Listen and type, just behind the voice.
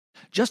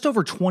Just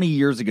over 20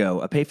 years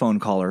ago, a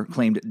payphone caller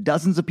claimed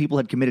dozens of people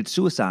had committed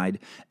suicide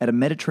at a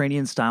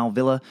Mediterranean-style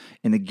villa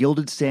in the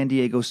gilded San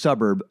Diego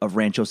suburb of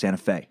Rancho Santa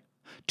Fe.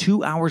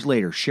 2 hours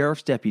later,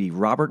 Sheriff's Deputy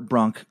Robert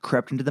Brunk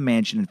crept into the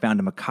mansion and found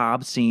a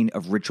macabre scene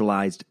of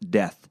ritualized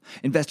death.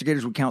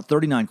 Investigators would count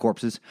 39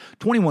 corpses,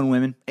 21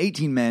 women,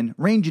 18 men,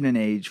 ranging in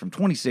age from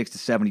 26 to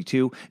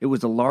 72. It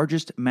was the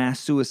largest mass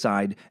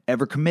suicide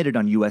ever committed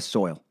on U.S.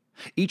 soil.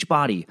 Each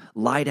body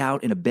lied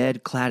out in a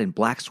bed clad in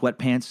black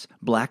sweatpants,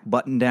 black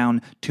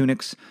button-down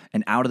tunics,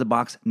 and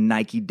out-of-the-box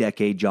Nike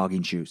Decade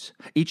jogging shoes.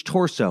 Each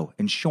torso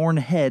and shorn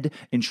head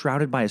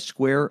enshrouded by a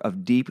square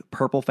of deep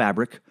purple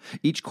fabric.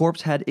 Each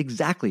corpse had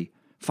exactly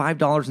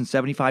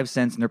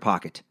 $5.75 in their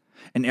pocket,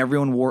 and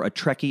everyone wore a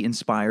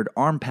Trekkie-inspired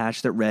arm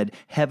patch that read,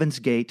 "Heaven's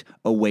Gate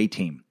Away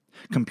Team."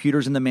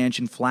 Computers in the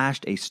mansion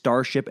flashed a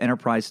Starship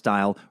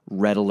Enterprise-style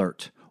red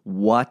alert.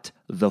 What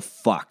the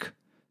fuck?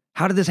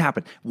 How did this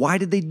happen? Why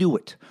did they do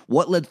it?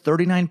 What led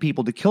 39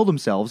 people to kill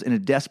themselves in a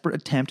desperate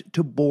attempt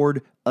to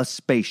board a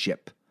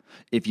spaceship?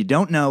 If you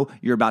don't know,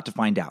 you're about to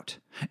find out.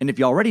 And if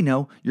you already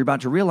know, you're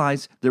about to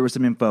realize there was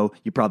some info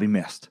you probably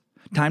missed.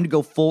 Time to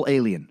go full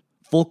alien,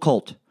 full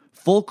cult,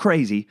 full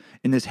crazy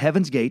in this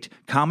Heaven's Gate,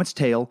 Comet's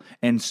Tale,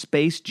 and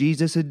Space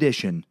Jesus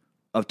edition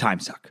of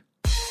Time Suck.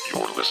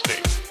 You're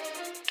listening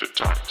to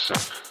Time Suck.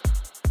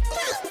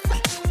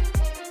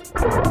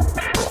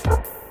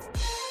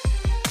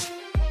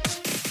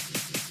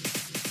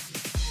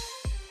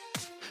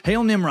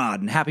 Hail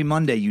Nimrod and happy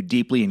Monday, you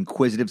deeply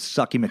inquisitive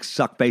sucky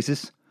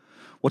McSuckfaces.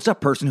 What's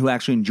up, person who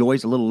actually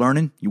enjoys a little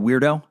learning, you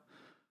weirdo?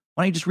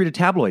 Why don't you just read a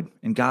tabloid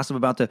and gossip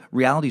about the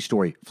reality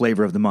story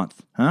flavor of the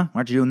month, huh? Why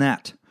aren't you doing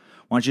that?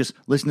 Why don't you just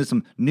listen to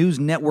some news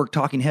network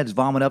talking heads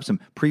vomit up some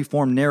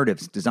preformed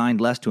narratives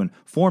designed less to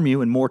inform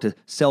you and more to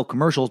sell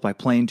commercials by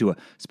playing to a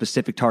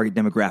specific target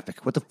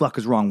demographic? What the fuck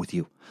is wrong with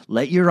you?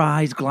 Let your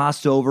eyes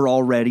gloss over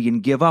already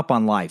and give up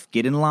on life.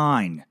 Get in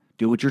line.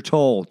 Do what you're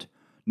told.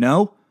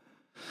 No?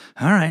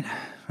 All right,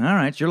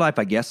 it's your life,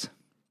 I guess.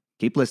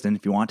 Keep listening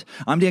if you want.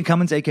 I'm Dan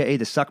Cummins, a.k.a.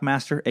 the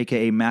Suckmaster,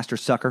 a.k.a. Master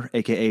Sucker,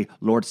 a.k.a.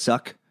 Lord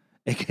Suck,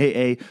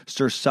 a.k.a.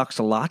 Sir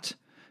Sucks-a-Lot,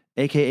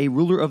 a.k.a.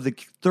 Ruler of the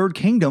Third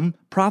Kingdom,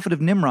 Prophet of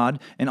Nimrod,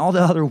 and all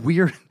the other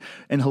weird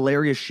and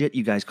hilarious shit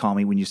you guys call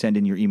me when you send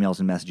in your emails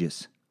and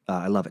messages.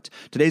 I love it.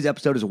 Today's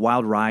episode is a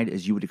wild ride,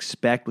 as you would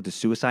expect with the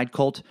suicide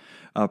cult.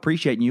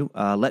 Appreciating you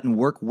letting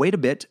work wait a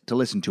bit to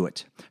listen to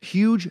it.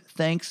 Huge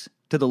thanks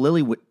to the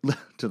Lily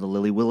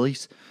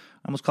Willies.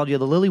 I almost called you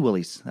the Lily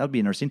Willies. That would be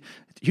interesting.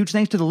 Huge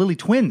thanks to the Lily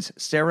twins,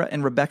 Sarah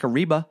and Rebecca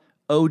Reba,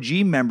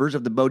 OG members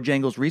of the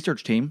Bojangles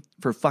research team,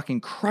 for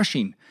fucking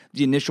crushing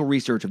the initial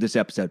research of this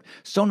episode.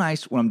 So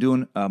nice when I'm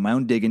doing my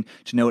own digging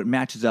to know it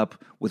matches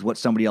up with what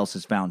somebody else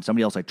has found.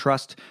 Somebody else I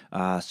trust.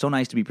 So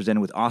nice to be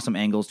presented with awesome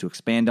angles to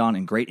expand on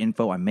and great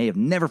info I may have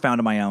never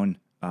found on my own.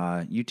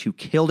 You two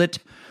killed it.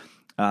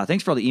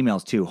 Thanks for all the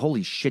emails, too.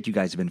 Holy shit, you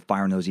guys have been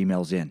firing those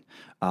emails in.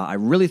 I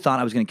really thought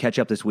I was going to catch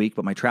up this week,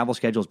 but my travel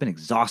schedule has been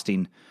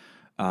exhausting.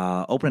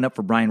 Opening up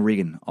for Brian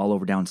Regan all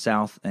over down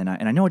south, and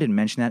I know I didn't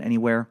mention that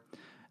anywhere,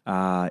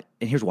 and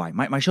here's why.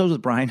 My shows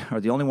with Brian are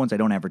the only ones I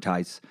don't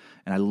advertise,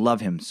 and I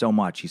love him so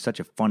much. He's such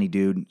a funny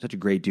dude, such a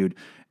great dude,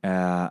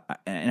 and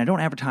I don't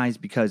advertise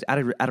because out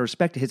of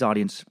respect to his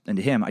audience and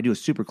to him, I do a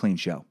super clean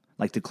show,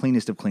 like the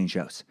cleanest of clean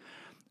shows,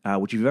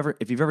 which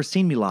if you've ever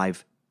seen me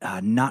live,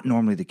 not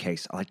normally the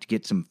case. I like to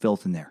get some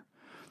filth in there.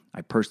 I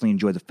personally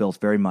enjoy the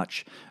filth very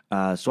much.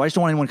 So I just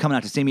don't want anyone coming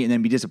out to see me and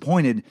then be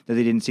disappointed that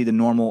they didn't see the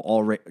normal,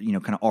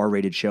 kind of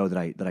R-rated show that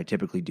I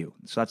typically do.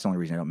 So that's the only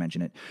reason I don't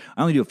mention it.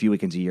 I only do a few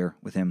weekends a year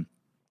with him.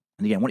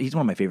 And again, he's one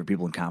of my favorite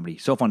people in comedy.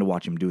 So fun to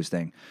watch him do his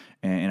thing.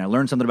 And I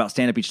learned something about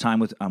stand-up each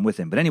time I'm with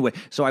him. But anyway,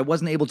 so I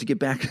wasn't able to get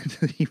back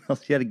to the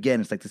emails yet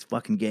again. It's like this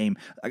fucking game.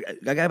 I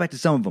got back to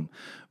some of them,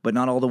 but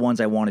not all the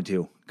ones I wanted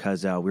to,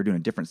 because we were doing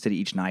a different city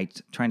each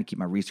night, trying to keep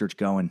my research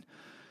going.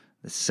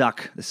 The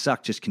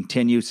suck just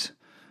continues.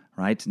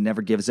 Right?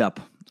 Never gives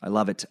up. I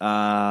love it.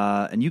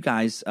 And you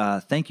guys,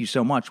 thank you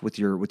so much with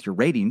your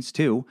ratings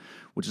too,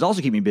 which is also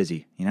keeping me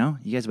busy. You know,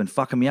 you guys have been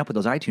fucking me up with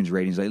those iTunes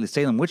ratings. Like the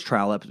Salem Witch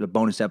Trial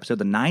bonus episode,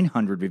 the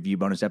 900 review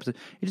bonus episode.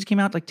 It just came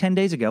out like 10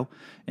 days ago,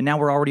 and now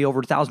we're already over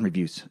 1,000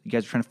 reviews. You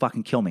guys are trying to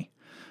fucking kill me.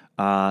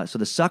 So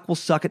the suck will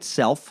suck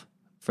itself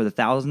for the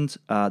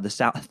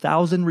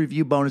 1,000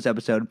 review bonus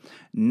episode,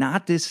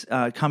 not this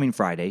coming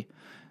Friday,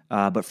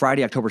 but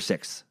Friday, October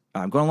 6th.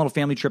 I'm going on a little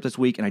family trip this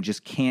week, and I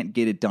just can't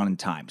get it done in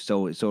time.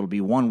 So it'll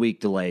be 1 week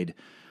delayed.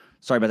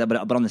 Sorry about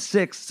that. But on the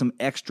 6th, some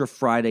extra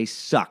Friday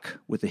suck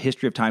with the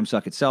history of Time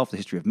Suck itself, the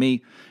history of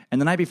me. And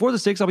the night before the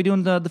 6th, I'll be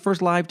doing the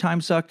first live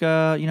Time Suck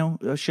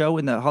show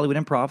in the Hollywood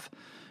Improv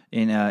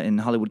in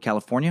Hollywood,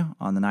 California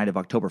on the night of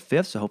October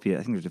 5th. So I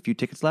think there's a few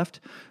tickets left.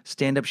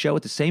 Stand-up show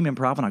at the same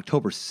Improv on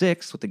October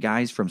 6th with the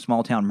guys from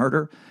Small Town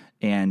Murder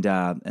and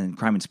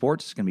Crime and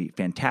Sports. It's going to be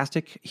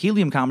fantastic.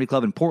 Helium Comedy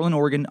Club in Portland,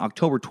 Oregon,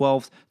 October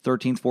 12th,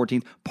 13th,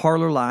 14th.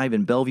 Parlor Live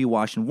in Bellevue,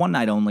 Washington, one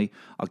night only,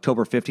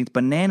 October 15th.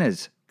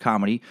 Bananas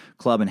Comedy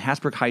Club in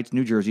Hasbrook Heights,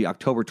 New Jersey,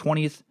 October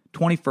 20th,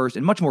 21st,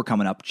 and much more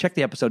coming up. Check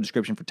the episode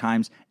description for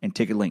times and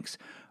ticket links.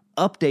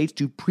 updates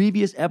to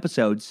previous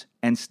episodes,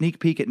 and sneak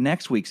peek at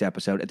next week's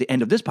episode at the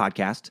end of this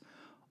podcast,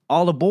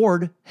 all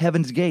aboard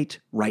Heaven's Gate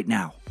right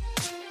now.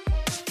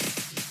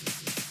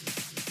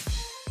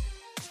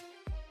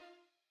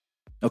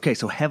 Okay,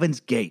 so Heaven's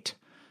Gate,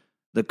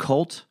 the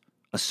cult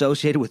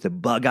associated with the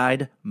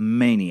bug-eyed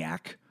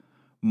maniac,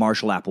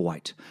 Marshall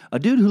Applewhite, a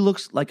dude who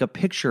looks like a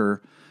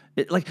picture,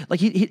 it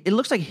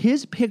looks like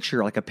his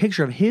picture, like a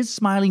picture of his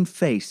smiling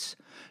face,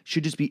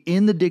 should just be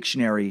in the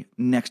dictionary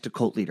next to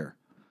cult leader,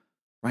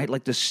 right?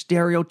 Like the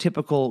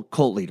stereotypical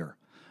cult leader.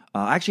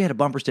 I actually had a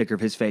bumper sticker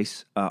of his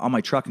face on my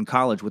truck in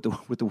college with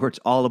the words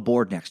 "all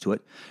aboard" next to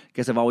it.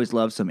 Guess I've always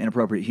loved some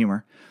inappropriate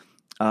humor.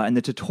 And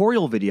the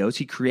tutorial videos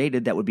he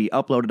created that would be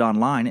uploaded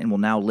online and will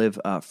now live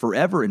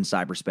forever in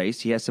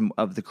cyberspace. He has some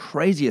of the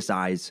craziest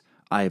eyes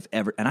I've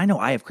ever, and I know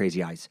I have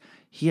crazy eyes.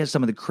 He has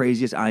some of the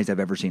craziest eyes I've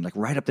ever seen, like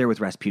right up there with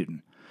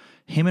Rasputin.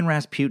 Him and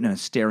Rasputin in a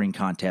staring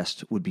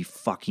contest would be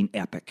fucking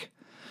epic.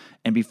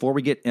 And before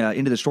we get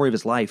into the story of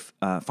his life,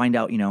 find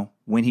out,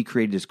 when he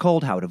created his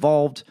cult, how it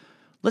evolved.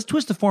 Let's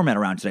twist the format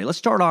around today. Let's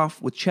start off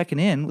with checking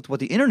in with what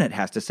the internet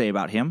has to say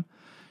about him.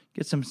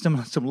 Get some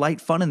light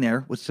fun in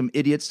there with some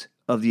idiots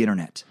of the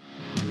internet.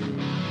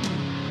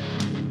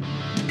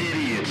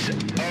 Idiots of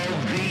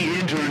the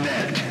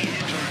internet.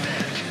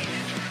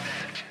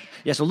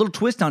 Yeah, so a little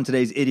twist on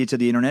today's idiots of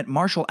the internet.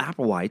 Marshall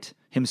Applewhite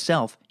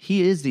himself,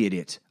 he is the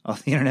idiot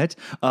of the internet.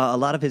 A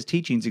lot of his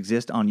teachings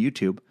exist on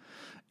YouTube.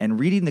 And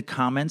reading the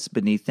comments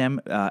beneath them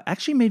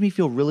actually made me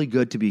feel really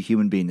good to be a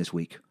human being this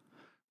week.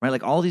 Right,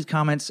 like all these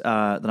comments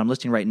that I'm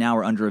listing right now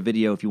are under a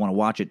video, if you want to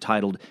watch it,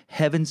 titled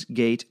Heaven's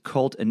Gate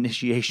Cult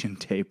Initiation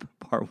Tape,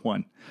 Part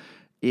 1.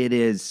 It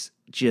is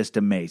just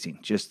amazing.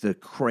 Just the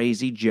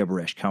crazy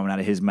gibberish coming out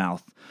of his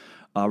mouth.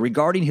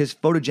 Regarding his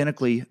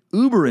photogenically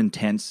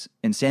uber-intense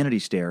insanity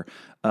stare,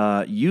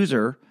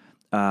 user,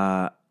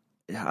 I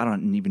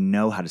don't even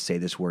know how to say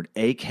this word,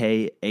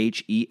 Akhenaten.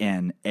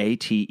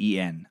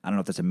 I don't know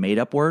if that's a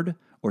made-up word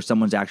or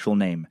someone's actual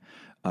name.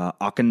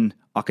 Akhenaten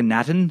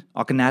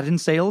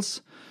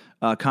Sales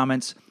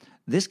comments,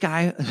 this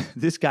guy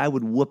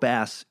would whoop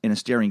ass in a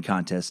staring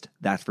contest,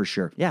 that's for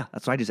sure. Yeah,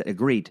 that's what I just said.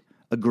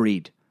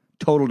 Agreed.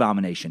 Total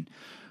domination.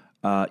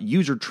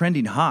 User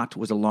Trending Hot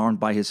was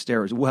alarmed by his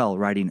stare as well,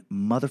 writing,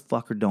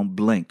 "Motherfucker, don't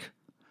blink."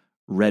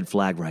 Red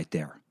flag right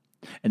there.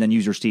 And then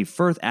user Steve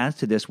Firth adds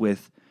to this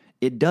with,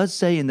 "It does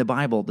say in the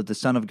Bible that the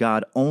Son of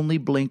God only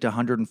blinked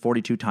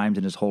 142 times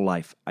in his whole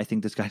life. I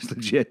think this guy's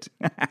legit."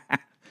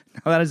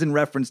 Now, that is in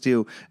reference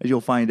to, as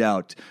you'll find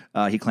out,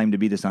 he claimed to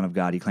be the Son of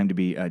God. He claimed to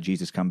be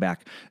Jesus come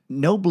back.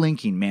 No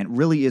blinking, man,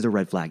 really is a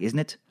red flag, isn't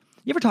it?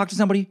 You ever talk to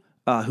somebody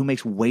who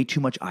makes way too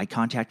much eye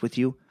contact with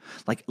you?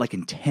 Like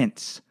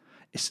intense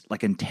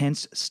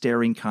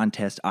staring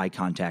contest eye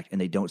contact, and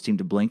they don't seem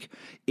to blink?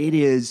 It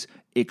is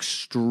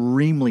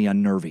extremely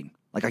unnerving.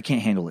 Like, I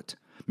can't handle it.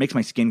 Makes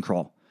my skin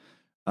crawl.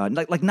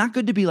 Not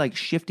good to be like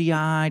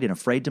shifty-eyed and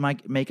afraid to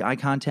make eye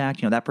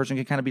contact. That person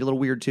can kind of be a little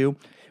weird too.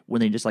 When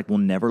they just will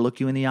never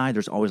look you in the eye.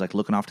 There's always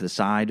looking off to the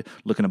side,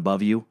 looking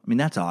above you. I mean,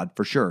 that's odd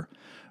for sure.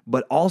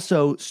 But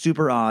also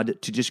super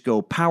odd to just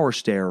go power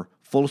stare,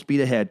 full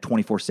speed ahead,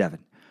 24/7.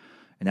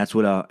 And that's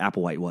what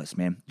Applewhite was,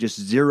 man. Just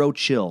zero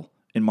chill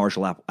in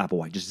Marshall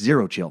Applewhite. Just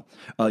zero chill.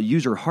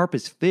 User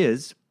Harpus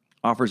Fizz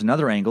offers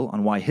another angle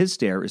on why his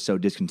stare is so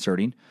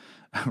disconcerting,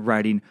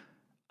 writing,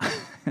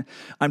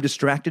 "I'm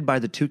distracted by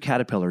the two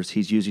caterpillars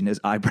he's using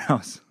as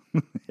eyebrows."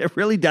 It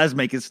really does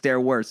make his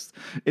stare worse.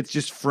 It's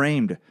just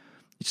framed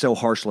so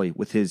harshly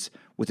with his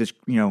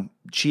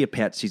chia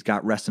pets he's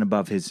got resting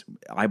above his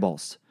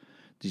eyeballs.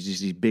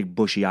 These big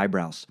bushy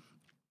eyebrows.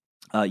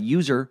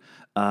 User,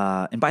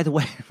 and by the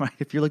way, right,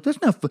 if you're like,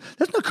 that's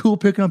not cool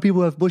picking on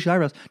people who have bushy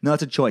eyebrows. No,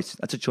 that's a choice.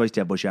 That's a choice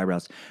to have bushy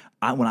eyebrows.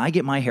 When I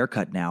get my hair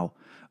cut now,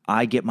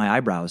 I get my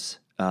eyebrows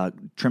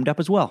trimmed up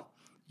as well.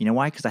 You know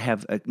why? Because I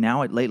have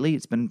lately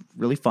it's been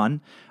really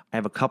fun. I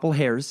have a couple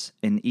hairs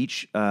in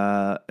each,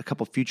 a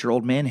couple future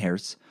old man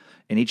hairs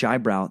in each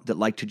eyebrow that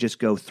like to just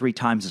go 3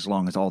 times as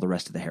long as all the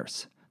rest of the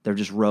hairs. They're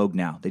just rogue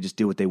now. They just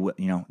do what they want.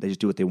 They're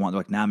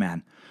like, nah,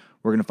 man,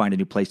 we're gonna find a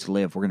new place to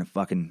live. We're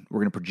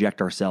gonna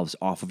project ourselves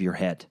off of your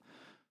head.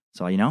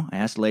 So I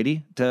asked the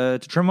lady to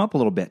trim up a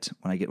little bit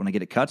when I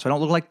get it cut, so I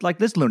don't look like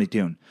this Looney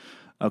Tune.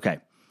 Okay.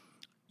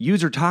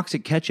 User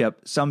Toxic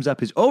Ketchup sums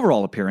up his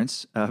overall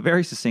appearance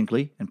very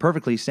succinctly and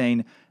perfectly,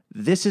 saying,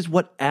 "This is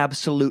what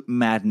absolute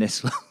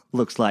madness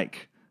looks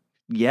like."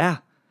 Yeah.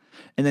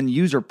 And then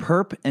user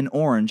Perp and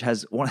Orange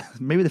has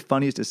maybe the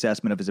funniest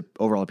assessment of his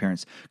overall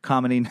appearance,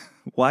 commenting,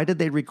 "Why did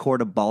they record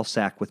a ball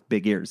sack with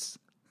big ears?"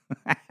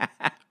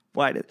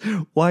 Why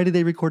did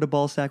they record a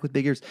ball sack with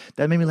big ears?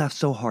 That made me laugh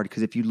so hard,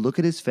 because if you look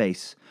at his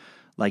face,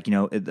 like in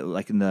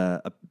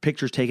the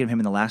pictures taken of him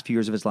in the last few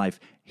years of his life,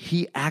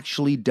 he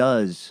actually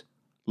does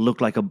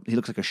look like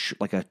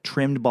a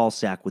trimmed ball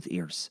sack with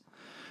ears.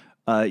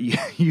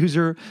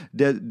 User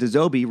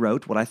Dezobi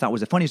wrote what I thought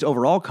was the funniest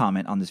overall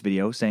comment on this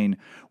video, saying,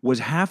 "Was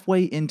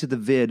halfway into the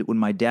vid when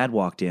my dad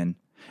walked in,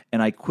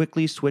 and I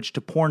quickly switched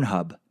to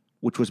Pornhub,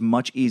 which was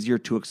much easier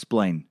to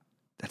explain."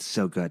 That's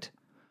so good.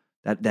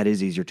 That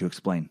is easier to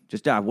explain.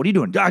 Just, what are you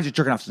doing? Just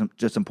jerking off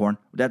just some porn.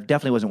 That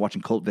definitely wasn't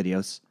watching cult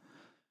videos.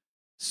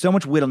 So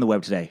much wit on the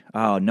web today.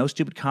 Oh, no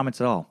stupid comments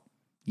at all.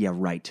 Yeah,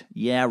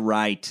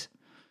 right.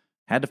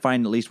 Had to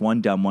find at least one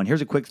dumb one.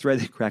 Here's a quick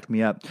thread that cracked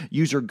me up.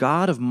 User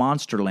God of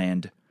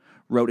Monsterland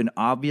wrote an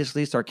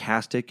obviously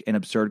sarcastic and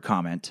absurd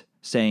comment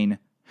saying,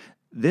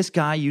 "This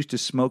guy used to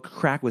smoke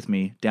crack with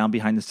me down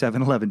behind the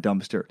 7-Eleven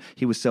dumpster.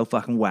 He was so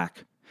fucking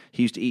whack.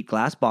 He used to eat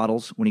glass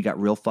bottles when he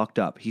got real fucked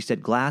up. He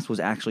said glass was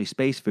actually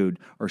space food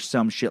or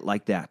some shit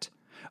like that.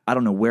 I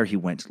don't know where he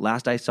went.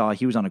 Last I saw,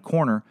 he was on a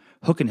corner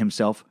hooking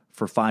himself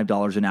for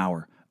 $5 an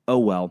hour. Oh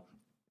well.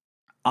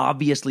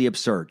 Obviously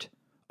absurd.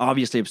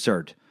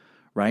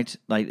 Right?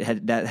 Like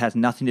that has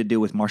nothing to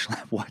do with Marshall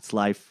Applewhite's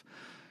life.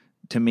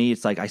 To me,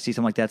 it's like I see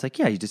something like that. It's like,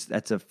 yeah,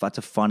 that's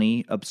a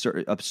funny,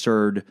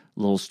 absurd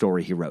little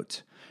story he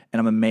wrote. And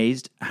I'm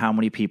amazed how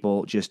many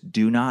people just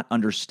do not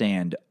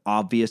understand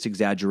obvious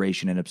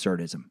exaggeration and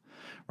absurdism.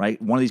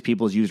 Right? One of these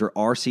people is user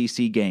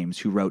RCC Games,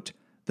 who wrote,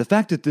 "The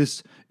fact that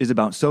this is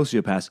about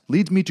sociopaths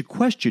leads me to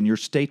question your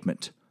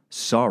statement.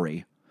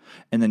 Sorry."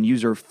 And then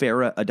user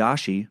Farah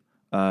Adashi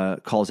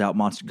calls out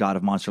God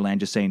of Monsterland,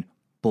 just saying,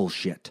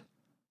 "Bullshit."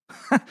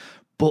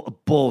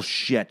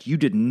 Bullshit. You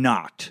did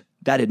not.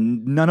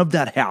 None of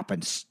that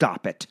happened.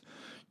 Stop it.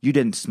 You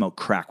didn't smoke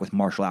crack with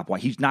Marshall Applewhite.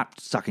 He's not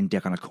sucking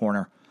dick on a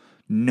corner.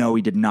 No,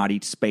 he did not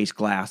eat space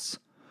glass.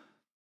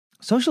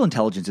 Social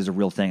intelligence is a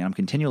real thing. I'm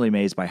continually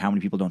amazed by how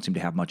many people don't seem to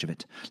have much of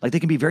it. Like, they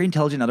can be very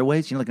intelligent in other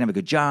ways. They can have a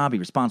good job, be a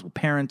responsible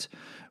parent,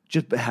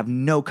 just have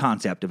no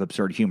concept of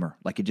absurd humor.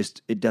 Like,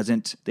 they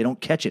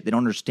don't catch it. They don't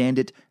understand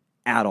it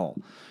at all.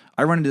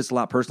 I run into this a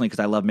lot personally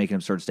because I love making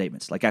absurd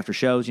statements. Like, after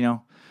shows,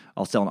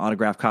 I'll sell an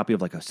autographed copy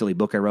of like a silly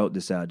book I wrote,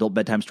 this adult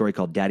bedtime story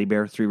called Daddy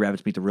Bear, 3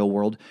 Rabbits Meet the Real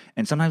World.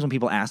 And sometimes when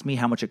people ask me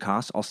how much it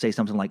costs, I'll say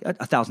something like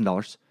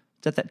 $1,000.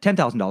 It's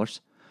 $10,000.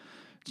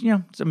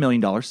 It's $1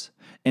 million.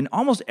 And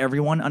almost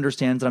everyone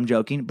understands that I'm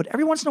joking. But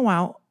every once in a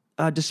while,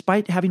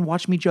 despite having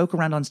watched me joke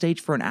around on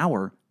stage for an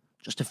hour,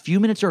 just a few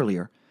minutes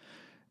earlier,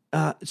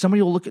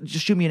 somebody will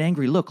just shoot me an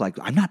angry look like,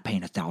 "I'm not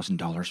paying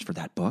 $1,000 for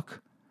that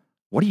book.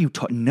 What are you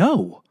talking?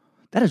 No,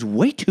 that is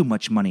way too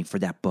much money for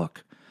that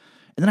book."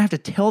 And then I have to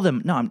tell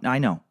them, no, I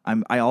know.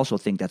 I also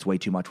think that's way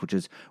too much, which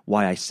is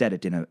why I said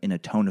it in a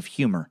tone of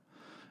humor.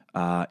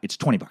 It's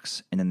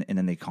 $20, and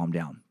then they calm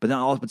down.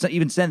 But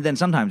even then,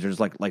 sometimes there's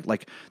like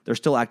they're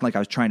still acting like I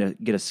was trying to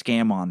get a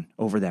scam on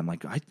over them.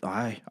 Like,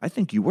 I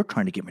think you were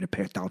trying to get me to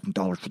pay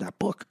 $1,000 for that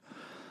book.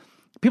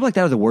 People like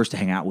that are the worst to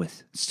hang out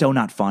with. So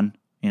not fun.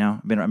 I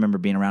remember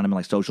being around them in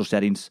like social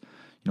settings.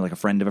 Like a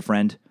friend of a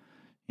friend.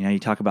 You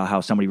talk about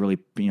how somebody really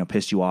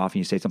pissed you off, and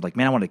you say something like,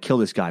 "Man, I want to kill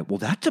this guy." Well,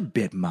 that's a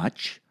bit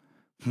much.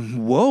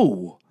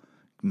 Whoa,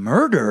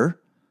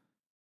 murder?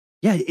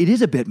 Yeah, it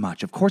is a bit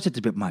much. Of course it's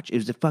a bit much. It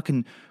was a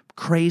fucking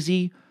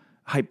crazy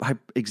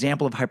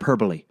example of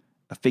hyperbole,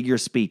 a figure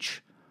of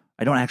speech.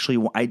 I don't actually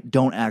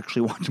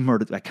want to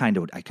murder. I kind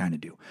of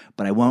do,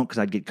 but I won't because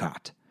I'd get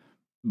caught.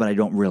 But I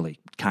don't really,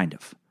 kind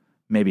of.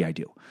 Maybe I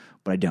do,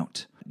 but I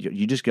don't.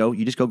 You just go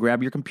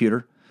grab your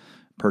computer,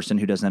 person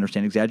who doesn't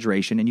understand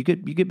exaggeration, and you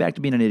get back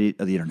to being an idiot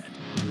of the internet.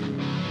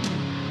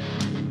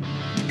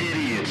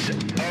 Idiots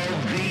of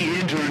the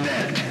internet.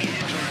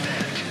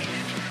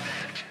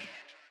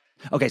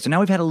 Okay, so now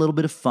we've had a little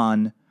bit of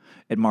fun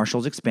at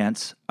Marshall's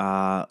expense.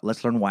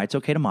 Let's learn why it's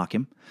okay to mock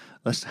him.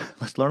 Let's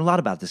learn a lot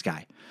about this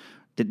guy.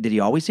 Did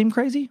he always seem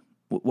crazy?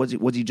 Was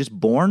he just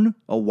born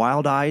a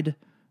wild-eyed,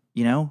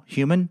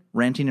 human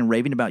ranting and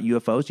raving about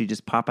UFOs? Did he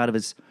just pop out of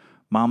his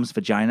mom's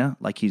vagina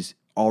like he's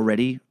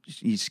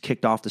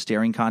kicked off the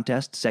staring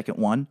contest, second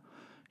one?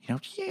 Yeah,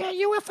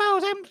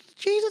 UFOs.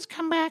 Jesus,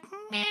 come back.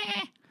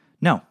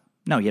 No,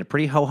 he had a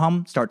pretty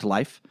ho-hum start to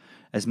life,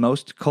 as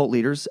most cult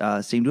leaders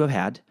seem to have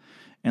had.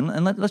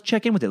 And let's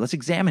check in with it. Let's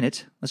examine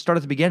it. Let's start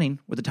at the beginning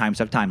with the Time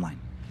Suck timeline.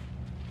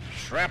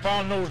 Strap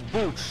on those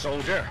boots,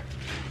 soldier.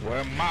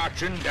 We're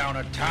marching down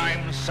a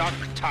Time Suck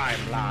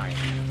timeline.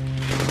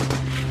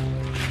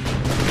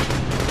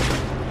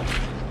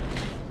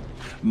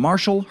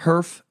 Marshall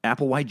Herff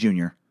Applewhite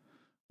Jr.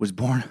 was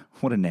born...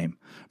 What a name.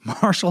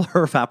 Marshall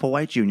Herff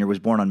Applewhite Jr. was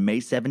born on May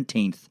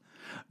 17th,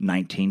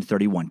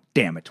 1931.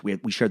 Damn it.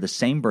 We share the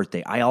same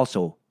birthday.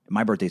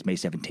 My birthday is May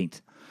 17th.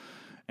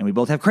 And we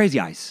both have crazy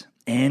eyes.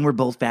 And we're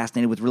both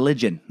fascinated with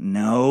religion.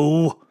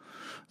 No,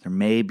 there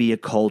may be a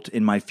cult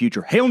in my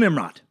future. Hail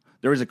Nimrod!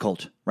 There is a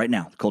cult right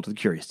now, the cult of the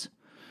curious.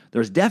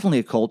 There's definitely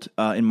a cult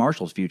in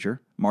Marshall's future.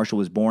 Marshall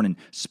was born in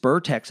Spur,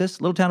 Texas,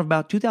 a little town of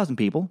about 2,000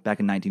 people back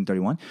in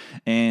 1931,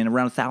 and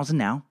around 1,000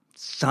 now.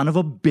 Son of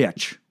a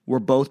bitch. We're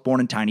both born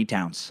in tiny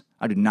towns.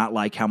 I do not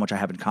like how much I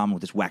have in common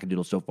with this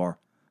wackadoodle so far.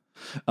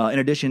 In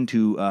addition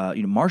to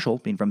Marshall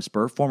being from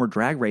Spur, former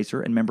drag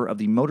racer and member of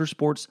the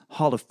Motorsports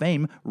Hall of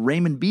Fame,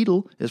 Raymond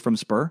Beadle is from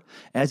Spur,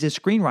 as is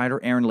screenwriter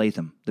Aaron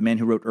Latham, the man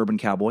who wrote Urban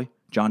Cowboy.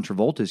 John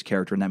Travolta's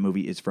character in that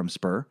movie is from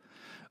Spur.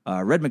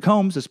 Red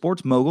McCombs, a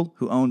sports mogul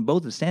who owned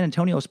both the San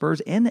Antonio Spurs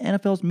and the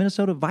NFL's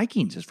Minnesota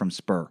Vikings, is from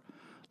Spur.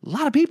 A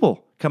lot of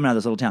people coming out of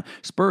this little town.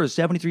 Spur is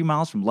 73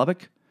 miles from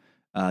Lubbock.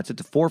 It's at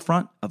the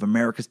forefront of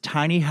America's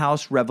tiny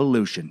house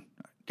revolution.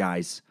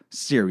 guys.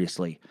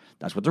 Seriously.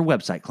 That's what their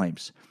website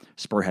claims.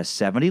 Spur has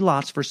 70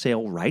 lots for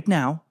sale right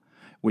now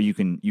where you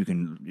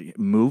can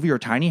move your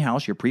tiny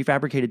house, your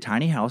prefabricated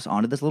tiny house,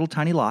 onto this little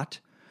tiny lot.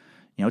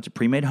 You know, it's a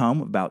pre-made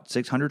home, about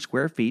 600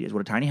 square feet is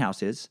what a tiny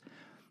house is.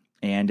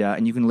 And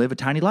you can live a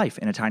tiny life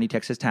in a tiny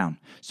Texas town.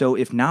 So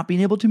if not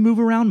being able to move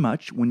around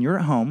much when you're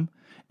at home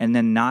and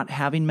then not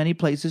having many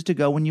places to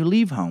go when you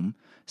leave home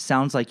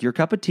sounds like your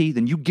cup of tea,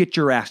 then you get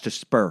your ass to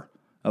Spur,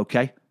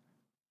 okay?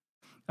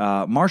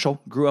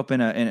 Marshall grew up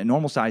in a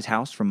normal-sized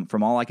house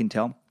from all I can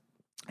tell.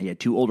 He had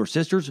 2 older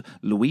sisters,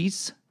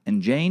 Louise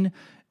and Jane,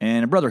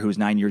 and a brother who was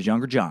 9 years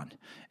younger, John.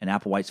 And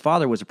Applewhite's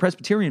father was a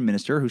Presbyterian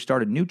minister who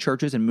started new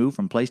churches and moved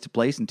from place to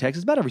place in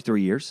Texas about every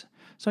 3 years.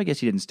 So I guess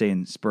he didn't stay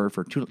in Spur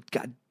for too long.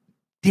 God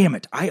damn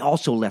it. I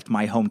also left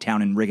my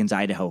hometown in Riggins,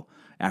 Idaho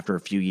after a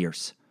few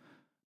years.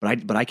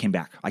 But I came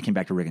back. I came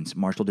back to Riggins.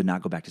 Marshall did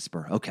not go back to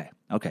Spur. Okay.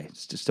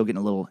 Still getting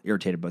a little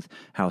irritated with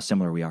how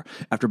similar we are.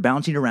 After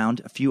bouncing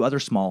around a few other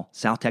small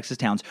South Texas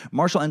towns,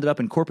 Marshall ended up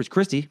in Corpus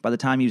Christi by the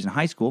time he was in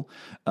high school,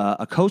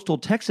 a coastal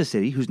Texas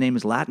city whose name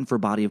is Latin for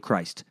Body of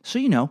Christ. So,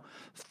 you know,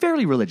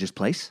 fairly religious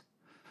place.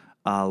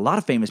 A lot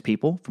of famous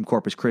people from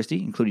Corpus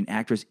Christi, including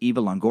actress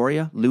Eva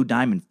Longoria, Lou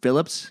Diamond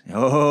Phillips.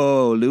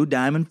 Oh, Lou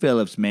Diamond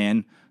Phillips,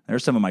 man.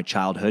 There's some of my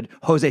childhood.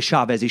 Jose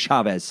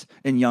Chavez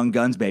in Young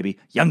Guns, baby.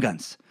 Young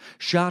Guns.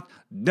 Shot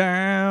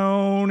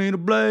down in a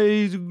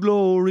blaze of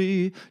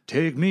glory.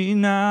 Take me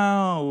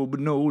now, but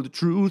know the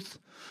truth.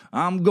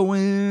 I'm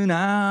going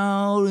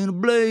out in a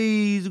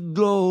blaze of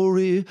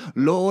glory.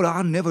 Lord,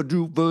 I never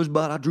drew first,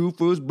 but I drew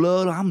first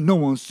blood. I'm no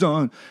one's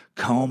son.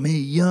 Call me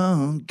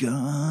Young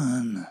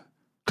Gun.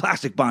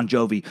 Classic Bon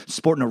Jovi,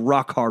 sporting a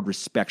rock-hard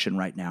respection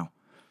right now.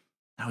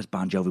 That was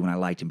Bon Jovi when I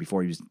liked him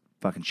before he was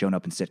fucking showing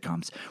up in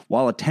sitcoms.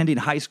 While attending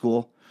high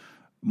school,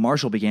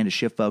 Marshall began to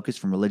shift focus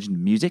from religion to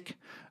music.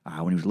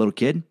 When he was a little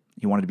kid,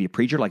 he wanted to be a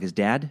preacher like his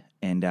dad,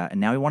 and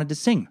now he wanted to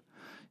sing.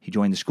 He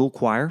joined the school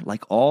choir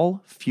like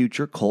all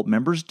future cult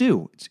members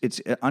do.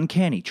 It's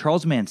uncanny.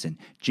 Charles Manson,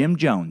 Jim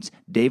Jones,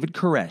 David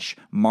Koresh,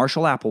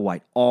 Marshall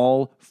Applewhite,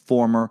 all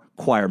former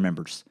choir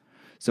members.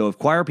 So if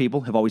choir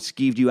people have always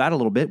skeeved you out a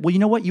little bit, well, you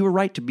know what? You were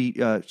right to be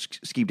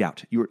skeeved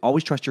out. You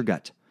always trust your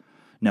gut.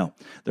 No,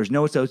 there's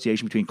no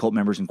association between cult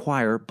members and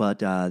choir, but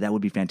that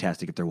would be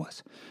fantastic if there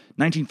was.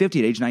 1950,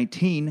 at age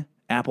 19,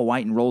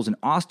 Applewhite enrolls in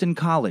Austin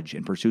College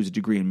and pursues a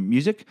degree in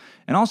music,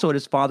 and also at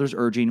his father's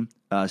urging,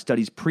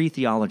 studies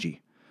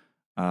pre-theology,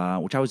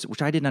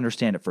 which I didn't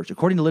understand at first.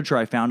 According to literature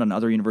I found on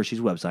other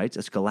universities' websites,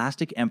 a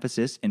scholastic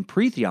emphasis in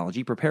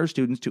pre-theology prepares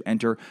students to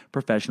enter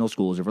professional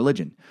schools of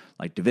religion,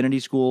 like divinity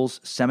schools,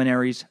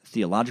 seminaries,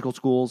 theological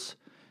schools.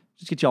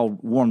 Just get you all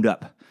warmed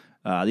up.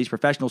 These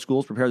professional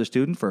schools prepare the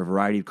student for a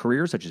variety of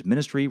careers such as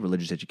ministry,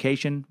 religious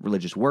education,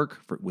 religious work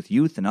with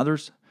youth and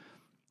others.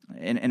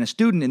 And a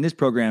student in this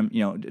program,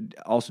 you know,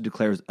 also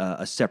declares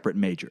a separate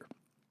major.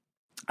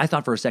 I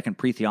thought for a second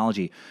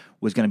pre-theology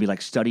was going to be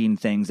like studying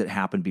things that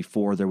happened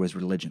before there was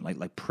religion,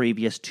 like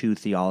previous to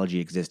theology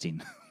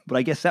existing. But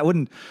I guess that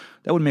wouldn't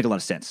make a lot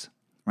of sense,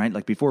 right?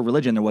 Like before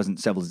religion, there wasn't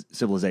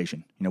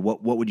civilization. You know,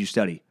 what would you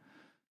study?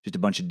 Just a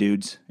bunch of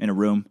dudes in a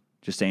room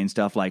just saying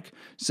stuff like,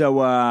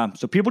 so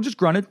people just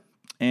grunted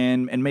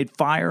and made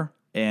fire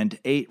and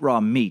ate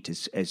raw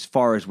meat as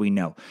far as we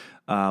know.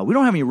 We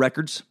don't have any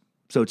records,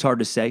 so it's hard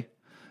to say.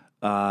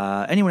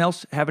 Anyone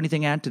else have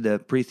anything to add to the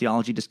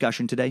pre-theology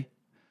discussion today?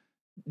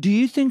 Do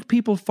you think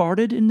people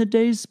farted in the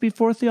days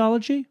before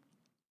theology?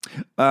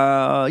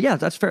 Yeah,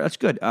 that's fair. That's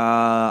good.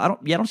 I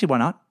don't see why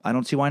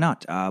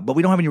not. But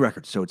we don't have any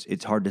records, so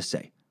it's hard to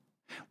say.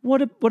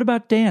 What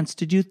about dance?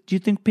 Do you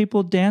think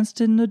people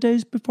danced in the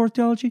days before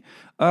theology?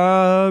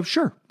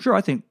 Sure.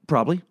 I think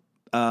probably.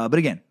 But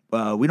again,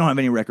 we don't have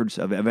any records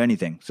of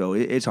anything, so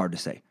it's hard to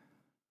say.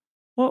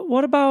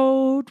 What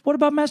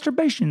about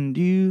masturbation?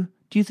 Do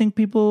you think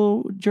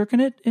people jerking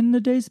it in the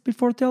days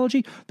before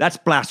theology? That's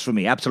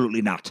blasphemy.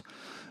 Absolutely not.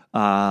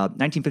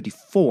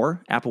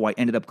 1954, Applewhite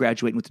ended up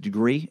graduating with a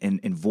degree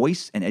in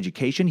voice and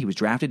education. He was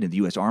drafted into the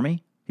U.S.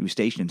 Army. He was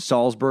stationed in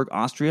Salzburg,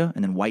 Austria,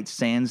 and then White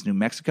Sands, New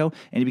Mexico,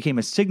 and he became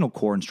a Signal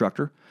Corps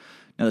instructor.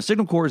 Now, the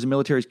Signal Corps is the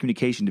military's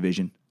communication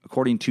division.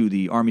 According to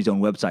the Army's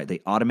own website, they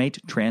automate,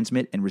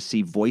 transmit, and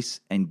receive voice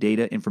and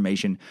data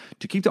information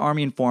to keep the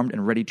Army informed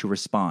and ready to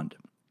respond.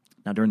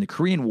 Now, during the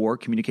Korean War,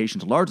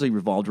 communications largely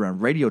revolved around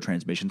radio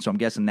transmission, so I'm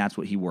guessing that's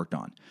what he worked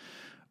on.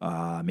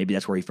 Maybe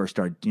that's where he first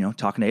started,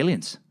 talking to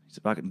aliens. He's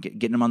about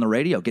getting them on the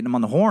radio, getting them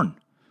on the horn,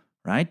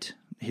 right?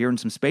 Hearing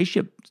some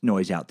spaceship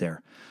noise out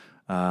there.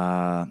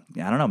 I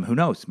don't know. Who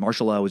knows?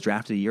 Marshall was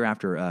drafted a year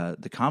after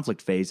the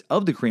conflict phase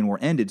of the Korean War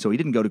ended, so he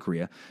didn't go to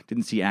Korea,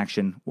 didn't see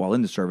action while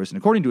in the service. And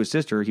according to his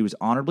sister, he was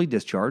honorably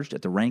discharged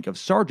at the rank of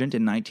sergeant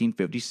in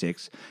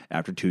 1956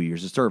 after 2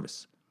 years of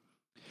service.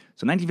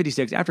 So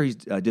 1956, after he's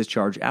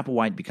discharged,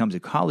 Applewhite becomes a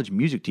college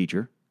music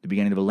teacher, the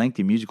beginning of a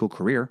lengthy musical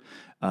career.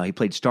 He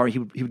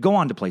would go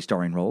on to play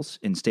starring roles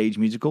in stage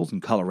musicals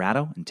in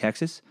Colorado and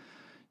Texas.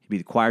 He'd be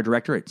the choir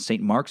director at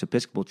St. Mark's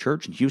Episcopal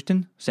Church in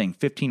Houston, sang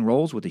 15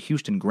 roles with the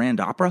Houston Grand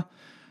Opera.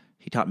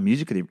 He taught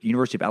music at the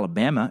University of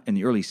Alabama in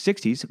the early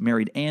 60s,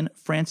 married Anne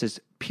Frances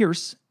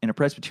Pierce in a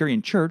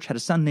Presbyterian church, had a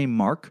son named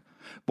Mark,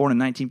 born in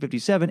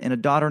 1957, and a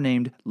daughter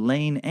named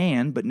Lane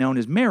Ann, but known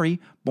as Mary,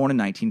 born in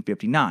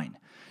 1959.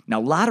 Now,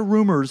 a lot of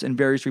rumors and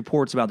various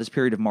reports about this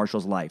period of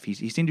Marshall's life. He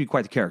seemed to be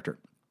quite the character.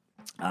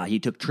 He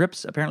took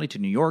trips, apparently, to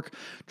New York,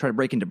 tried to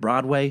break into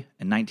Broadway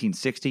in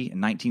 1960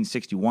 and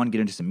 1961,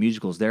 get into some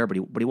musicals there, but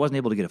he wasn't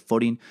able to get a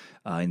footing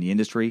in the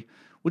industry,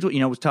 which,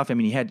 was tough. I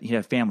mean, he had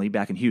a family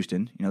back in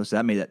Houston, so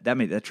that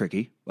made that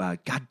tricky.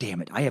 God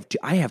damn it,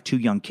 I have two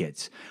young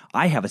kids.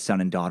 I have a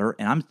son and daughter,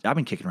 and I've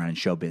been kicking around in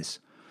showbiz.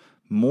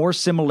 More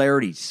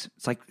similarities.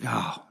 It's like,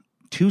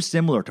 too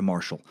similar to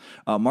Marshall.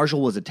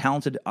 Marshall was a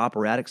talented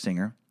operatic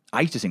singer.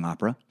 I used to sing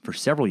opera for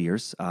several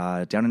years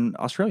down in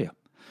Australia.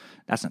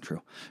 That's not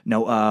true.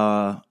 No,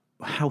 I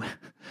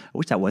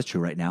wish that was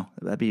true right now.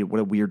 What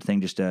a weird thing,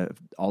 just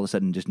all of a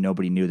sudden, just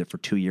nobody knew that for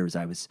 2 years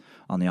I was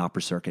on the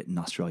opera circuit in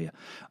Australia.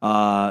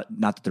 Not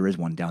that there is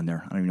one down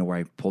there. I don't even know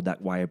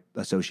why I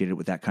associated it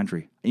with that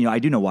country. I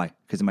do know why,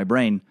 because in my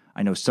brain,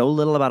 I know so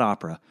little about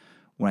opera.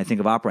 When I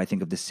think of opera, I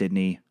think of the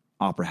Sydney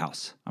Opera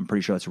House. I'm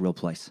pretty sure that's a real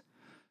place.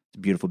 It's a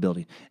beautiful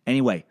building.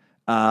 Anyway,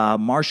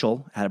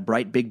 Marshall had a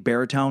bright, big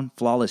baritone,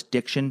 flawless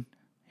diction,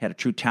 had a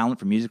true talent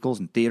for musicals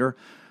and theater.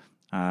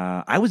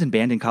 I was in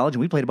band in college,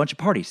 and we played a bunch of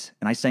parties,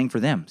 and I sang for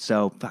them.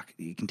 So,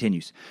 he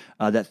continues.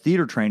 That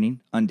theater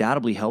training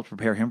undoubtedly helped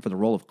prepare him for the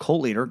role of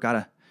cult leader.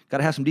 Gotta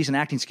have some decent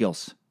acting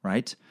skills,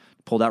 right?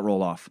 Pull that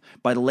role off.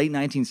 By the late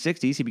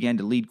 1960s, he began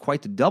to lead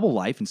quite the double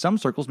life. In some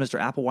circles, Mr.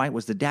 Applewhite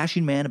was the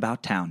dashing man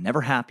about town,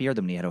 never happier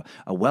than when he had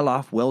a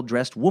well-off,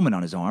 well-dressed woman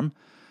on his arm.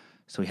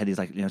 So he had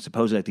these,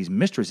 supposedly these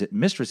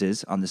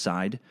mistresses on the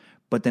side,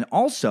 but then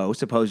also,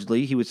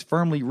 supposedly, he was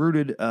firmly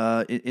rooted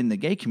in the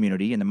gay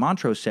community in the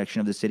Montrose section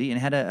of the city and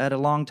had a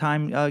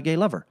long-time gay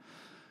lover.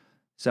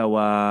 So,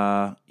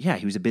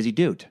 he was a busy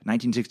dude.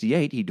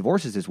 1968, he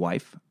divorces his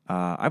wife.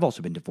 I've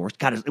also been divorced.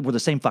 God, we're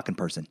the same fucking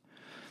person.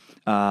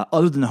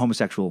 Other than the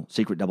homosexual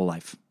secret double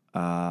life.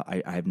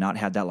 I have not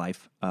had that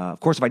life. Of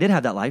course, if I did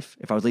have that life,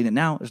 if I was leading it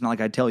now, it's not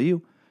like I'd tell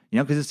you,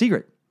 because it's a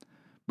secret.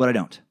 But I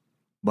don't.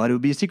 But it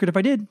would be a secret if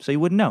I did, so you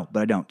wouldn't know.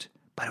 But I don't.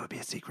 But it would be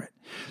a secret.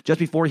 Just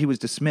before he was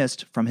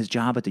dismissed from his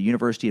job at the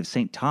University of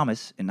St.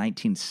 Thomas in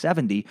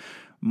 1970,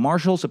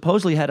 Marshall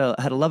supposedly had a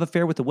love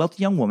affair with a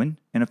wealthy young woman,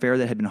 an affair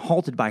that had been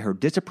halted by her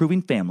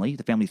disapproving family.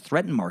 The family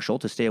threatened Marshall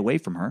to stay away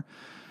from her.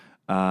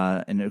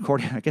 And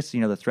I guess,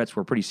 the threats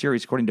were pretty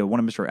serious. According to one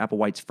of Mr.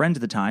 Applewhite's friends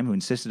at the time, who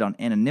insisted on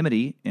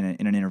anonymity in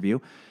an interview,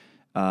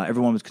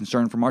 everyone was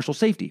concerned for Marshall's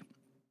safety.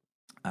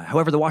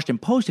 However, the Washington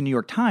Post and New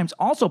York Times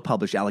also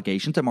published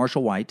allegations that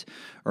Marshall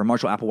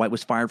Applewhite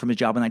was fired from his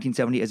job in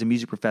 1970 as a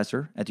music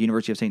professor at the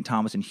University of St.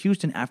 Thomas in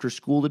Houston after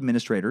school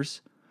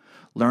administrators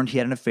learned he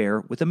had an affair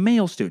with a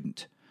male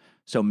student.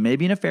 So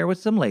maybe an affair with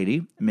some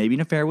lady, maybe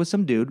an affair with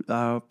some dude,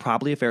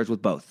 probably affairs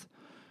with both.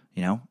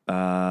 A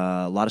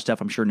lot of stuff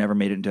I'm sure never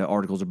made it into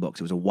articles or books.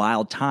 It was a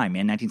wild time,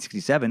 man.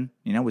 1967,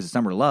 was the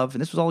summer of love,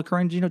 and this was all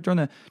occurring, during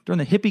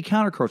the hippie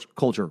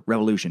counterculture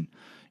revolution,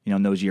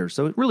 in those years.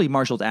 So really,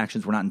 Marshall's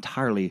actions were not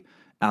entirely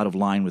out of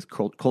line with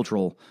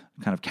cultural,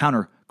 kind of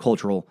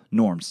countercultural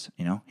norms.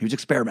 He was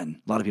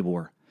experimenting. A lot of people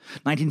were.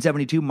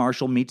 1972,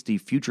 Marshall meets the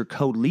future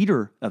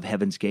co-leader of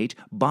Heaven's Gate,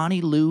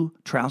 Bonnie Lou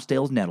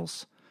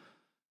Trousdale-Nettles.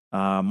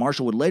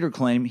 Marshall would later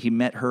claim he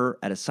met her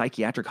at a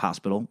psychiatric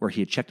hospital where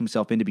he had checked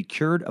himself in to be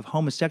cured of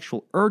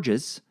homosexual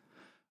urges,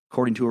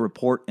 according to a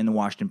report in the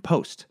Washington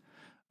Post.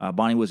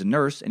 Bonnie was a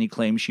nurse, and he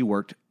claimed she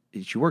worked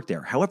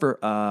there. However,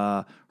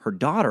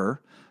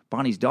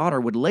 Bonnie's daughter,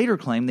 would later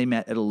claim they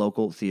met at a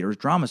local theater's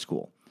drama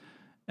school.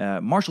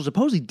 Marshall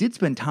supposedly did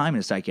spend time in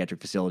a psychiatric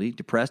facility,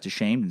 depressed,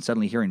 ashamed, and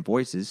suddenly hearing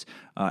voices.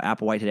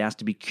 Applewhite had asked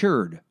to be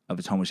cured of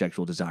his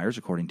homosexual desires,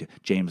 according to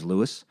James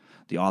Lewis,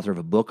 the author of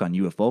a book on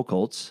UFO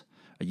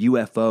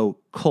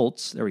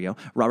cults. There we go.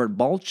 Robert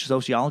Balch,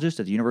 sociologist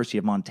at the University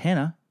of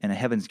Montana and a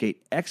Heaven's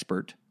Gate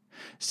expert,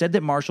 said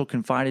that Marshall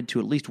confided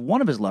to at least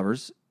one of his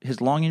lovers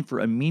his longing for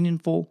a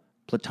meaningful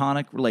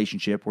platonic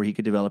relationship where he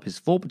could develop his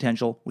full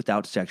potential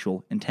without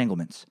sexual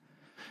entanglements.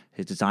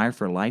 His desire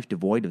for a life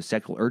devoid of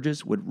sexual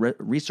urges would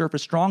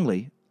resurface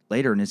strongly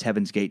later in his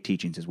Heaven's Gate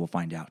teachings, as we'll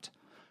find out.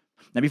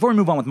 Now, before we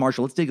move on with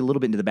Marshall, let's dig a little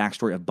bit into the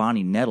backstory of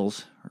Bonnie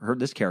Nettles,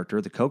 this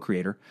character, the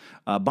co-creator.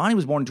 Bonnie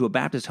was born into a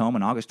Baptist home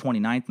on August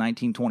 29,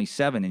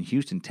 1927 in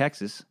Houston,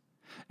 Texas.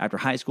 After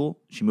high school,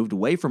 she moved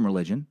away from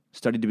religion,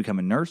 studied to become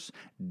a nurse,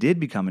 did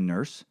become a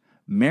nurse,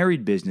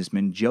 married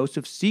businessman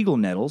Joseph Siegel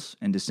Nettles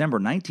in December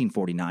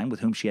 1949, with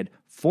whom she had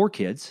 4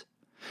 kids.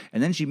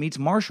 And then she meets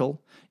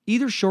Marshall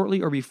either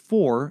shortly or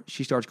before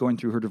she starts going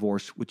through her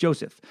divorce with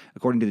Joseph.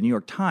 According to the New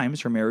York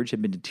Times, her marriage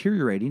had been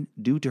deteriorating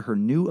due to her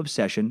new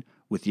obsession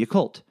with the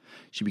occult.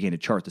 She began to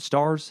chart the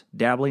stars,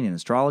 dabbling in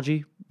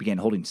astrology, began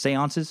holding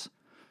seances.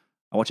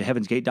 I watched a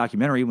Heaven's Gate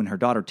documentary when her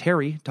daughter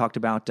Terry talked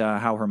about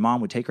how her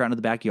mom would take her out into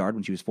the backyard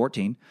when she was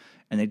 14,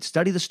 and they'd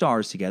study the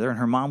stars together, and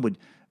her mom would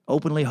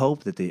openly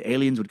hope that the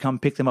aliens would come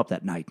pick them up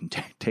that night and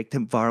take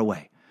them far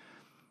away.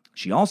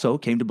 She also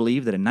came to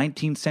believe that a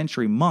 19th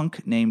century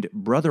monk named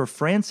Brother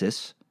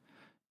Francis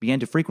began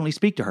to frequently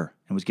speak to her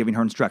and was giving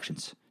her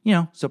instructions. You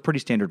know, so pretty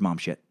standard mom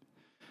shit.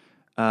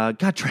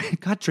 God,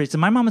 Teresa,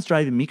 my mom is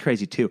driving me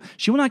crazy too.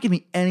 She will not give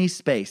me any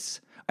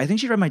space. I think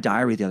she read my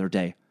diary the other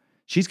day.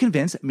 She's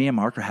convinced that me and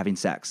Mark are having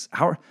sex.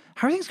 How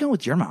are things going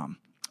with your mom?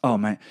 Oh,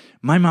 my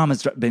mom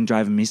has been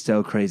driving me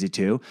so crazy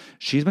too.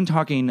 She's been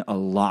talking a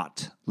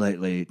lot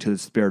lately to the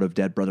spirit of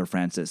dead brother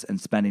Francis and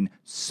spending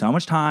so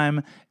much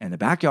time in the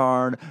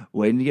backyard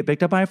waiting to get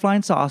picked up by a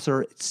flying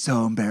saucer. It's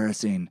so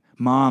embarrassing.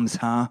 Moms,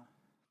 huh?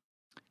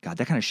 God,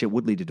 that kind of shit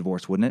would lead to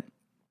divorce, wouldn't it?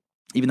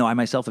 Even though I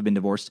myself have been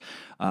divorced,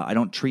 I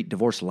don't treat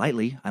divorce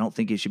lightly. I don't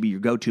think it should be your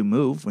go-to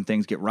move when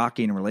things get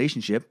rocky in a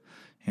relationship.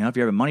 You know, if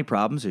you're having money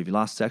problems or if you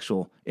lost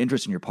sexual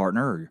interest in your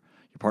partner or your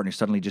partner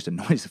suddenly just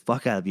annoys the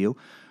fuck out of you,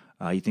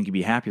 you think you'd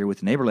be happier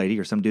with a neighbor lady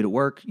or some dude at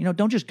work, you know,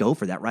 don't just go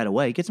for that right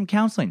away. Get some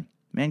counseling.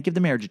 Man, give the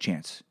marriage a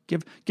chance.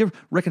 Give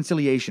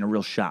reconciliation a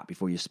real shot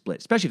before you split,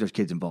 especially if there's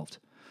kids involved.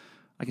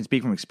 I can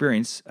speak from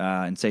experience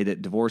and say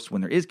that divorce, when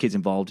there is kids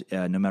involved,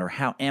 no matter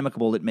how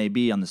amicable it may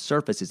be on the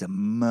surface, is a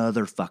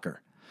motherfucker.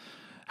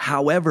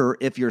 However,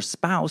 if your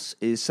spouse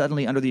is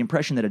suddenly under the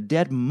impression that a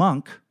dead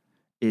monk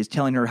is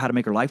telling her how to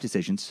make her life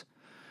decisions,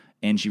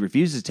 and she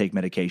refuses to take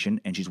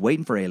medication, and she's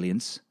waiting for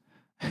aliens,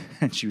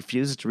 and she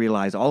refuses to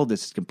realize all of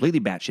this is completely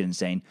batshit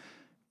insane,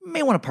 you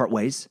may want to part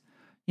ways,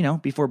 you know,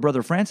 before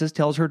Brother Francis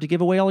tells her to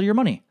give away all your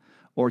money,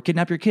 or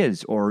kidnap your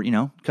kids, or, you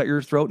know, cut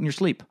your throat in your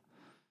sleep.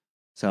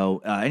 So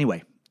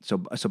anyway, so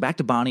back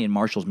to Bonnie and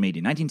Marshall's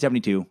meeting.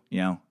 1972, you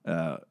know,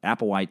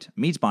 Applewhite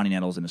meets Bonnie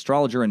Nettles, an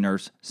astrologer and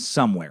nurse,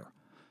 somewhere.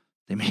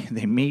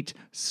 They meet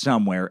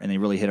somewhere, and they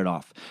really hit it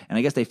off. And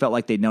I guess they felt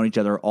like they'd known each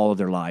other all of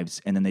their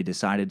lives, and then they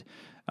decided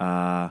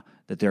that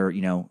their,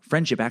 you know,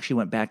 friendship actually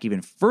went back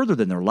even further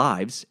than their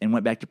lives and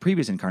went back to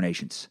previous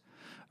incarnations.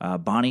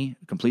 Bonnie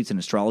completes an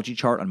astrology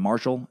chart on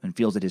Marshall and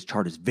feels that his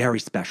chart is very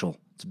special.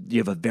 You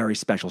have a very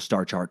special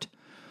star chart,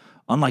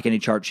 unlike any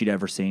chart she'd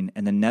ever seen.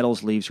 And then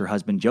Nettles leaves her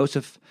husband,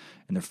 Joseph,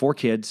 and their 4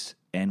 kids.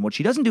 And what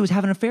she doesn't do is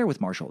have an affair with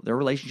Marshall. Their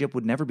relationship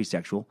would never be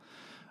sexual.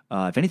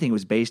 If anything, it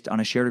was based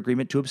on a shared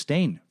agreement to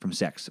abstain from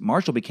sex.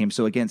 Marshall became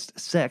so against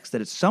sex that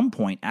at some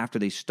point after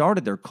they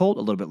started their cult a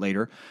little bit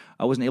later,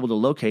 I wasn't able to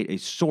locate a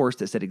source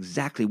that said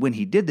exactly when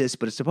he did this,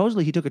 but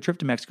supposedly he took a trip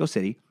to Mexico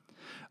City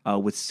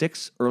with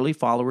 6 early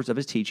followers of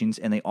his teachings,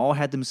 and they all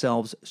had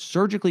themselves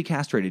surgically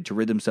castrated to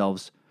rid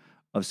themselves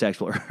of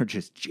sexual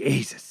urges.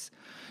 Jesus.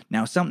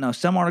 Now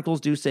some articles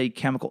do say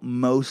chemical,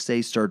 most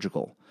say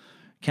surgical.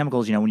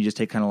 Chemicals, you know, when you just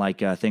take kind of like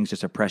things to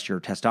suppress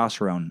your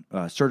testosterone.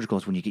 Surgical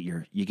is when you get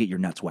your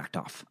nuts whacked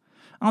off.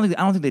 I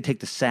don't think they take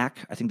the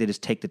sack. I think they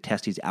just take the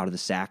testes out of the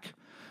sack.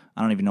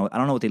 I don't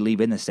know what they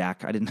leave in the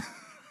sack. I'm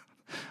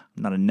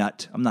not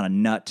a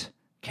nut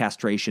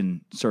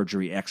castration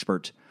surgery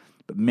expert.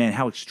 But man,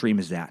 how extreme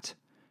is that?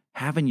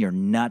 Having your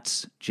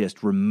nuts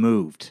just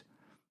removed.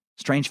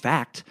 Strange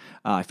fact.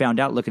 I found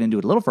out looking into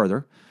it a little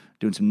further,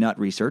 doing some nut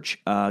research.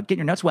 Getting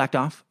your nuts whacked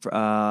off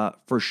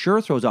for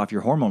sure throws off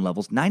your hormone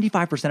levels.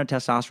 95% of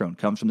testosterone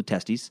comes from the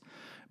testes,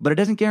 but it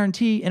doesn't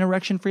guarantee an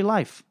erection-free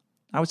life.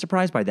 I was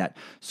surprised by that.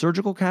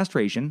 Surgical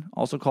castration,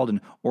 also called an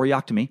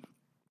oreoctomy,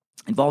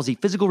 involves the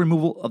physical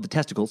removal of the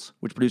testicles,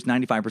 which produce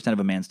 95% of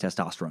a man's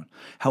testosterone.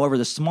 However,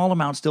 the small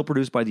amount still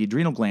produced by the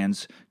adrenal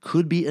glands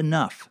could be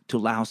enough to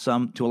allow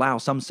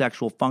some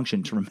sexual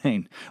function to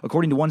remain.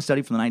 According to one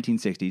study from the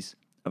 1960s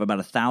of about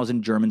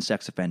 1,000 German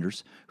sex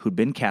offenders who'd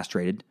been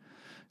castrated,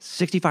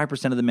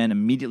 65% of the men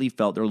immediately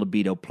felt their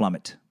libido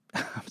plummet.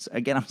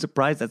 Again, I'm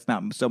surprised that's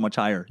not so much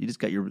higher. You just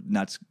got your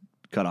nuts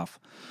cut off.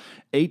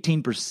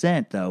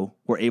 18%, though,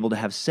 were able to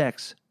have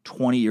sex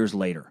 20 years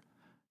later.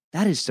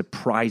 That is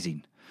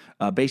surprising.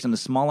 Based on the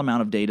small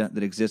amount of data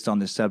that exists on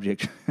this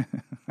subject,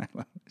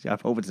 I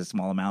hope it's a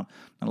small amount,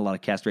 not a lot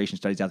of castration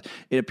studies out there.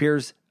 It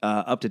appears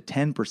up to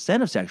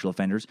 10% of sexual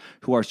offenders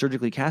who are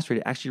surgically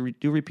castrated actually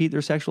do repeat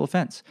their sexual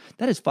offense.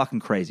 That is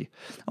fucking crazy.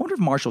 I wonder if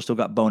Marshall still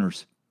got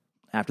boners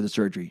after the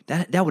surgery.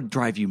 That would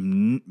drive you,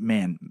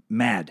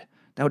 mad.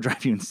 That would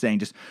drive you insane.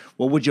 Just,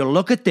 well, would you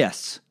look at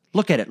this?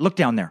 Look at it. Look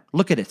down there.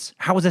 Look at it.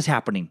 How is this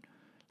happening?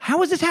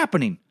 How is this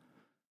happening?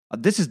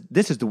 This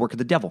is the work of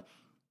the devil.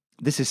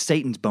 This is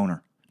Satan's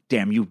boner.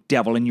 Damn you,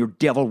 devil, and your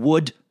devil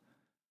wood.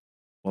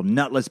 Well,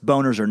 nutless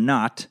boners or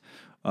not,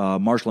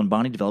 Marshall and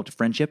Bonnie developed a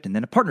friendship and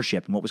then a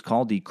partnership in what was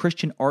called the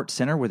Christian Art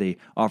Center, where they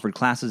offered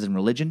classes in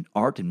religion,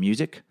 art, and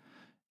music.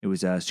 It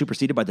was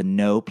superseded by the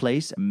No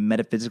Place, a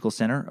metaphysical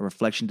center, a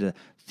reflection to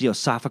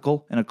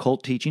theosophical and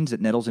occult teachings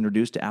that Nettles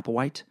introduced to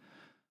Applewhite.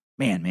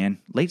 Man,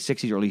 late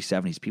 60s, early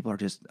 70s, people are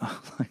just,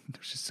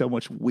 there's just so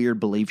much weird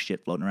belief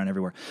shit floating around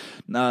everywhere.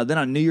 Then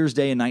on New Year's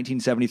Day in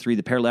 1973,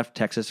 the pair left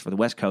Texas for the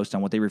West Coast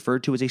on what they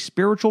referred to as a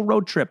spiritual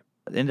road trip.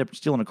 They ended up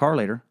stealing a car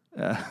later.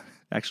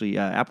 Actually,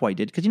 Applewhite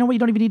did, because you know what? You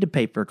don't even need to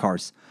pay for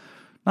cars.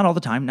 Not all the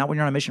time, not when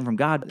you're on a mission from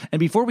God. And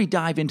before we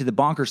dive into the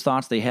bonkers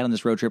thoughts they had on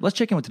this road trip, let's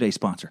check in with today's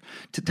sponsor.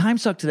 Time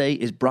Suck Today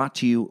is brought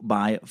to you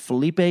by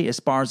Felipe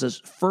Esparza's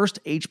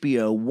first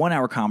HBO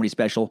one-hour comedy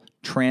special,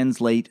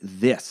 Translate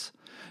This,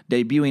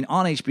 debuting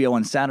on HBO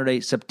on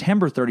Saturday,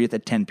 September 30th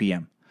at 10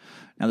 p.m.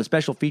 Now, the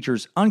special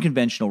features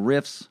unconventional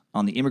riffs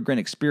on the immigrant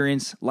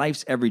experience,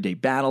 life's everyday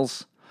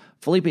battles.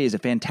 Felipe is a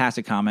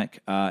fantastic comic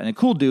and a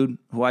cool dude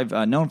who I've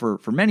known for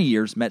many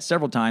years, met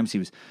several times. He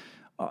was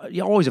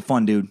always a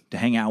fun dude to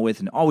hang out with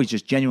and always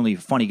just genuinely a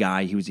funny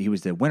guy. He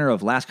was the winner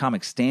of Last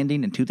Comic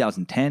Standing in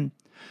 2010.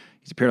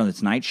 He's appeared on The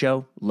Tonight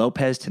Show,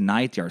 Lopez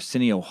Tonight, The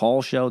Arsenio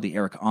Hall Show, The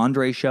Eric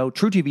Andre Show,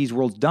 True TV's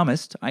World's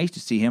Dumbest. I used to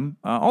see him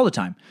all the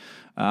time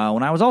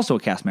when I was also a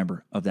cast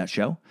member of that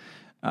show.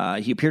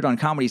 He appeared on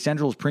Comedy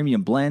Central's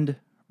Premium Blend,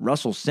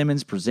 Russell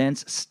Simmons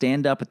Presents,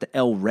 Stand Up at the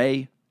El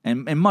Rey,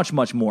 and much,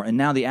 much more. And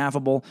now the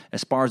affable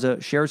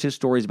Esparza shares his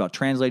stories about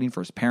translating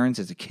for his parents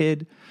as a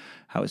kid,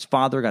 how his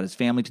father got his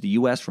family to the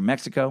U.S. from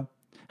Mexico,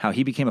 how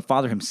he became a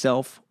father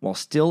himself while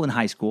still in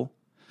high school.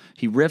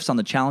 He riffs on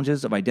the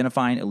challenges of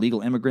identifying illegal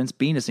immigrants,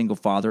 being a single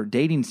father,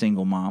 dating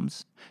single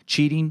moms,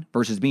 cheating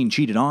versus being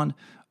cheated on,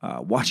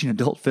 watching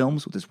adult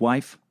films with his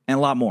wife, and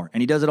a lot more.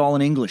 And he does it all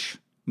in English,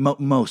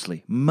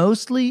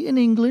 mostly in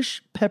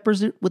English,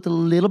 peppers it with a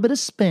little bit of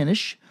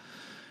Spanish.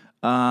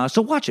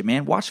 So watch it,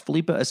 man. Watch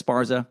Felipe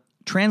Esparza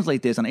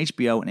translate this on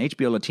HBO and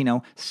HBO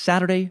Latino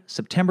Saturday,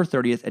 September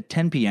 30th at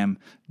 10 p.m.,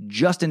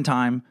 just in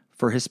time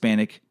for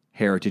Hispanic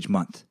Heritage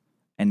Month.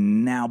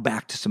 And now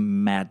back to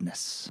some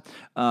madness.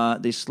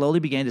 They slowly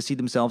began to see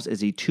themselves as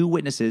the two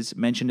witnesses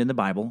mentioned in the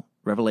Bible,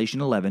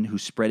 Revelation 11, who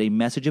spread a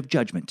message of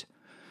judgment,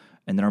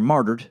 and then are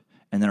martyred,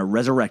 and then are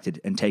resurrected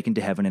and taken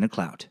to heaven in a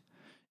cloud.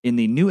 In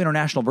the New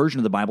International Version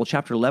of the Bible,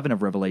 chapter 11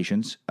 of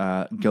Revelations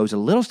goes a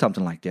little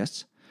something like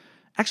this.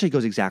 Actually, it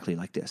goes exactly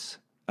like this.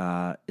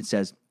 It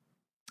says,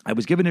 I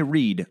was given a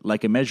reed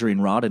like a measuring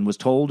rod and was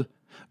told,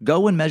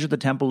 go and measure the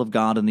temple of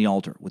God and the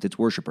altar with its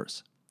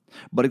worshippers.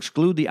 But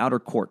exclude the outer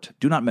court.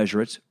 Do not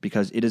measure it,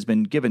 because it has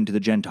been given to the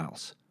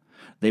Gentiles.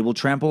 They will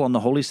trample on the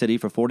holy city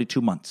for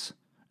 42 months,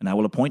 and I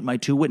will appoint my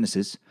two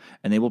witnesses,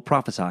 and they will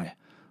prophesy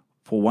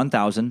for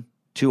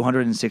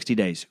 1,260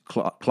 days,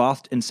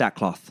 clothed in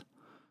sackcloth.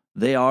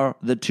 They are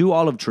the two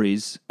olive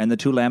trees and the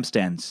two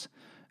lampstands,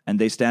 and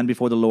they stand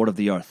before the Lord of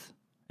the earth.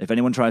 If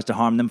anyone tries to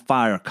harm them,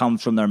 fire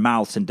comes from their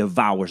mouths and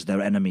devours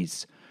their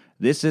enemies.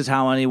 This is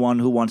how anyone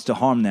who wants to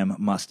harm them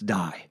must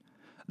die.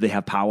 They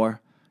have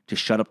power to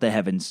shut up the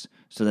heavens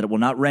so that it will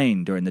not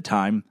rain during the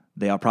time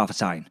they are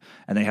prophesying,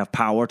 and they have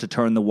power to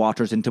turn the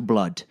waters into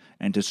blood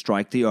and to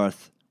strike the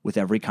earth with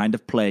every kind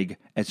of plague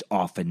as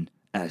often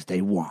as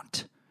they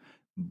want.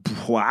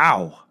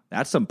 Wow,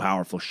 that's some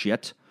powerful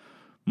shit.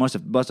 Must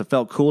have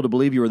felt cool to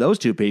believe you were those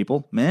two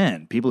people.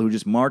 Man, people who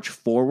just march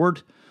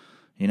forward,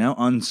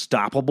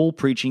 unstoppable,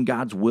 preaching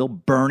God's will,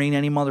 burning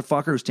any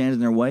motherfucker who stands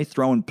in their way,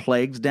 throwing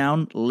plagues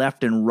down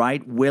left and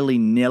right,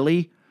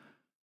 willy-nilly.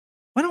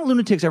 Why don't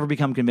lunatics ever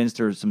become convinced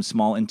there's some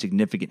small,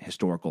 insignificant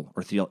historical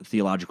or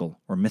theological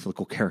or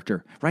mythical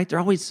character, right? They're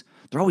always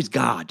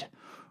God,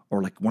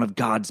 or like one of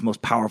God's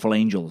most powerful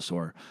angels,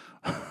 or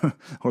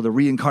or the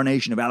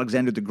reincarnation of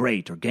Alexander the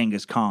Great or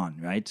Genghis Khan,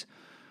 right?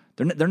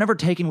 They're never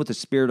taken with the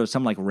spirit of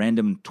some like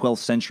random 12th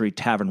century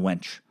tavern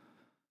wench,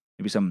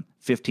 maybe some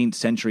 15th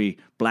century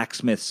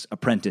blacksmith's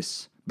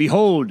apprentice.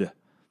 Behold,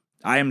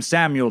 I am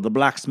Samuel, the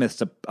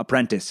blacksmith's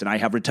apprentice, and I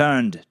have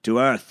returned to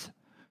Earth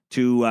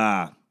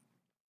to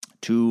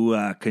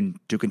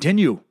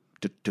continue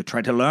to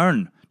try to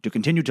learn, to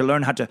continue to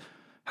learn how to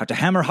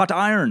hammer hot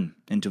iron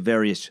into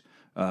various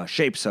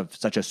shapes of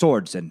such as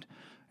swords and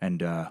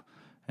the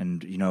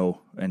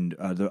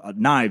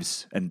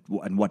knives and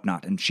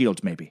whatnot, and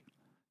shields maybe.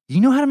 You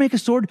know how to make a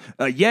sword?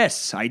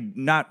 Yes,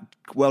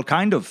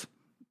 kind of,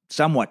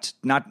 somewhat,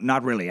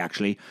 not really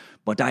actually,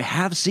 but I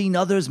have seen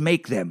others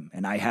make them,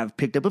 and I have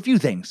picked up a few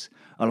things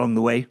along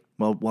the way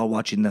while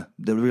watching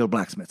the real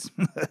blacksmiths.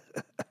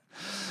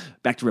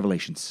 Back to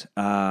Revelations.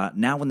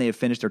 Now when they have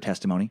finished their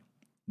testimony,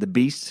 the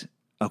beast...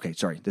 Okay,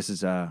 sorry. This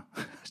is... I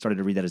started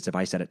to read that as if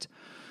I said it.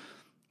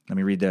 Let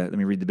me read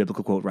the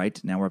biblical quote,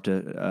 right? Now we're up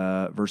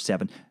to verse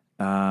 7.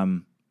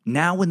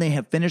 Now when they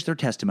have finished their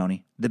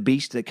testimony, the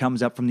beast that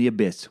comes up from the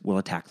abyss will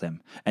attack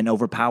them and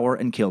overpower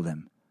and kill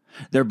them.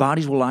 Their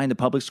bodies will lie in the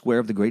public square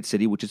of the great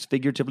city, which is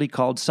figuratively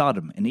called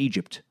Sodom in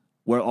Egypt,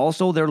 where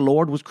also their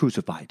Lord was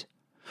crucified.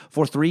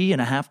 For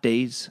 3.5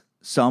 days...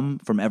 some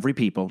from every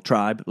people,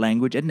 tribe,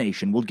 language, and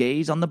nation will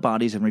gaze on the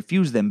bodies and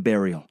refuse them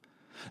burial.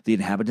 The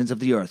inhabitants of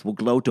the earth will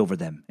gloat over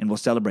them and will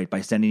celebrate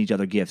by sending each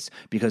other gifts,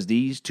 because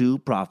these two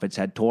prophets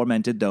had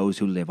tormented those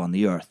who live on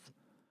the earth.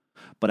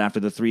 But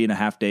after the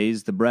 3.5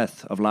 days, the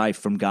breath of life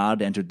from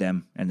God entered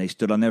them, and they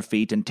stood on their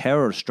feet, and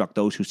terror struck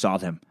those who saw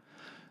them.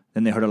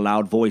 Then they heard a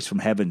loud voice from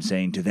heaven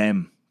saying to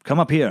them, "Come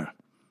up here."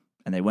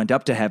 And they went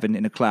up to heaven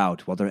in a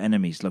cloud while their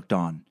enemies looked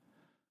on.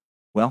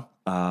 Well,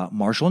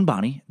 Marshall and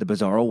Bonnie, the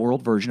Bizarro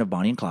World version of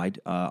Bonnie and Clyde,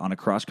 on a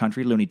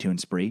cross-country Looney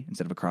Tunes spree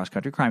instead of a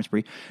cross-country crime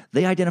spree,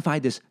 they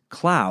identified this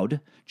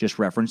cloud, just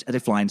referenced, as a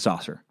flying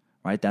saucer,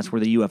 right? That's where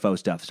the UFO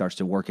stuff starts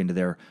to work into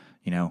their,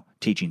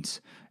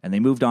 teachings. And they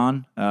moved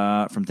on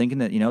from thinking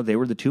that, they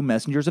were the two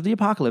messengers of the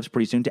apocalypse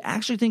pretty soon to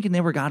actually thinking they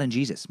were God and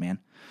Jesus, man.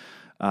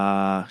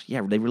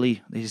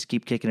 They just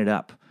keep kicking it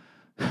up.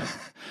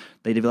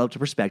 They developed a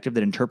perspective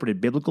that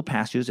interpreted biblical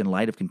passages in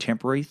light of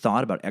contemporary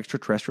thought about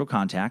extraterrestrial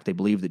contact. They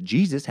believed that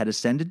Jesus had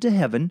ascended to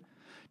heaven,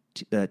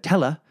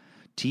 Telah,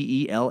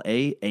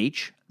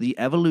 T-E-L-A-H, the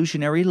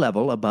evolutionary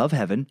level above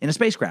heaven, in a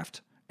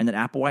spacecraft, and that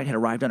Applewhite had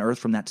arrived on Earth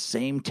from that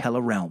same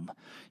Telah realm.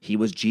 He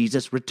was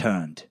Jesus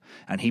returned,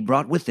 and he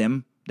brought with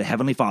him the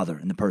Heavenly Father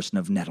in the person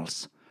of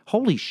Nettles.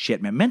 Holy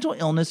shit, man. Mental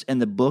illness and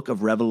the book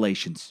of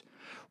Revelations.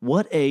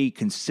 What a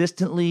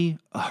consistently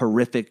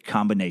horrific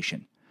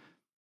combination.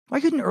 Why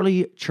couldn't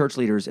early church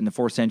leaders in the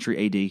 4th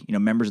century AD,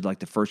 members of like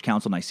the First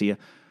Council of Nicaea,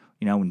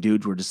 when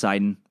dudes were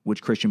deciding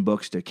which Christian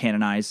books to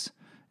canonize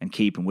and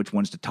keep and which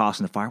ones to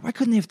toss in the fire, why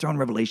couldn't they have thrown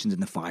Revelations in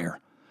the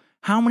fire?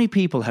 How many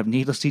people have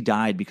needlessly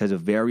died because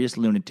of various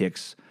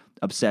lunatics'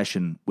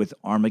 obsession with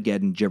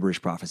Armageddon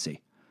gibberish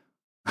prophecy?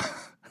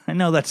 I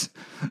know that's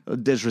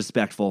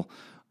disrespectful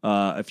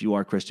if you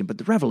are Christian, but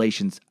the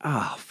Revelations,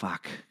 oh,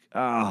 fuck.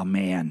 Oh,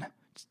 man.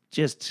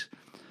 Just...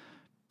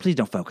 please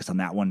don't focus on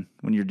that one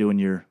when you're doing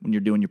your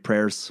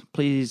prayers.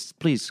 Please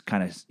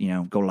kind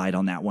of, go light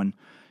on that one.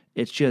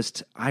 It's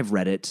just, I've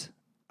read it.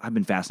 I've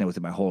been fascinated with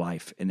it my whole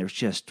life. And there's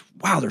just,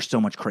 wow, there's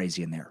so much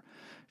crazy in there.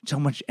 So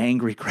much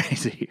angry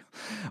crazy.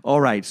 All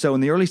right. So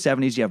in the early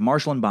 70s, you have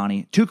Marshall and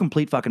Bonnie, two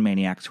complete fucking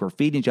maniacs who are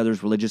feeding each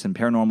other's religious and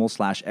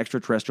paranormal /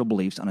 extraterrestrial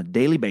beliefs on a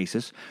daily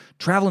basis,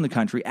 traveling the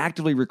country,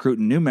 actively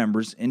recruiting new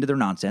members into their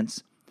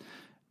nonsense.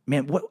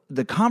 Man, what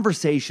the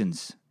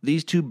conversations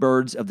these two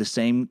birds of the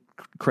same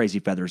crazy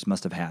feathers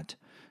must have had.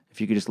 If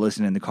you could just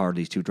listen in the car,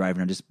 these two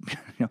driving, and just,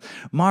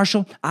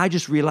 Marshall, I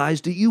just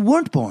realized that you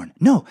weren't born.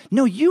 No,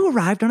 you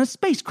arrived on a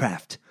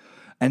spacecraft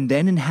and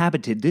then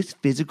inhabited this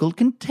physical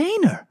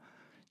container.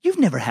 You've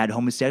never had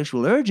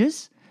homosexual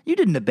urges. You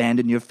didn't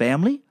abandon your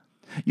family.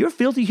 Your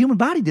filthy human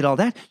body did all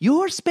that.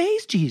 You're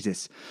space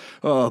Jesus.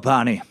 Oh,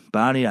 Bonnie,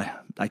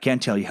 I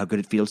can't tell you how good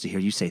it feels to hear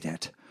you say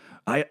that.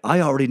 I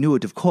already knew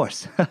it, of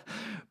course.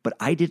 But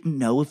I didn't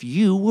know if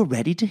you were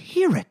ready to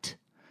hear it.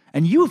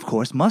 And you, of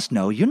course, must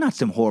know you're not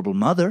some horrible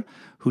mother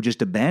who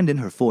just abandoned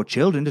her 4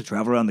 children to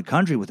travel around the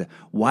country with a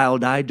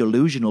wild-eyed,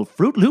 delusional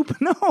Fruit Loop.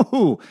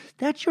 No,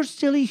 that's your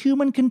silly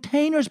human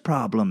containers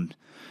problem.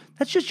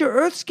 That's just your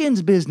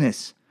Earthskins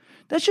business.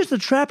 That's just the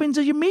trappings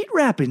of your meat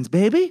wrappings,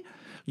 baby.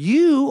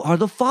 You are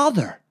the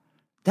Father.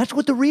 That's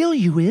what the real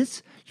you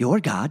is. You're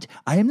God.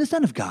 I am the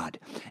Son of God.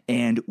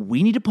 And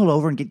we need to pull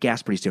over and get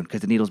gas pretty soon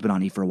because the needle's been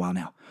on E for a while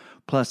now.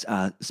 Plus,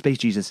 Space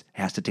Jesus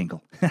has to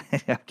tinkle.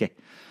 Okay.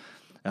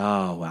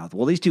 Oh, wow.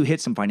 Well, these two hit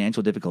some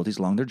financial difficulties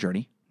along their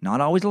journey. Not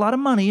always a lot of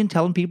money in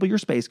telling people you're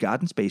Space God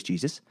and Space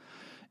Jesus.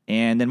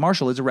 And then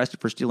Marshall is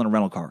arrested for stealing a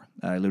rental car,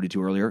 I alluded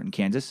to earlier, in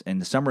Kansas in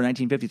the summer of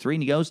 1953,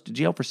 and he goes to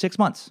jail for 6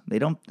 months. They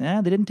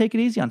didn't take it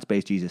easy on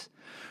Space Jesus.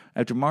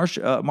 After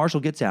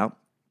Marshall gets out,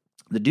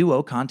 the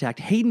duo contact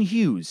Hayden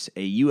Hughes,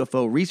 a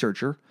UFO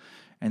researcher,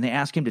 and they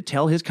ask him to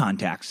tell his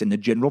contacts in the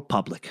general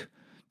public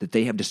that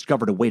they have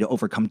discovered a way to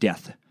overcome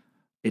death.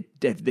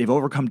 They've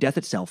overcome death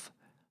itself.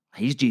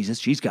 He's Jesus,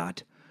 she's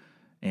God.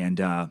 And,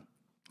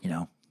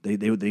 they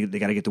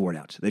got to get the word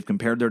out. They've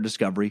compared their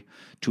discovery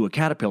to a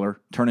caterpillar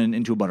turning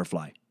into a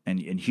butterfly. And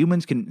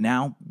humans can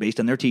now,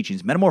 based on their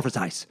teachings,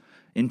 metamorphosize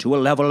into a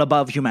level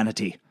above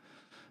humanity.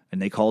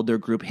 And they called their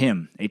group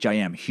HIM,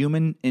 H-I-M,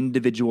 Human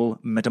Individual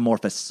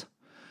Metamorphosis.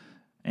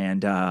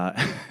 And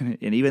and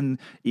even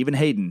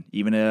Hayden,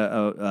 even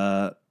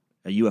a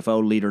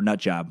UFO leader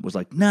nutjob, was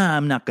like,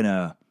 I'm not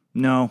going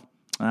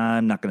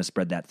to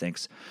spread that,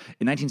 thanks.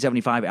 In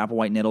 1975,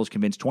 Applewhite Nettles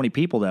convinced 20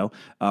 people, though,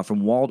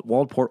 from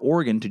Waldport,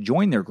 Oregon, to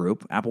join their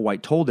group.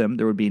 Applewhite told them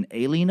there would be an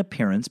alien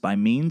appearance by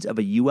means of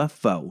a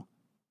UFO.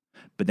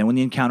 But then when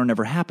the encounter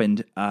never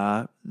happened,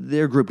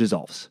 their group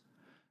dissolves.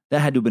 That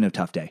had to have been a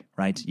tough day,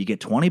 right? You get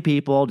 20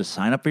 people to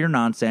sign up for your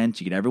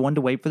nonsense. You get everyone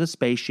to wait for the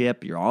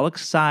spaceship. You're all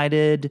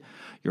excited.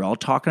 You're all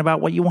talking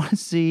about what you want to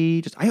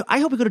see. I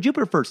hope we go to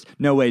Jupiter first.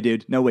 No way,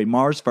 dude. No way.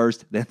 Mars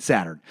first, then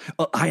Saturn.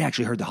 I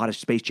actually heard the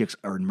hottest space chicks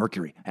are in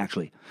Mercury,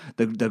 actually.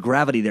 The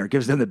gravity there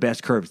gives them the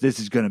best curves. This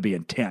is going to be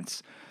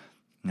intense.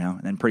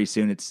 And then pretty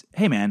soon it's,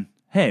 hey, man,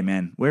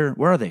 where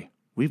are they?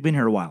 We've been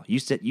here a while. You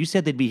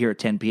said they'd be here at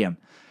 10 p.m.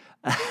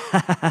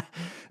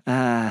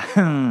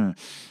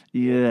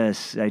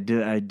 Yes, I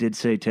did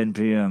say 10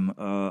 p.m.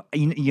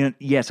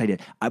 Yes, I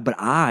did. But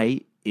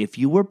if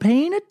you were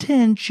paying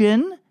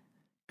attention,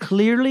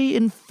 clearly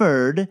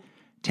inferred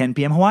 10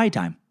 p.m. Hawaii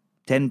time.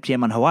 10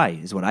 p.m. on Hawaii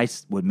is what I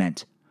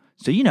meant.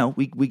 So,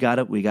 we got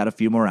a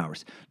few more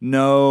hours.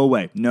 No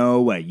way.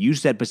 You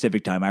said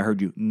Pacific time. I heard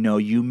you. No,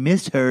 you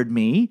misheard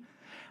me.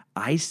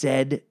 I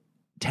said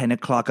 10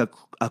 o'clock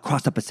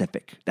across the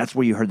Pacific. That's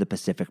where you heard the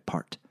Pacific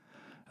part.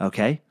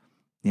 Okay?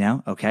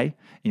 Okay?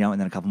 And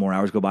then a couple more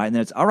hours go by, and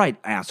then it's, all right,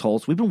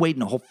 assholes, we've been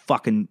waiting a whole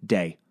fucking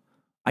day.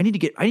 I need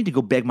to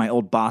go beg my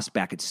old boss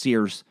back at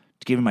Sears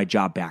to give him my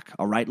job back,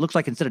 all right? Looks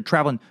like instead of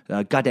traveling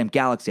goddamn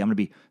galaxy, I'm going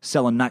to be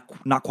selling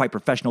not quite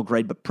professional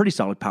grade, but pretty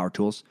solid power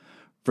tools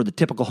for the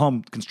typical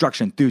home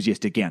construction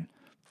enthusiast again.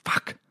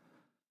 Fuck.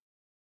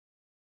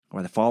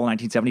 By the fall of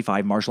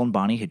 1975, Marshall and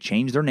Bonnie had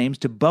changed their names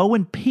to Bo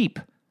and Peep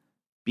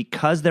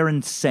because they're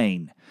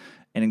insane.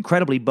 And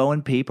incredibly, Bo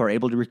and Peep are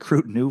able to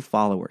recruit new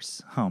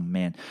followers. Oh,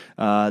 man.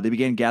 They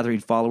began gathering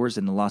followers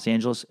in the Los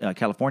Angeles,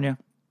 California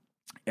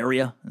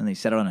area, and they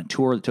set out on a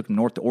tour that took them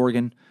north to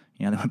Oregon.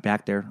 They went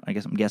back there.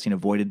 I'm guessing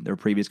avoided their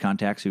previous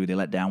contacts who they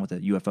let down with the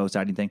UFO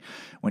sighting thing.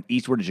 Went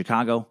eastward to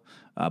Chicago.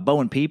 Bo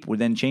and Peep would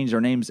then change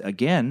their names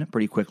again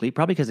pretty quickly,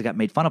 probably because they got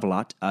made fun of a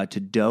lot, to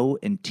Doe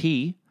and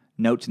T,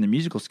 notes in the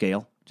musical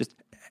scale. Just,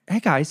 hey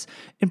guys,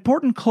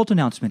 important cult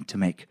announcement to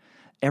make.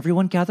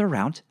 Everyone gather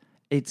around.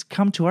 It's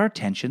come to our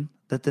attention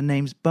that the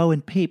names Bo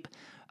and Peep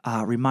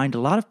remind a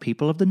lot of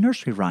people of the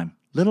nursery rhyme,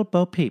 Little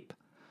Bo Peep.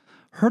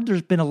 Heard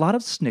there's been a lot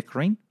of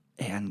snickering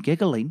and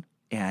giggling,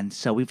 and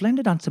so we've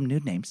landed on some new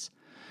names.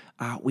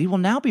 We will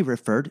now be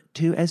referred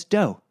to as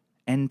Doe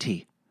and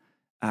T.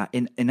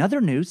 In other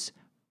news,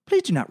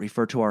 please do not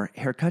refer to our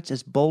haircuts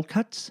as bowl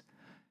cuts.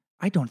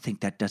 I don't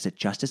think that does it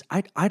justice.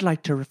 I'd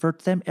like to refer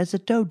to them as a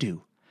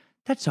dodo.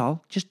 That's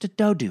all, just a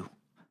dodo.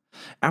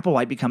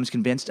 Applewhite becomes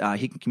convinced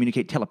he can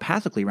communicate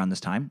telepathically around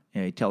this time.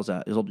 He tells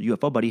his old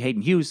UFO buddy,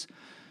 Hayden Hughes,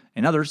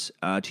 and others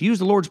to use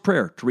the Lord's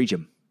Prayer to reach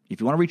him. If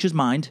you want to reach his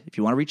mind, if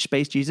you want to reach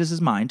Space Jesus'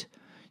 mind,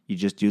 you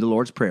just do the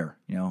Lord's Prayer.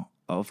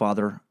 Oh,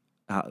 Father,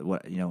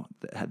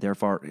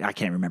 therefore, I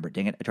can't remember it,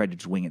 dang it. I tried to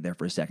just wing it there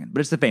for a second, but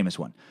it's the famous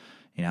one,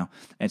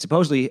 And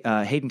supposedly,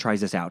 Hayden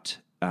tries this out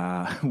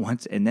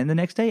once, and then the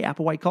next day,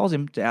 Applewhite calls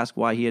him to ask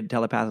why he had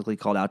telepathically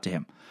called out to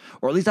him.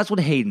 Or at least that's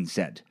what Hayden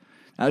said.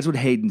 That's what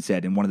Hayden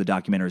said in one of the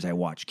documentaries I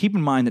watched. Keep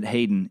in mind that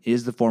Hayden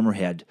is the former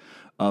head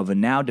of a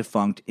now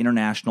defunct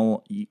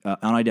International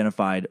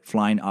Unidentified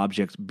Flying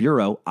Objects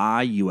Bureau,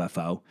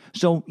 IUFO.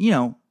 So,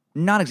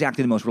 not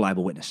exactly the most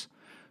reliable witness.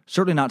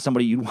 Certainly not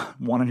somebody you'd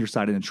want on your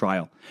side in a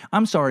trial.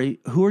 I'm sorry,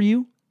 who are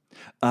you?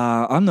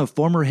 I'm the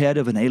former head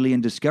of an alien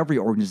discovery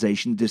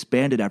organization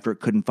disbanded after it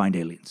couldn't find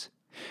aliens.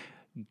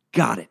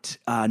 Got it.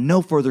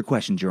 No further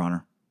questions, Your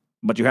Honor.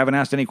 But you haven't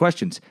asked any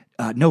questions.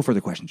 No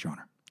further questions, Your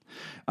Honor.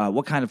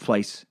 What kind of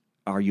place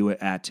are you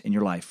at in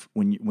your life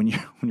when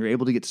you're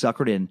able to get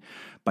suckered in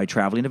by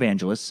traveling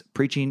evangelists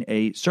preaching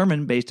a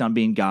sermon based on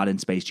being God and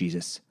Space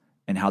Jesus,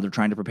 and how they're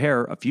trying to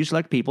prepare a few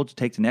select people to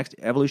take the next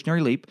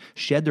evolutionary leap,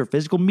 shed their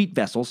physical meat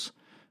vessels,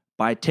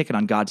 buy a ticket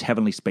on God's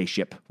heavenly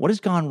spaceship? What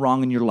has gone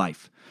wrong in your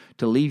life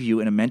to leave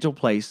you in a mental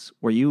place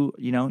where you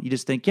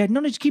just think,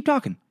 no, just keep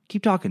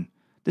talking.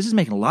 This is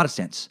making a lot of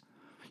sense.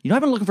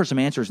 I've been looking for some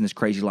answers in this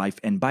crazy life,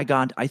 and by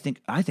God, I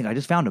think I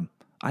just found them.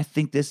 I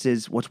think this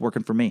is what's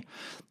working for me.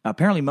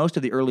 Apparently, most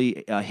of the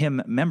early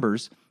HIM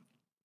members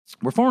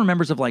were former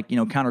members of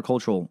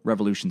countercultural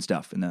revolution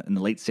stuff in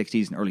the late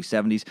 60s and early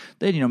 70s.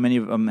 They, many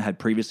of them had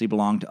previously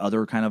belonged to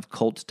other kind of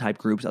cult type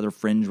groups, other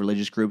fringe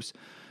religious groups.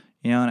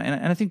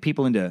 And I think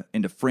people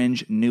into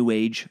fringe New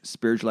Age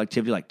spiritual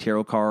activity like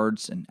tarot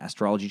cards and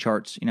astrology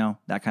charts,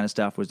 that kind of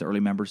stuff was the early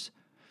members.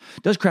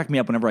 It does crack me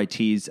up whenever I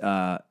tease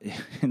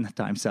in the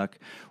Time Suck,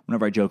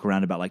 whenever I joke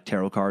around about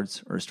tarot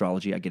cards or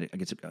astrology. I get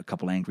a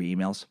couple angry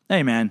emails.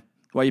 Hey man,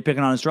 why are you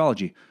picking on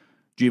astrology?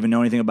 Do you even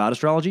know anything about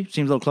astrology?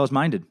 Seems a little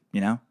close-minded,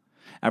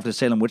 After the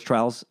Salem Witch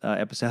Trials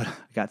episode, I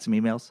got some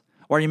emails.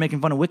 Why are you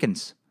making fun of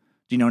Wiccans?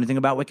 Do you know anything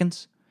about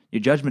Wiccans?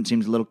 Your judgment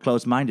seems a little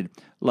close-minded.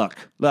 Look.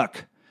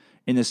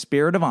 In the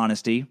spirit of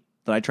honesty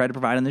that I try to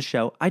provide on this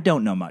show, I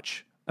don't know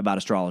much about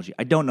astrology.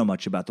 I don't know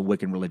much about the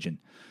Wiccan religion.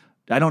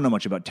 I don't know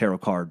much about tarot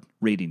card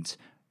readings.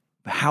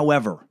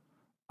 However,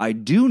 I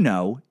do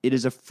know it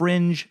is a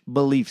fringe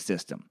belief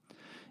system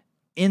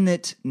in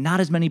that not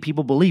as many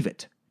people believe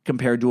it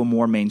compared to a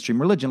more mainstream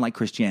religion like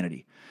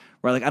Christianity.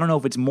 Right? I don't know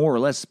if it's more or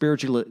less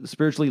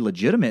spiritually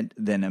legitimate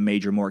than a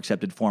major, more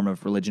accepted form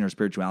of religion or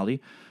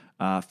spirituality.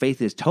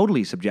 Faith is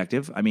totally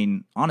subjective. I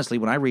mean, honestly,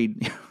 when I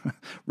read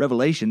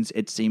Revelations,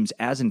 it seems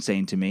as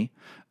insane to me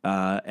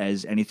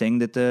as anything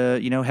that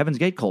the Heaven's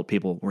Gate cult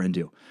people were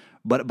into.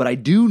 But I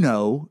do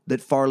know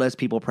that far less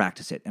people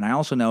practice it. And I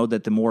also know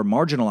that the more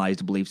marginalized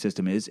a belief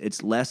system is,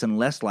 it's less and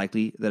less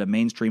likely that a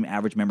mainstream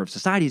average member of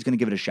society is going to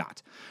give it a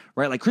shot.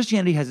 Right? Like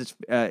Christianity has its,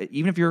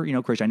 even if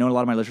you're, Christian, I know a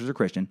lot of my listeners are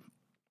Christian,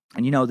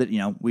 and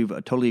that, we've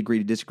totally agreed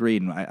to disagree,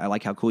 and I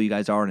like how cool you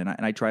guys are, and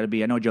I try to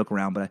be, I know I joke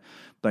around, but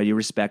I do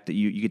respect that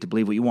you get to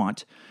believe what you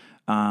want.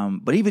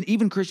 But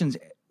even Christians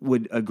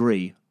would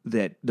agree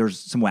that there's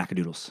some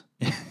wackadoodles,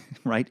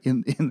 right,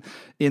 in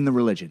the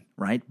religion,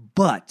 right?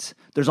 But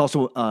there's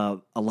also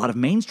a lot of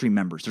mainstream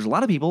members. There's a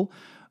lot of people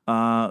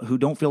who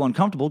don't feel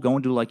uncomfortable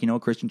going to a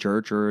Christian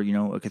church or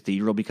a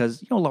cathedral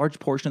because a large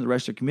portion of the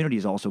rest of the community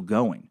is also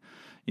going.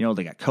 They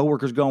got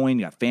coworkers going,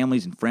 they got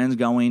families and friends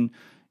going.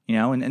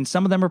 And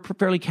some of them are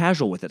fairly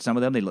casual with it. Some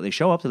of them, they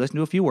show up, they listen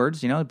to a few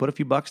words, they put a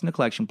few bucks in the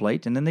collection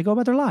plate, and then they go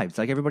about their lives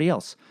like everybody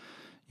else.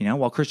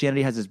 While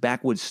Christianity has its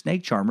backwoods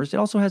snake charmers, it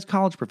also has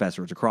college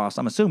professors across,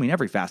 I'm assuming,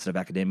 every facet of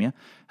academia. It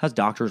has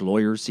doctors,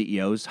 lawyers,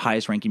 CEOs,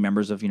 highest-ranking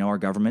members of, our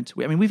government.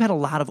 We've had a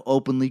lot of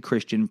openly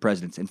Christian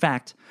presidents. In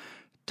fact,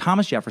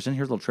 Thomas Jefferson,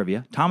 here's a little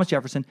trivia, Thomas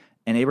Jefferson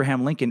and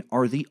Abraham Lincoln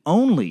are the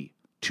only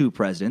two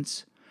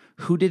presidents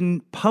who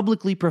didn't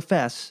publicly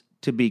profess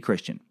to be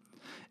Christian.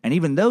 And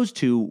even those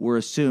two were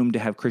assumed to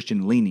have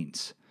Christian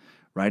leanings,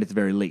 right, at the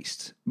very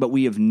least. But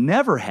we have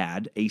never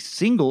had a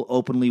single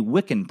openly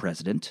Wiccan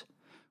president.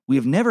 We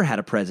have never had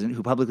a president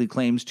who publicly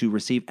claims to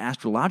receive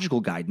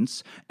astrological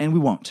guidance, and we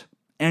won't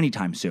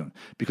anytime soon,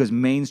 because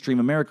mainstream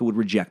America would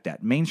reject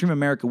that. Mainstream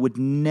America would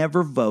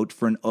never vote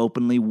for an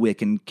openly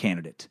Wiccan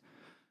candidate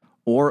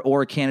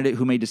or a candidate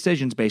who made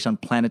decisions based on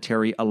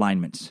planetary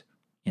alignments.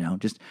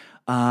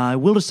 I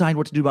will decide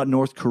what to do about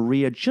North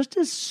Korea just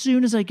as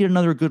soon as I get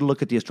another good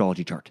look at the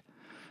astrology chart.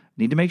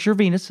 Need to make sure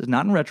Venus is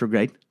not in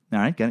retrograde. All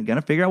right,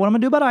 gonna figure out what I'm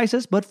gonna do about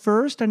ISIS, but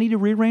first I need to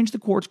rearrange the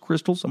quartz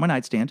crystals on my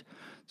nightstand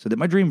so that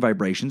my dream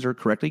vibrations are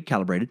correctly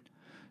calibrated.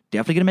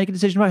 Definitely gonna make a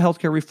decision about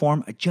healthcare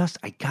reform. I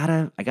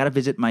gotta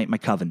visit my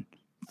coven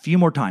a few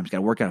more times.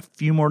 Gotta work out a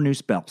few more new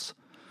spells.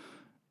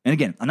 And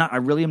again, I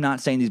really am not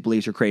saying these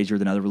beliefs are crazier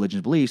than other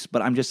religions' beliefs,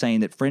 but I'm just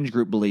saying that fringe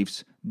group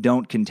beliefs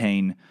don't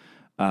contain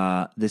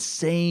the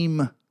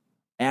same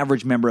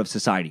average member of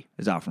society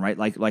as often, right?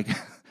 Like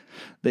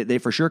they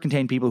for sure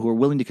contain people who are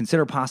willing to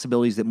consider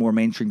possibilities that more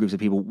mainstream groups of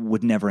people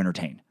would never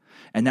entertain.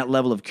 And that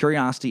level of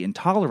curiosity and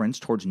tolerance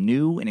towards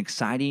new and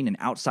exciting and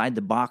outside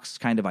the box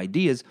kind of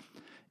ideas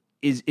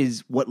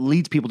is what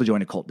leads people to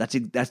join a cult. That's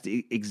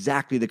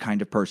exactly the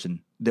kind of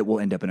person that will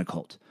end up in a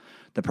cult.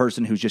 The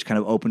person who's just kind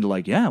of open to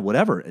like, yeah,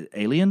 whatever,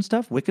 alien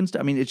stuff, Wiccan stuff.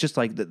 I mean, it's just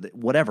like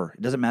whatever.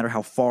 It doesn't matter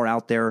how far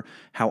out there,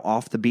 how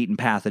off the beaten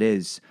path it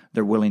is,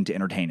 they're willing to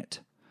entertain it.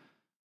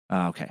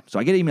 Okay, so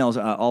I get emails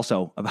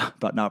also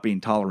about not being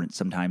tolerant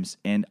sometimes,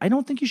 and I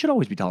don't think you should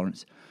always be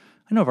tolerant.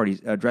 I know I've already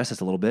addressed this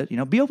a little bit.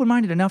 Be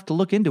open-minded enough to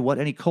look into what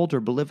any cult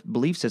or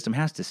belief system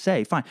has to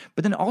say, fine.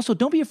 But then also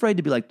don't be afraid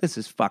to be like, this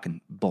is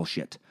fucking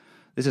bullshit.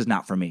 This is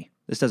not for me.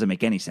 This doesn't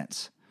make any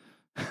sense.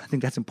 I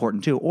think that's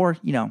important too. Or,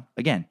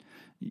 again,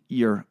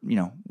 you're,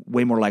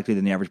 way more likely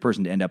than the average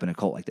person to end up in a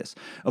cult like this.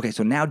 Okay,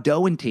 so now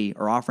Doe and T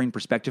are offering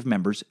prospective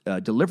members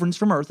deliverance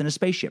from Earth in a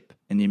spaceship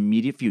in the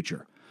immediate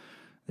future.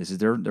 This is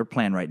their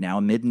plan right now.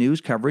 Amid news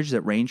coverage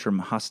that range from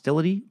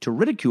hostility to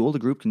ridicule, the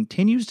group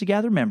continues to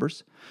gather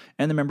members,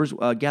 and the members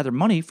gather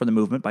money for the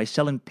movement by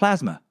selling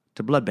plasma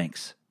to blood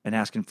banks and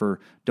asking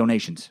for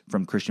donations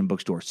from Christian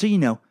bookstores.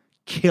 So,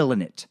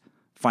 killing it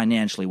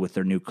financially with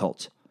their new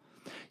cult.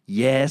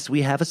 Yes,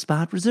 we have a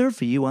spot reserved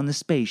for you on the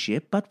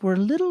spaceship, but we're a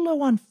little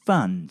low on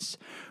funds,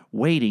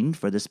 waiting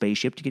for the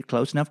spaceship to get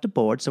close enough to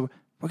board, so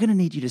we're going to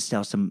need you to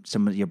sell some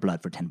of your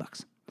blood for $10.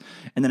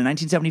 And then in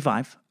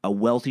 1975, a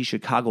wealthy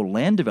Chicago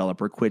land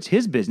developer quits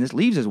his business,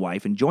 leaves his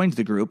wife, and joins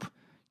the group,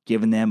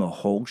 giving them a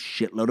whole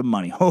shitload of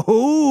money.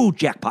 Ho-ho!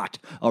 Jackpot!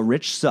 A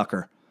rich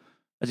sucker.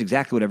 That's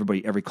exactly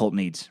what every cult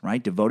needs,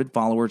 right? Devoted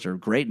followers are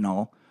great and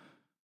all,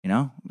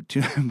 but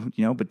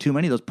too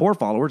many of those poor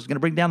followers is going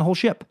to bring down the whole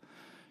ship.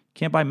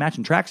 Can't buy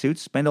matching tracksuits,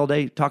 spend all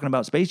day talking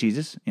about space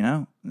Jesus,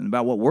 and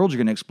about what worlds you're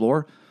going to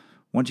explore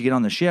once you get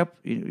on the ship,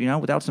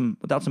 without some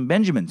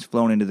Benjamins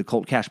flowing into the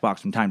cult cash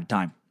box from time to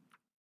time.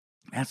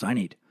 That's what I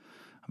need.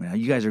 I mean,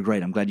 you guys are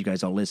great. I'm glad you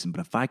guys all listen. But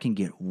if I can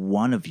get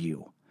one of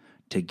you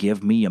to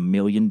give me $1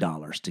 million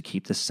to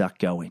keep the suck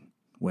going,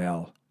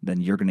 well, then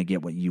you're going to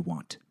get what you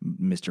want,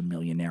 Mr.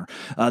 Millionaire.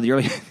 The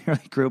early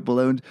group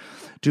ballooned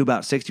to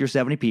about 60 or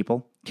 70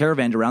 people,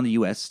 caravanned around the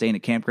U.S., staying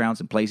at campgrounds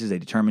and places they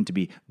determined to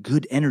be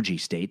good energy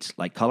states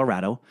like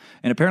Colorado.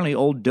 And apparently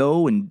old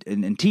Doe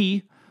and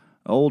T,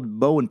 old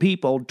Bo and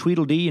Peep, old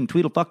Tweedledee and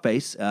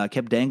Tweedlefuckface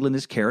kept dangling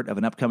this carrot of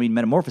an upcoming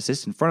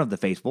metamorphosis in front of the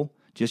faithful.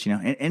 Just,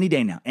 any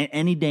day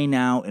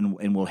now,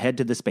 and we'll head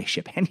to the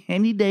spaceship.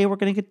 Any day we're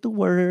going to get the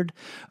word.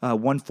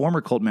 One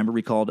former cult member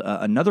recalled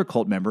another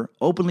cult member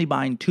openly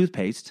buying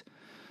toothpaste,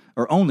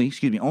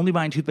 only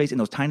buying toothpaste in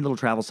those tiny little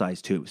travel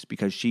size tubes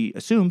because she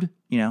assumed,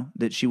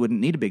 that she wouldn't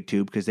need a big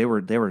tube because they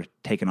were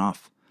taken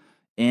off.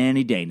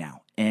 Any day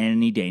now.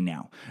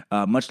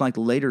 Much like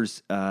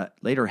the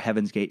later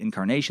Heaven's Gate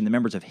incarnation, the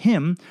members of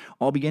him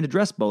all began to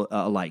dress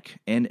alike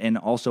and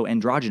also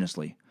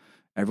androgynously.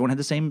 Everyone had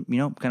the same,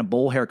 kind of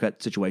bowl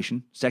haircut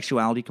situation.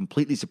 Sexuality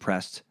completely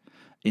suppressed.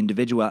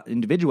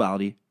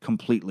 Individuality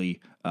completely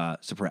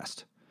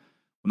suppressed.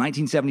 In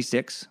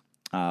 1976,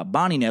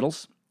 Bonnie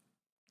Nettles,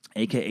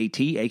 a.k.a.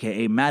 T,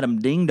 a.k.a. Madam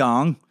Ding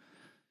Dong,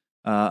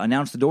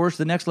 announced the doors to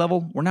the next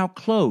level were now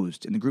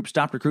closed, and the group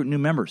stopped recruiting new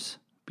members.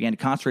 Began to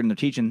concentrate on their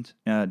teachings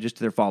just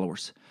to their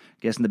followers.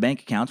 Guessing the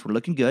bank accounts were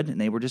looking good, and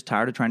they were just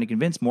tired of trying to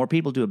convince more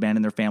people to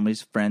abandon their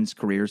families, friends,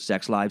 careers,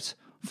 sex lives,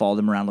 follow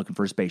them around looking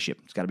for a spaceship.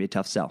 It's got to be a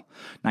tough sell.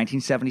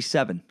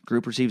 1977,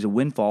 group receives a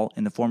windfall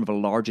in the form of a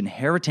large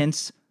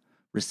inheritance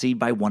received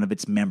by one of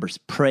its members.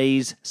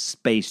 Praise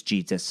Space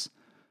Jesus.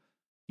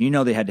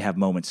 They had to have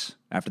moments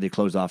after they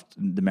closed off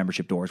the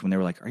membership doors when they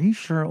were like, are you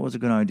sure it was a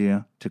good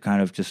idea to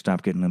kind of just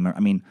stop getting them? I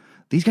mean,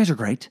 these guys are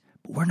great,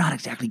 but we're not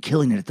exactly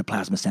killing it at the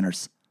plasma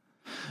centers.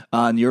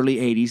 In the early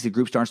 80s, the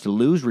group starts to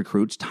lose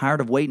recruits,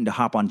 tired of waiting to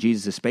hop on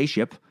Jesus'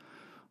 spaceship.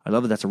 I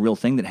love that that's a real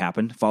thing that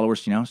happened. Followers,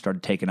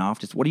 started taking off.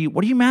 Just what are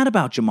you mad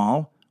about,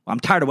 Jamal?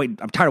 I'm tired of waiting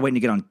to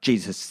get on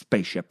Jesus'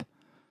 spaceship.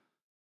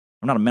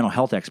 I'm not a mental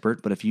health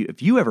expert, but if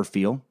you ever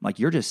feel like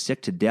you're just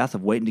sick to death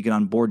of waiting to get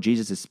on board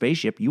Jesus'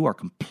 spaceship, you are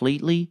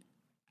completely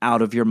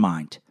out of your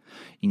mind.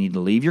 You need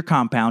to leave your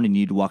compound and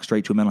you need to walk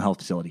straight to a mental health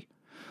facility.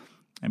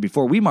 And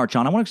before we march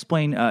on, I want to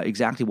explain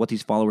exactly what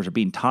these followers are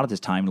being taught at this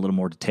time in a little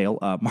more detail.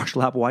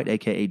 Marshall Applewhite,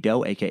 a.k.a.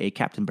 Doe, a.k.a.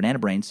 Captain Banana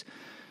Brains,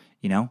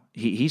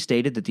 he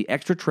stated that the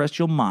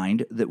extraterrestrial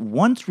mind that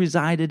once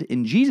resided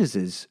in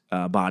Jesus'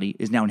 body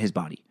is now in his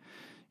body.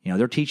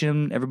 They're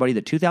teaching everybody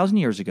that 2,000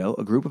 years ago,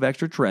 a group of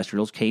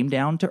extraterrestrials came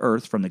down to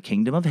Earth from the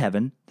kingdom of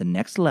heaven, the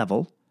next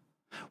level.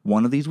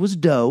 One of these was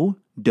Doe.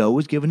 Doe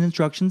was given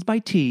instructions by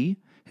T,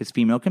 his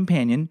female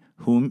companion,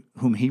 whom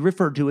he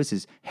referred to as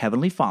his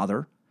heavenly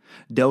father.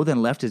 Doe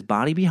then left his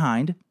body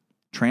behind,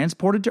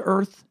 transported to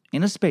Earth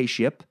in a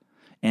spaceship,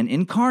 and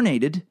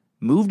incarnated,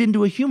 moved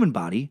into a human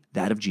body,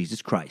 that of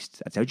Jesus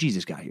Christ. That's how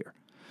Jesus got here.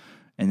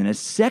 And then a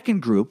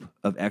second group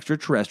of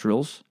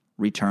extraterrestrials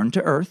returned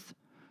to Earth,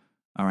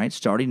 all right,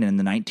 starting in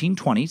the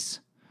 1920s,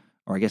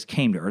 or I guess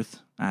came to Earth.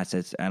 I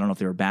don't know if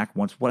they were back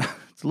once.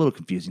 It's a little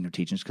confusing, their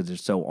teachings, because they're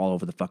so all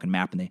over the fucking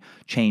map, and they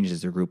changed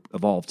as their group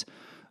evolved.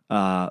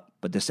 But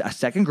a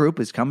second group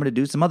is coming to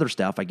do some other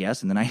stuff, I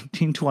guess, in the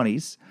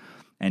 1920s.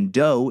 And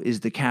Doe is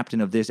the captain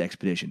of this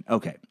expedition.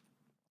 Okay,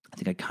 I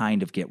think I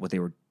kind of get what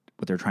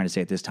they're trying to say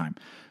at this time.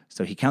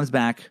 So he comes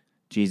back,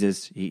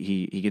 Jesus.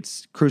 He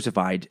gets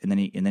crucified, and then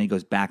he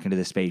goes back into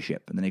the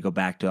spaceship, and then they go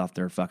back to off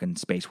their fucking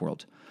space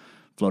world,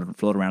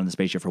 float around in the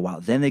spaceship for a while.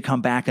 Then they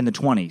come back in the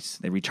 20s.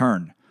 They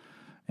return,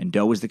 and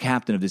Doe was the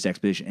captain of this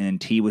expedition, and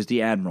T was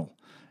the admiral.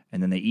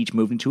 And then they each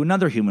moved into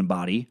another human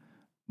body,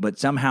 but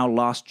somehow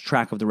lost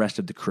track of the rest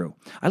of the crew.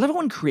 I love it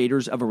when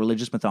creators of a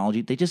religious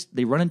mythology,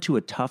 they run into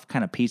a tough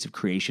kind of piece of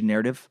creation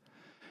narrative,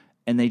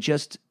 and they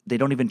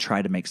don't even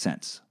try to make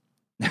sense.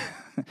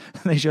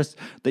 they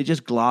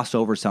just gloss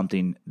over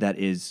something that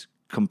is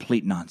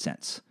complete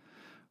nonsense,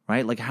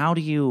 right? Like how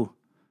do you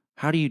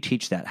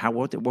teach that?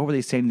 What were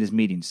they saying in this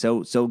meeting?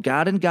 So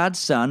God and God's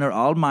Son are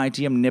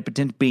almighty,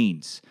 omnipotent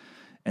beings,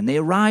 and they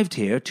arrived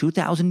here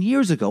 2,000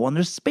 years ago on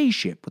their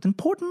spaceship with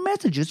important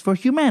messages for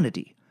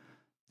humanity.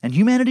 And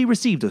humanity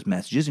received those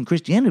messages, and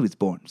Christianity was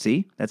born.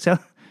 See? That's how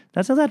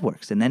that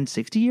works. And then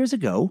 60 years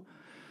ago,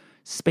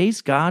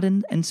 Space God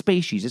and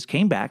Space Jesus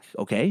came back,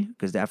 okay?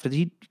 Because after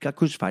he got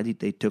crucified,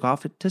 they took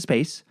off to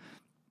space.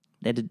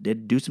 They had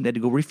to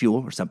go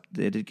refuel or something.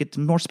 They had to get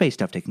some more space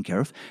stuff taken care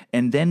of.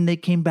 And then they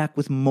came back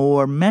with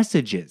more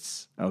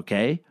messages,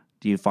 okay?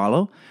 Do you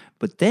follow?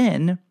 But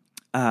then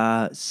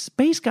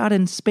Space God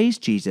and Space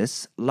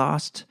Jesus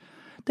lost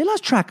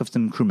track of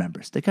some crew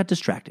members. They got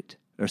distracted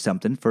or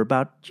something for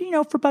about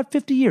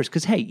 50 years.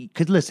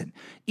 Because listen,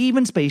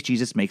 even Space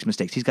Jesus makes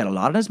mistakes. He's got a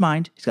lot on his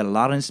mind. He's got a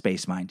lot on his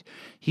space mind.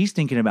 He's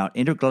thinking about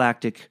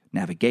intergalactic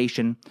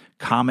navigation,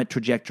 comet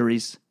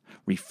trajectories,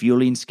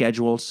 refueling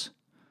schedules.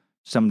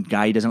 Some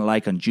guy he doesn't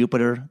like on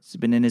Jupiter. It's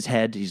been in his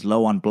head. He's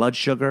low on blood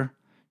sugar.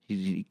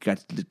 He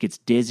gets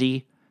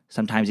dizzy.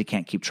 Sometimes he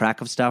can't keep track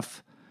of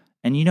stuff.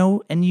 And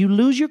you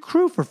lose your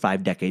crew for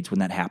 5 decades when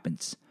that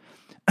happens.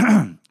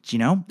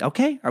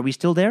 Okay, are we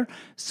still there?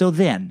 So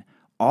then,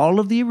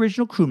 all of the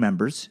original crew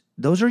members,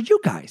 those are you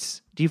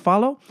guys. Do you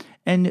follow?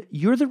 And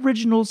you're the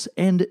originals,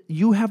 and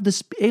you have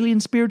the alien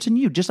spirits in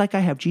you, just like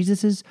I have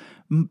Jesus'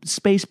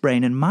 space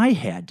brain in my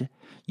head.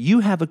 You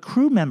have a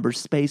crew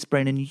member's space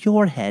brain in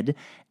your head,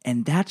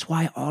 and that's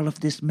why all of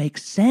this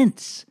makes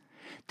sense.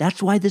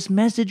 That's why this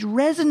message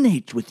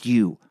resonates with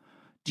you.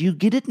 Do you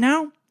get it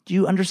now? Do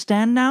you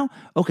understand now?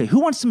 Okay, who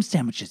wants some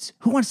sandwiches?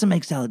 Who wants some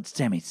egg salad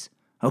Sammys?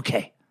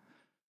 Okay.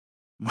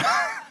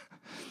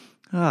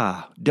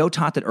 Doe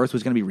taught that Earth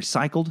was going to be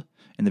recycled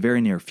in the very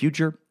near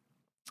future.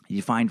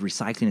 You find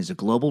recycling as a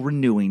global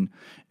renewing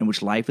in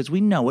which life as we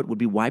know it would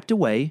be wiped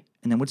away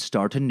and then would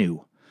start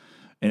anew.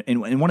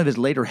 In one of his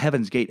later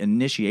Heaven's Gate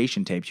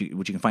initiation tapes,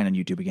 which you can find on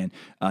YouTube again,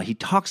 he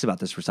talks about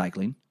this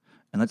recycling.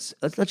 And let's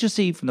just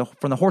see from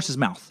the horse's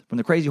mouth, from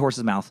the crazy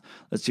horse's mouth.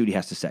 Let's see what he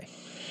has to say.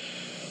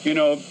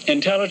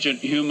 Intelligent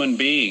human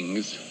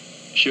beings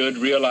should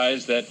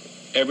realize that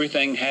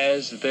everything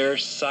has their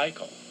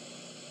cycle.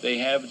 They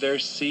have their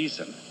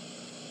season.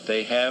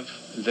 They have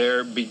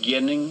their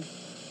beginning.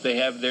 They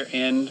have their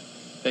end.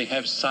 They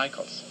have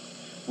cycles.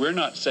 We're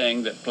not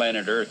saying that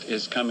planet Earth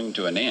is coming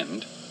to an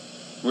end.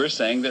 We're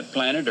saying that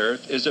planet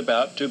Earth is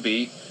about to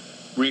be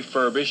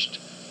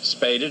refurbished,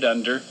 spaded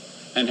under,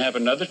 and have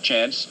another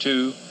chance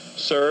to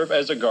serve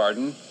as a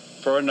garden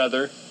for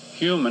another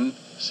human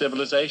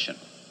civilization.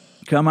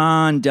 Come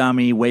on,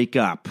 dummy, wake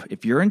up.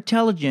 If you're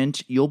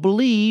intelligent, you'll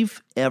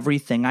believe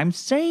everything I'm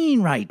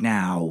saying right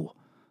now.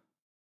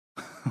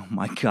 Oh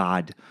my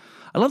God.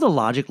 I love the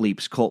logic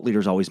leaps cult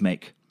leaders always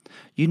make.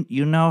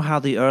 You know how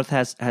the earth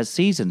has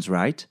seasons,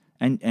 right?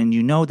 And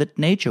you know that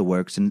nature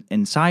works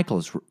in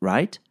cycles,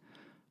 right?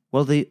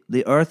 Well,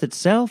 the earth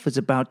itself is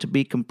about to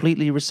be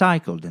completely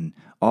recycled, and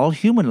all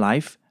human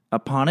life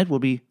upon it will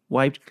be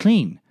wiped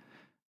clean.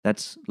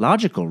 That's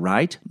logical,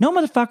 right? No,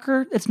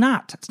 motherfucker, it's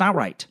not. It's not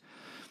right.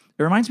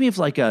 It reminds me of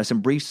like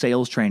some brief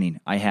sales training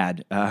I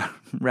had,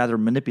 rather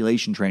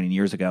manipulation training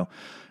years ago.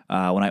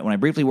 When I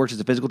briefly worked as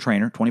a physical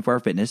trainer, 24 Hour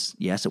Fitness,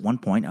 yes, at one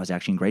point I was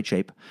actually in great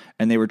shape,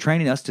 and they were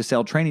training us to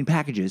sell training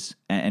packages,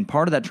 and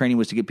part of that training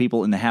was to get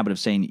people in the habit of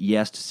saying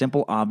yes to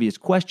simple, obvious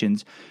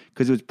questions,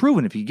 because it was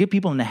proven if you get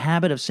people in the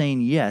habit of saying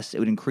yes, it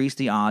would increase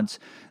the odds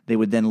they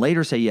would then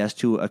later say yes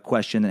to a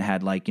question that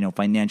had like,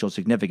 financial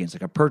significance,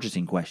 like a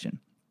purchasing question.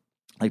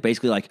 Like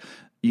basically like,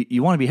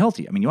 you want to be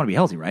healthy. I mean, you want to be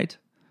healthy, right?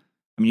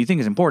 I mean, you think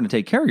it's important to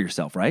take care of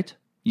yourself, right?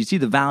 You see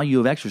the value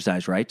of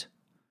exercise, right?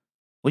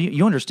 Well,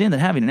 you understand that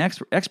having an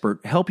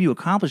expert help you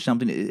accomplish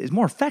something is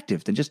more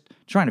effective than just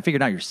trying to figure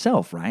it out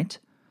yourself, right?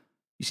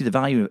 You see the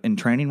value in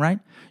training, right?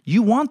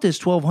 You want this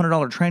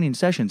 $1,200 training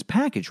sessions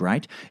package,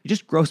 right? It's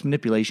just gross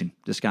manipulation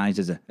disguised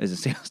as a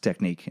sales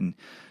technique, and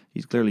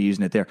he's clearly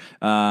using it there.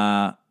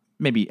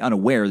 Maybe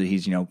unaware that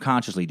he's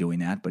consciously doing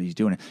that, but he's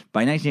doing it.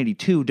 By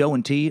 1982, Doe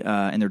and T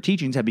and their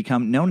teachings have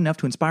become known enough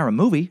to inspire a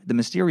movie, The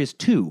Mysterious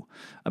Two,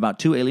 about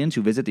two aliens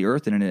who visit the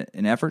Earth in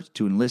an effort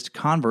to enlist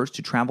converts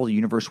to travel the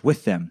universe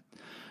with them.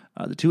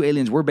 The two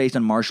aliens were based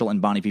on Marshall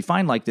and Bonnie. If you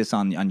find like this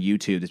on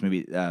YouTube, this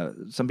maybe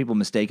some people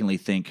mistakenly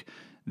think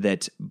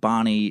that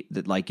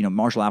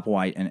Marshall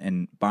Applewhite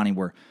and Bonnie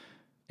were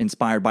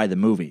inspired by the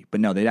movie, but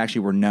no, they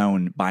actually were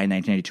known by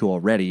 1982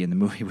 already, and the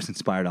movie was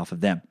inspired off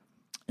of them.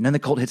 And then the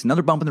cult hits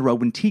another bump in the road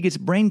when T gets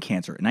brain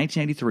cancer. In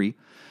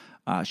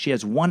 1983, she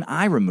has one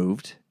eye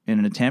removed in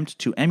an attempt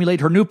to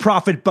emulate her new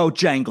prophet,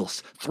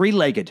 Bojangles,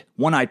 three-legged,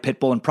 one-eyed pit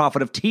bull and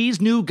prophet of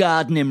T's new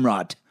god,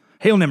 Nimrod.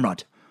 Hail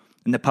Nimrod!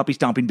 And the puppy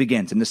stomping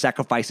begins, and the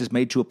sacrifices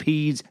made to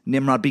appease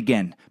Nimrod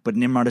begin. But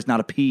Nimrod is not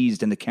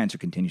appeased, and the cancer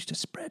continues to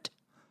spread.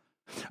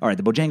 All right,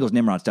 the Bojangles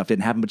Nimrod stuff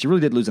didn't happen, but she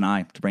really did lose an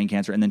eye to brain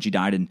cancer, and then she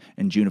died in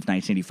June of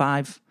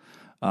 1985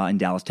 in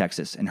Dallas,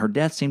 Texas. And her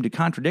death seemed to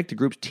contradict the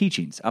group's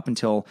teachings. Up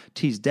until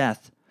T's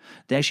death,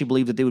 they actually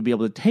believed that they would be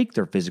able to take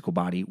their physical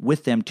body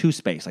with them to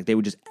space. Like they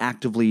would just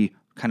actively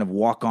kind of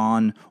walk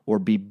on or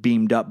be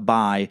beamed up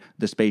by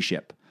the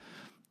spaceship.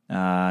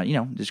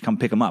 Just come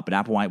pick them up. But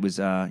Applewhite was,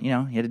 he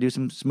had to do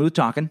some smooth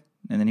talking,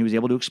 and then he was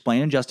able to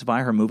explain and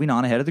justify her moving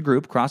on ahead of the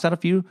group, cross out a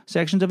few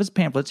sections of his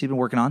pamphlets he'd been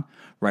working on,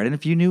 write in a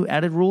few new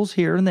added rules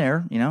here and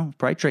there,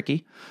 probably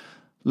tricky.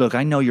 Look,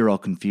 I know you're all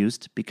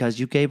confused because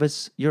you gave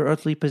us your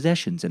earthly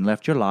possessions and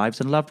left your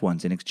lives and loved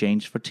ones in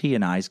exchange for T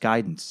and I's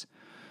guidance,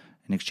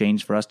 in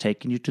exchange for us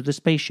taking you to the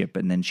spaceship,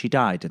 and then she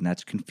died, and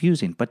that's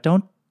confusing. But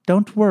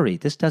don't worry,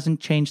 this doesn't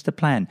change the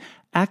plan.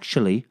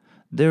 Actually,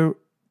 there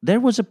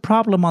was a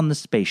problem on the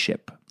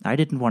spaceship. I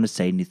didn't want to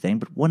say anything,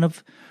 but one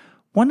of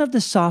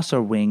the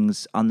saucer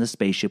wings on the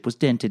spaceship was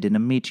dented in a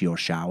meteor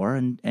shower,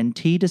 and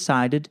T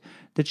decided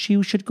that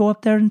she should go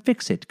up there and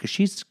fix it, because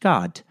she's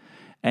God.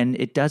 And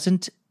it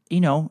doesn't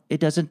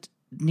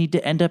need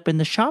to end up in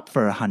the shop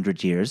for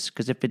 100 years,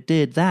 because if it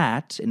did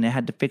that, and they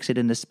had to fix it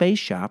in the space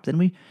shop,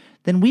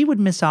 then we would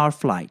miss our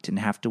flight and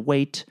have to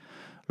wait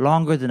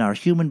longer than our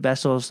human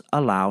vessels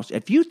allows.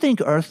 If you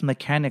think Earth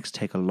mechanics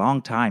take a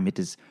long time, it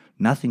is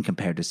nothing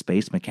compared to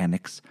space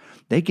mechanics.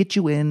 They get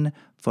you in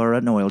for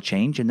an oil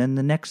change, and then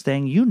the next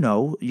thing you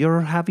know,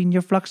 you're having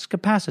your flux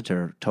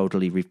capacitor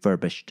totally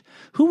refurbished.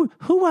 Who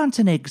wants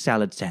an egg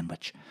salad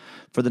sandwich?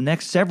 For the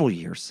next several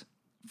years,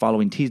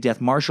 following T's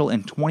death, Marshall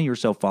and 20 or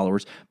so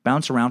followers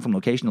bounce around from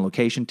location to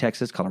location,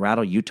 Texas,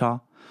 Colorado, Utah,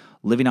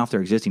 living off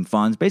their existing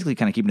funds, basically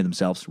kind of keeping to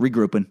themselves,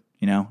 regrouping,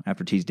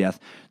 after T's death.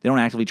 They don't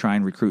actively try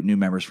and recruit new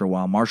members for a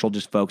while. Marshall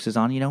just focuses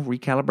on,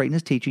 recalibrating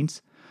his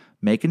teachings,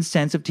 making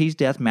sense of T's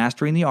death,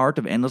 mastering the art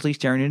of endlessly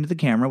staring into the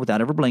camera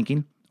without ever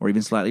blinking, or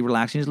even slightly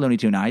relaxing his Looney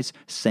Tune eyes,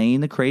 saying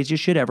the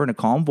craziest shit ever in a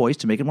calm voice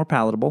to make it more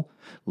palatable,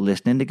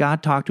 listening to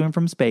God talk to him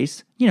from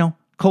space,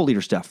 cult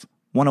leader stuff,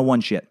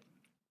 101 shit.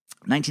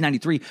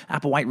 1993,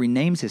 Applewhite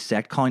renames his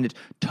sect, calling it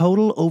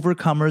Total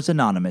Overcomers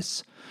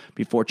Anonymous,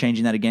 before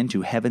changing that again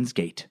to Heaven's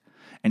Gate.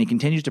 And he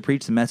continues to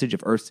preach the message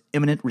of Earth's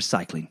imminent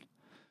recycling.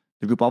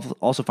 The group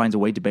also finds a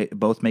way to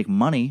both make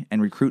money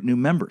and recruit new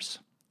members.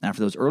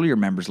 After those earlier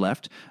members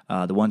left,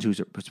 the ones who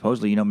are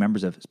supposedly,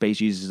 members of Space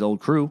Jesus' old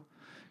crew,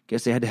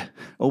 guess they had to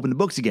open the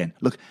books again.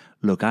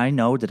 Look, I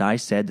know that I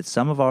said that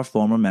some of our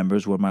former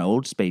members were my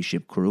old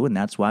spaceship crew, and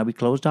that's why we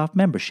closed off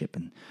membership.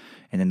 And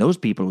then those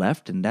people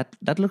left, and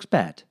that looks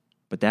bad.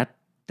 But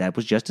that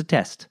was just a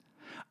test.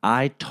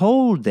 I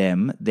told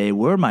them they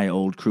were my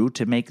old crew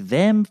to make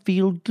them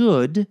feel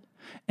good,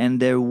 and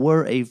there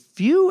were a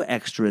few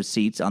extra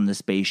seats on the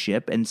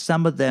spaceship, and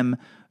some of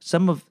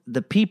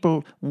the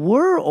people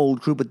were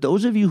old crew, but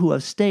those of you who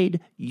have stayed,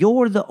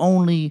 you're the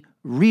only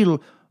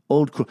real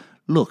old crew.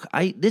 Look,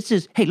 hey,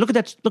 look at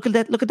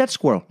that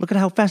squirrel. Look at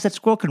how fast that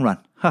squirrel can run.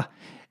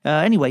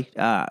 Anyway,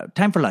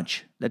 time for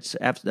lunch. Let's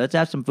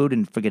have some food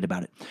and forget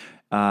about it.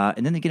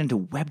 And then they get into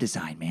web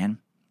design, man.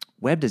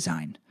 Web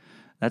design.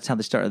 That's how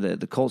they start.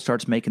 The cult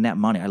starts making that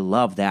money. I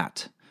love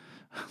that.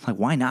 Like,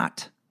 why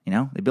not?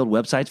 They build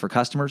websites for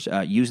customers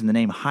using the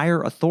name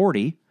Higher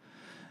Authority.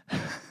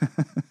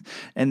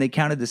 And they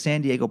counted the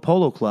San Diego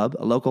Polo Club,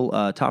 a local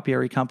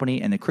topiary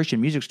company, and the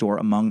Christian music store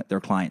among their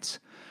clients.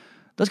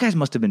 Those guys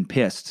must have been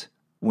pissed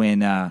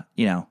when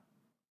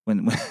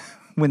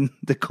when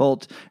the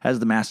cult has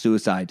the mass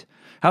suicide?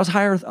 How's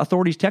higher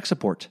authorities' tech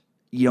support?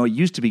 You know, it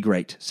used to be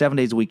great, 7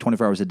 days a week,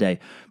 24 hours a day,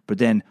 but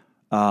then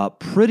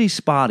pretty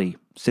spotty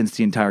since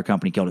the entire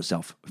company killed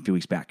itself a few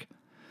weeks back.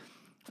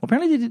 Well,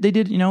 apparently they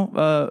did,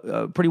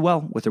 pretty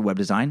well with their web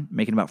design,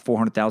 making about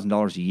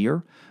 $400,000 a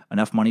year,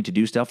 enough money to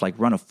do stuff like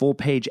run a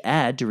full-page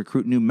ad to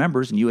recruit new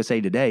members in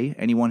USA Today.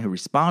 Anyone who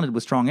responded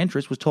with strong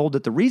interest was told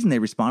that the reason they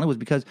responded was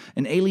because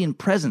an alien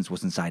presence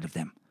was inside of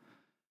them.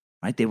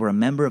 Right? They were a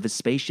member of a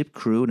spaceship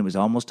crew, and it was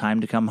almost time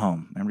to come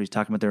home. Remember he was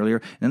talking about that earlier?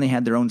 And then they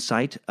had their own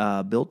site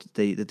built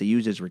that they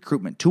used as a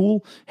recruitment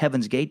tool,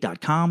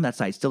 heavensgate.com. That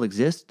site still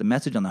exists. The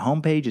message on the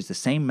homepage is the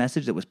same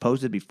message that was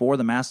posted before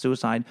the mass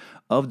suicide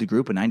of the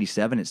group in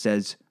 97. It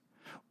says,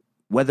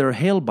 "Whether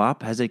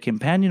Hale-Bopp has a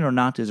companion or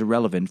not is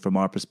irrelevant from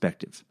our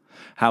perspective.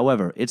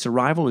 However, its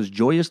arrival is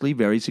joyously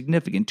very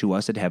significant to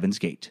us at Heaven's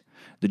Gate.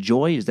 The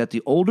joy is that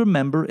the older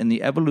member in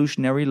the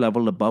evolutionary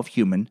level above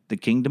human, the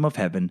kingdom of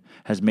heaven,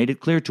 has made it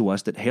clear to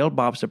us that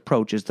Hale-Bopp's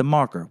approach is the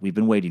marker we've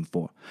been waiting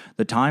for,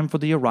 the time for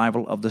the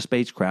arrival of the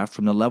spacecraft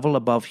from the level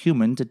above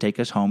human to take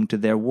us home to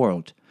their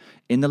world.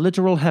 In the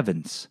literal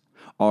heavens,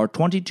 our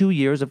 22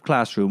 years of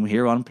classroom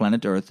here on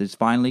planet Earth is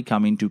finally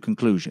coming to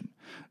conclusion,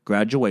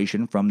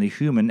 graduation from the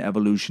human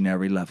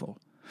evolutionary level.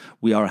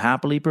 We are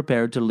happily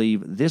prepared to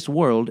leave this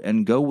world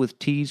and go with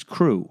T's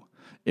crew.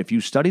 If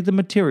you study the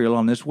material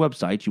on this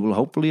website, you will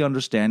hopefully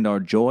understand our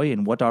joy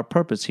and what our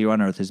purpose here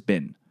on Earth has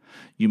been.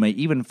 You may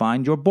even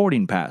find your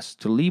boarding pass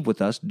to leave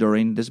with us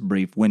during this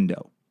brief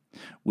window.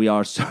 We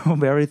are so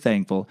very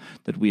thankful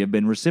that we have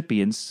been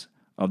recipients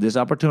of this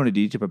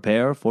opportunity to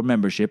prepare for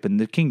membership in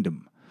the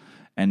kingdom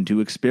and to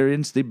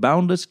experience the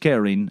boundless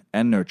caring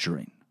and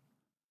nurturing."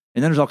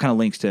 And then there's all kind of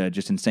links to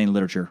just insane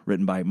literature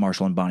written by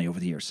Marshall and Bonnie over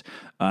the years.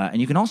 And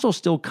you can also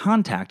still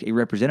contact a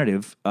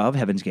representative of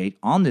Heaven's Gate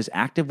on this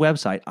active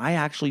website. I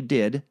actually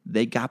did.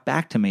 They got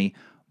back to me.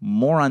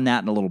 More on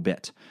that in a little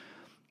bit.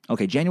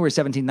 Okay, January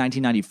 17,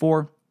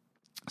 1994,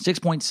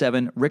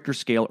 6.7 Richter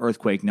scale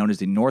earthquake known as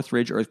the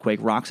Northridge earthquake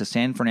rocks the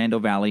San Fernando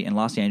Valley in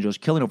Los Angeles,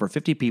 killing over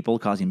 50 people,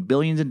 causing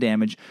billions in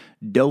damage.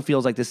 Doe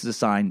feels like this is a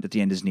sign that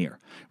the end is near.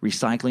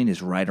 Recycling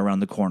is right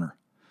around the corner.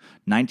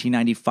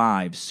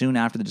 1995, soon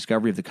after the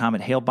discovery of the comet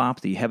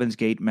Hale-Bopp, the Heaven's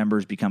Gate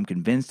members become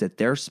convinced that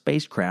their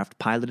spacecraft,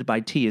 piloted by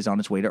T, is on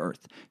its way to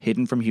Earth,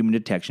 hidden from human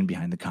detection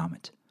behind the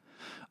comet.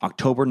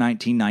 October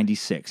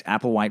 1996,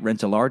 Applewhite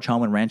rents a large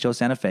home in Rancho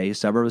Santa Fe, a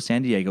suburb of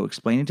San Diego,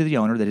 explaining to the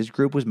owner that his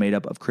group was made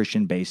up of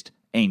Christian-based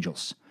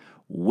angels.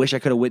 Wish I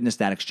could have witnessed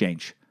that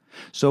exchange.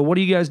 So what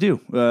do you guys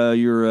do?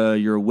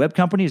 You're a web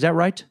company, is that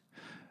right?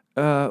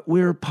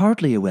 We're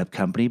partly a web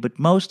company, but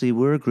mostly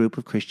we're a group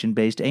of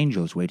Christian-based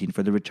angels waiting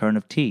for the return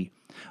of T,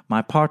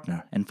 my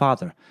partner and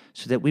father,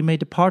 so that we may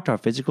depart our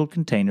physical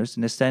containers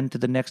and ascend to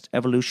the next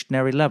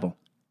evolutionary level.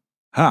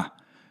 Huh.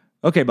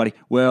 Okay, buddy.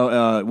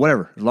 Well,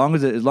 whatever. As long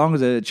as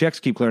the checks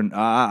keep clearing,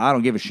 I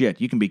don't give a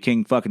shit. You can be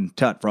King fucking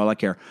Tut for all I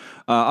care.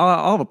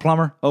 I'll have a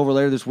plumber over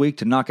there this week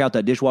to knock out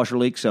that dishwasher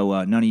leak,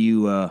 so none of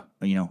you,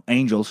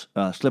 angels,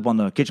 slip on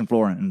the kitchen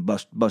floor and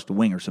bust a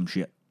wing or some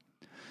shit.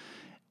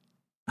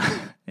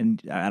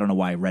 And I don't know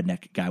why a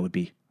redneck guy would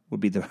be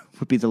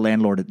the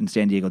landlord in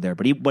San Diego there,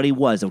 but he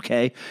was,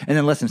 okay? And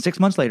then less than 6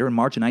 months later, in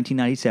March of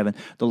 1997,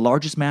 the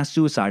largest mass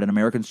suicide on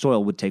American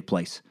soil would take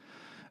place.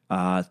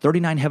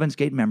 39 Heaven's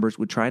Gate members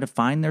would try to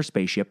find their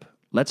spaceship.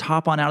 Let's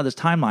hop on out of this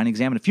timeline and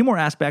examine a few more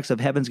aspects of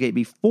Heaven's Gate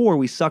before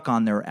we suck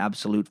on their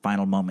absolute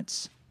final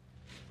moments.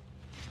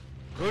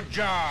 Good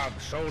job,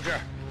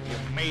 soldier.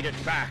 You made it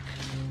back.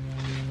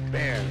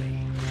 Barely.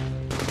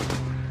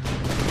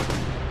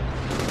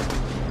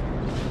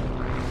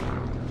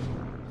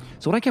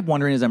 So what I kept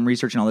wondering as I'm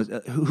researching all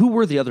this, who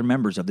were the other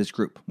members of this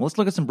group? Well, let's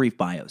look at some brief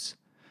bios.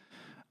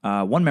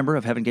 One member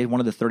of Heaven's Gate, one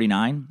of the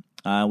 39,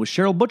 was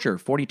Cheryl Butcher,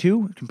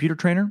 42, computer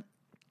trainer.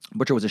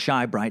 Butcher was a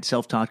shy, bright,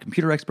 self-taught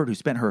computer expert who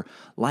spent her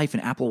life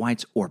in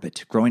Applewhite's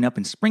orbit. Growing up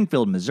in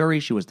Springfield, Missouri,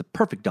 she was the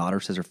perfect daughter,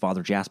 says her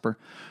father, Jasper,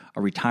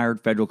 a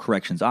retired federal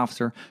corrections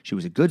officer. She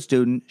was a good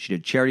student. She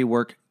did charity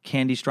work,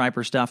 candy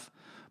striper stuff.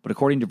 But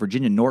according to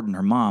Virginia Norton,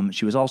 her mom,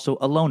 she was also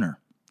a loner.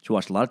 She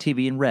watched a lot of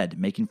TV and read.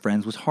 Making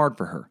friends was hard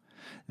for her.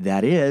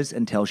 That is,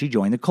 until she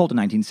joined the cult in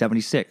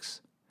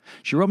 1976.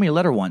 She wrote me a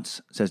letter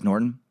once, says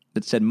Norton,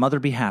 that said, "Mother,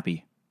 be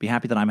happy. Be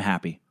happy that I'm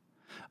happy."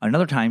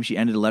 Another time, she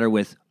ended a letter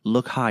with,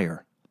 "Look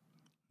higher."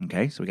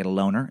 Okay, so we got a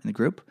loner in the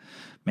group.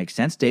 Makes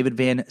sense. David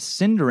Van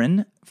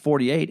Sinderen,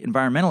 48,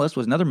 environmentalist,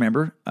 was another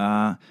member.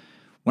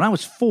 When I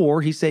was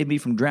 4, he saved me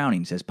from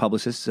drowning, says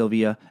publicist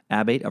Sylvia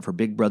Abbate of her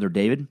big brother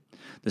David.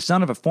 The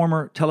son of a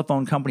former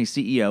telephone company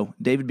CEO,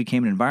 David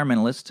became an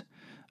environmentalist.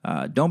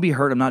 Don't be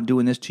hurt, I'm not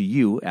doing this to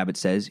you, Abbott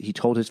says. He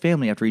told his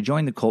family after he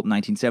joined the cult in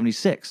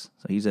 1976.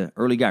 So he's an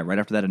early guy. Right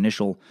after that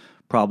initial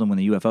problem when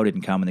the UFO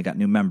didn't come and they got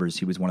new members,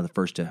 he was one of the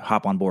first to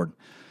hop on board.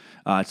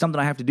 It's something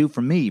I have to do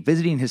for me.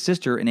 Visiting his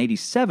sister in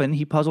 87,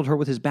 he puzzled her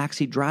with his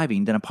backseat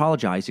driving, then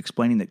apologized,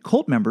 explaining that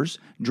cult members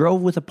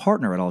drove with a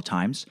partner at all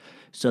times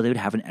so they would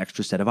have an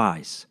extra set of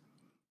eyes.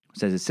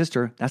 Says his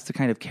sister, that's the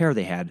kind of care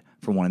they had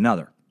for one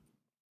another.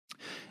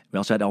 We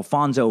also had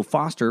Alfonso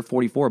Foster,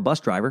 44, a bus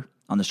driver.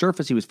 On the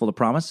surface, he was full of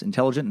promise,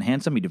 intelligent and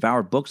handsome. He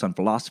devoured books on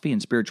philosophy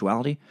and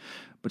spirituality.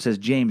 But says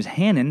James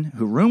Hannon,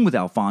 who roomed with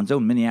Alfonso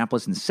in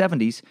Minneapolis in the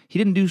 70s, he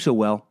didn't do so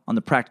well on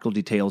the practical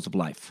details of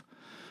life.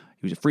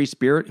 He was a free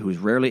spirit who was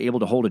rarely able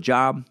to hold a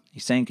job. He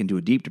sank into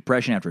a deep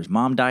depression after his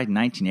mom died in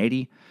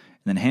 1980. And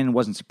then Hannon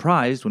wasn't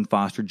surprised when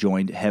Foster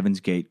joined Heaven's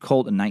Gate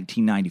cult in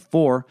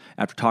 1994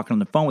 after talking on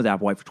the phone with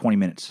Applewhite for 20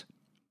 minutes.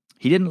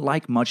 He didn't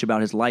like much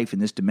about his life in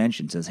this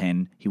dimension, says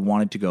Hannon. He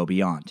wanted to go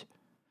beyond.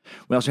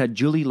 We also had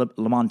Julie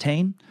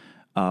LaMontagne,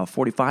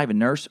 45, a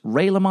nurse.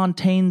 Ray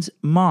LaMontagne's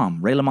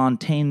mom. Ray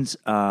LaMontagne's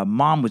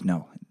mom was...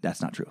 No,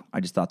 that's not true. I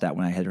just thought that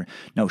when I had her...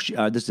 No,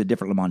 this is a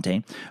different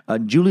LaMontagne.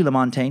 Julie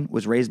LaMontagne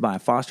was raised by a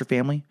foster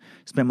family,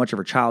 spent much of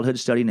her childhood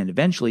studying and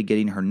eventually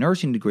getting her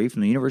nursing degree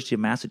from the University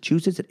of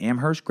Massachusetts at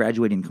Amherst,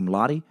 graduating cum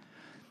laude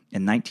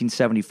in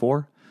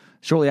 1974.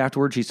 Shortly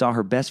afterwards, she saw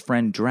her best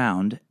friend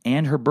drowned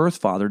and her birth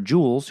father,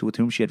 Jules, with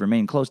whom she had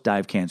remained close, die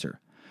of cancer.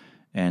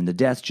 And the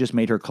deaths just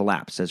made her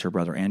collapse, says her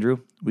brother Andrew.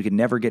 We could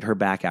never get her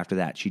back after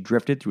that. She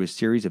drifted through a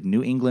series of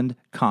New England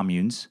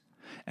communes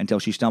until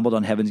she stumbled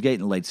on Heaven's Gate in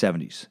the late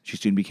 70s. She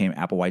soon became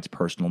Applewhite's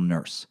personal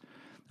nurse.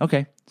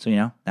 Okay, so,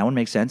 that one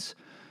makes sense.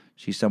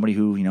 She's somebody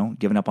who,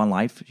 given up on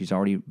life. She's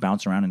already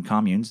bounced around in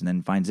communes and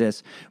then finds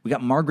this. We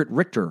got Margaret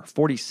Richter,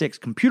 46,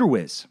 computer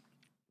whiz.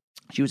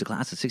 She was a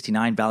class of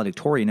 69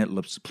 valedictorian at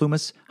Las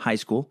Plumas High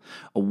School,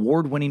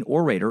 award-winning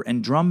orator,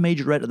 and drum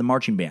majorette of the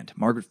marching band.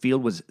 Margaret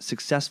Field was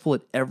successful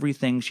at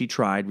everything she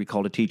tried,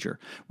 recalled a teacher.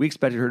 We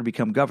expected her to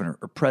become governor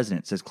or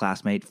president, says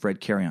classmate Fred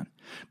Carrion.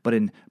 But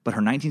her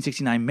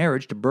 1969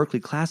 marriage to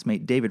Berkeley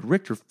classmate David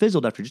Richter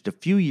fizzled after just a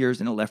few years,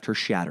 and it left her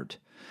shattered.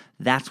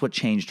 That's what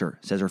changed her,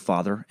 says her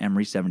father,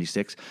 Emery,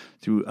 76.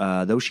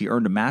 Though she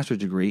earned a master's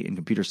degree in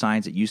computer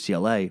science at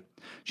UCLA,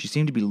 she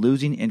seemed to be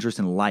losing interest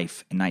in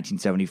life in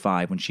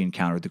 1975 when she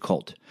encountered the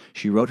cult.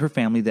 She wrote her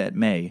family that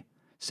May,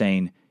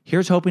 saying,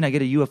 "Here's hoping I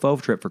get a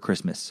UFO trip for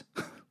Christmas."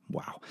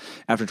 Wow.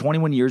 After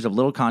 21 years of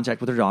little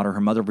contact with her daughter,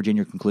 her mother,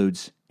 Virginia,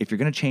 concludes, if you're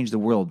going to change the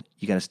world,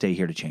 you got to stay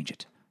here to change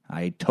it.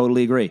 I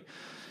totally agree.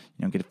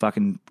 You don't get to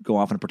fucking go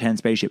off in a pretend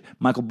spaceship.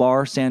 Michael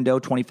Barr,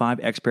 Sando, 25,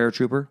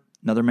 ex-paratrooper,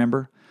 another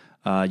member.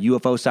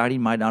 UFO sighting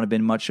might not have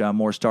been much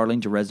more startling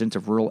to residents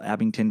of rural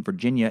Abington,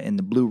 Virginia in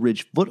the Blue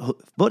Ridge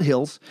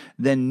foothills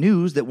than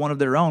news that one of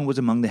their own was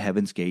among the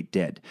Heaven's Gate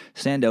dead.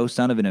 Sando,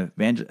 son of an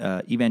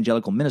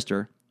evangelical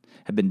minister,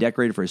 had been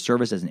decorated for his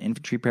service as an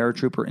infantry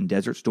paratrooper in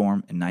Desert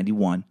Storm in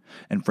 91,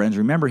 and friends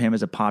remember him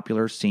as a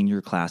popular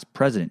senior class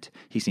president.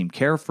 He seemed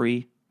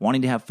carefree,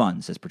 wanting to have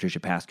fun, says Patricia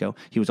Pasco.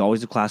 He was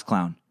always a class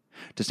clown.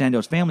 To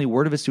Sando's family,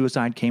 word of his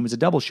suicide came as a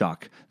double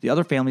shock. The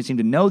other family seemed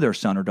to know their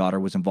son or daughter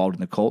was involved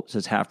in the cult,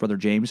 says half-brother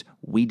James.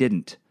 We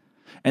didn't.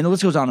 And the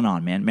list goes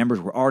on, man. Members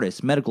were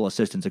artists, medical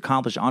assistants,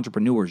 accomplished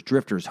entrepreneurs,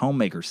 drifters,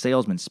 homemakers,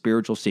 salesmen,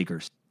 spiritual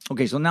seekers.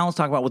 Okay, so now let's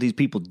talk about what these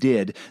people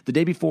did. The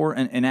day before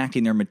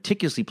enacting their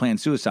meticulously planned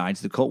suicides,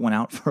 the cult went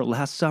out for a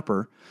last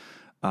supper,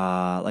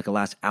 like a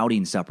last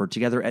outing supper,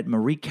 together at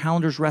Marie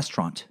Callender's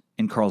restaurant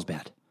in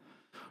Carlsbad.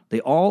 They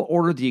all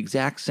ordered the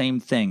exact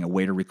same thing, a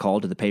waiter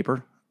recalled to the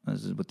paper.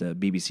 This is with the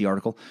BBC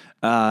article.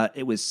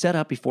 It was set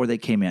up before they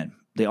came in.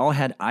 They all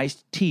had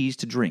iced teas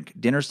to drink,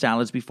 dinner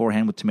salads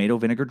beforehand with tomato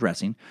vinegar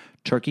dressing,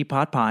 turkey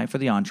pot pie for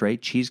the entree,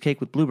 cheesecake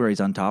with blueberries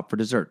on top for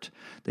dessert.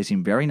 They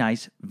seemed very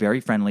nice, very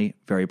friendly,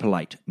 very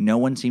polite. No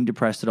one seemed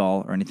depressed at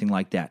all or anything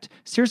like that.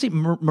 Seriously,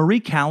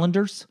 Marie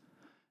Callender's?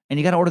 And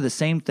you got to order the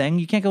same thing?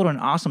 You can't go to an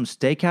awesome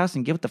steakhouse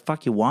and get what the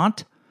fuck you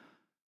want?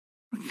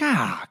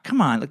 Ah, come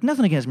on. Like,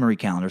 nothing against Marie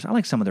Callender's. I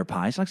like some of their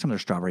pies. I like some of their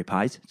strawberry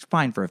pies. It's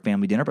fine for a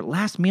family dinner, but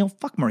last meal,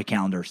 fuck Marie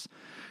Callender's.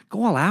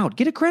 Go all out.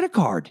 Get a credit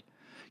card.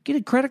 Get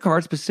a credit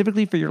card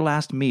specifically for your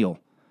last meal.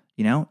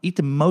 Eat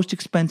the most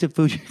expensive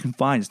food you can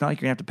find. It's not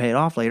like you're going to have to pay it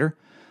off later.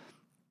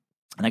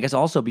 And I guess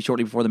also,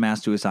 shortly before the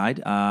mass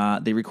suicide,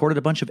 they recorded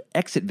a bunch of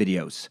exit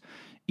videos.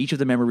 Each of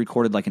the members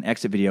recorded like an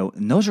exit video,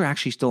 and those are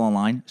actually still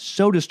online.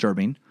 So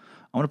disturbing.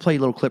 I'm going to play a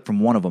little clip from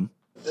one of them.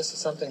 This is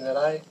something that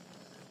I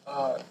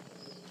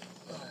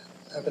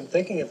have been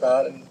thinking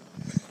about, and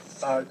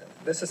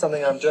this is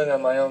something I'm doing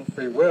on my own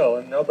free will,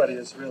 and nobody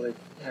is really,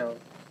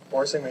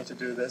 forcing me to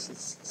do this.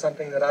 It's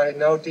something that I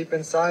know deep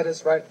inside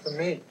is right for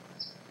me,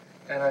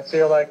 and I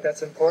feel like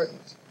that's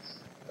important.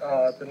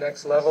 The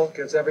next level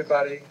gives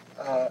everybody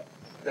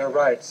their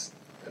rights.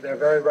 They're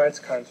very rights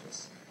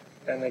conscious,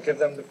 and they give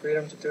them the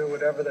freedom to do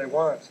whatever they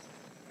want.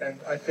 And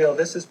I feel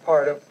this is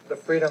part of the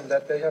freedom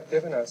that they have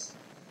given us,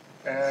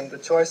 and the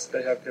choice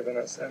they have given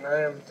us, and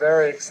I am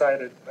very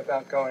excited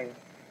about going.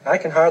 I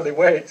can hardly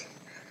wait,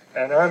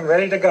 and I'm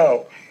ready to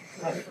go.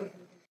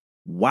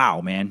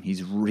 Wow, man,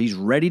 he's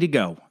ready to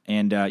go.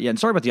 And and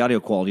sorry about the audio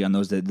quality on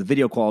those. The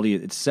video quality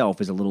itself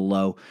is a little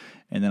low.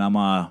 And then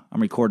I'm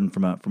recording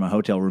from a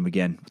hotel room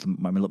again with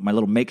my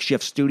little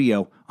makeshift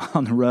studio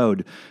on the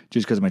road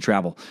just because of my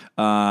travel.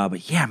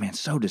 But yeah, man,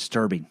 so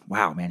disturbing.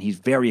 Wow, man, he's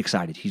very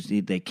excited.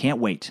 They can't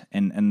wait.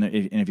 And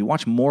if you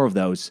watch more of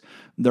those,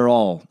 they're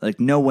all like,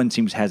 no one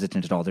seems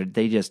hesitant at all.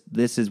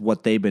 This is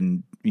what they've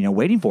been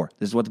waiting for.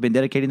 This is what they've been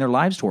dedicating their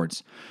lives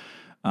towards.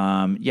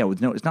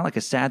 It's not like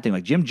a sad thing.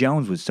 Like Jim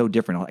Jones was so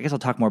different. I guess I'll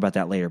talk more about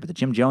that later. But the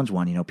Jim Jones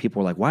one,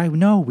 people were like, "Why?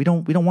 No, we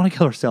don't want to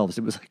kill ourselves."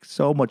 It was like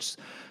so much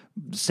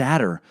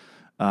sadder.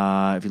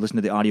 If you listen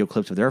to the audio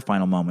clips of their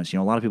final moments,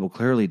 a lot of people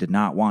clearly did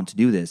not want to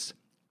do this.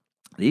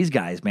 These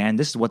guys, man,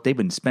 this is what they've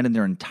been spending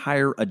their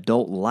entire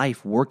adult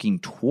life working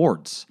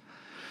towards.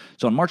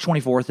 So on March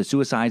 24th, the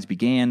suicides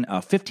began.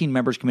 15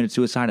 members committed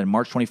suicide on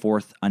March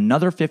 24th,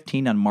 another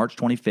 15 on March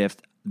 25th,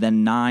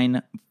 then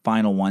 9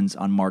 final ones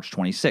on March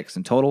 26th.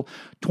 In total,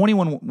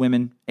 21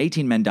 women,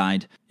 18 men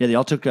died. Yeah, they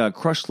all took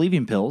crushed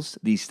sleeping pills,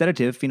 the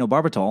sedative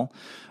phenobarbital,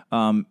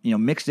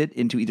 mixed it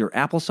into either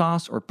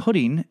applesauce or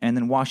pudding, and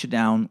then washed it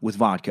down with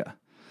vodka.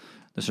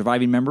 The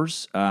surviving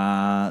members,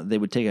 they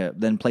would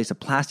then place a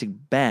plastic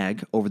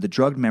bag over the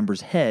drugged member's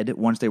head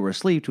once they were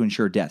asleep to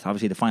ensure death.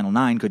 Obviously, the final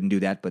 9 couldn't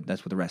do that, but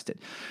that's what the rest did.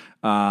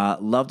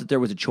 Loved that there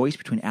was a choice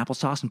between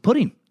applesauce and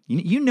pudding.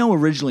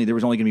 Originally there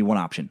was only going to be one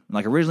option.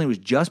 Like originally it was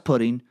just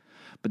pudding,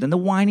 but then the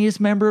whiniest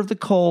member of the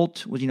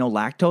cult was,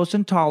 lactose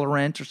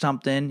intolerant or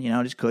something,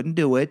 just couldn't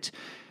do it.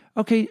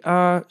 Okay,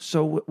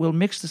 so we'll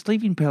mix the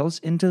sleeping pills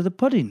into the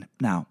pudding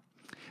now.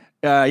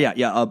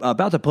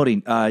 About the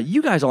pudding.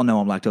 You guys all know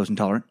I'm lactose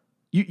intolerant.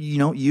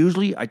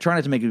 Usually I try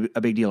not to make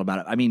a big deal about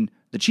it. I mean,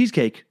 the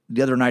cheesecake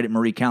the other night at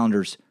Marie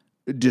Callender's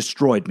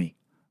destroyed me.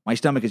 My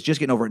stomach is just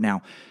getting over it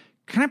now.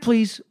 Can I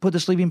please put the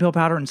sleeping pill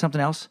powder in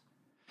something else?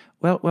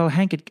 Well,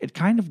 Hank, it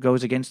kind of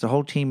goes against the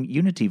whole team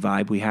unity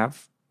vibe we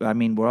have. I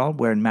mean, we're all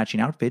wearing matching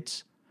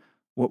outfits.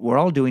 We're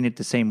all doing it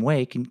the same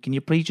way. Can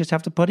you please just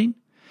have the pudding?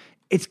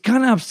 It's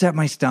gonna upset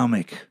my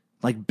stomach,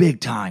 like big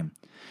time.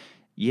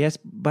 Yes,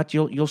 but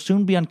you'll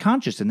soon be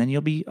unconscious, and then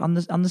you'll be on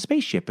the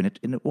spaceship, and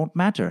it won't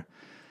matter.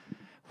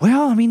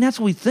 Well, I mean, that's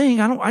what we think.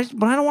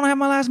 But I don't want to have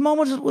my last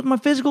moments with my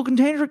physical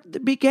container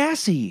be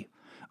gassy.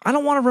 I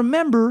don't want to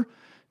remember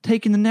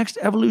taking the next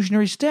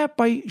evolutionary step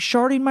by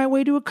sharding my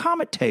way to a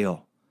comet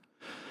tail.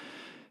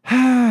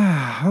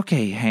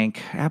 Okay,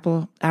 Hank,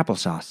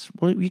 applesauce.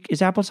 Well, is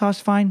applesauce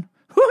fine?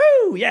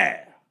 Woohoo!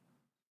 Yeah.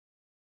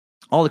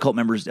 All the cult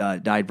members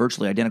died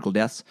virtually identical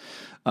deaths.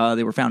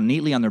 They were found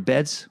neatly on their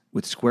beds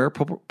with square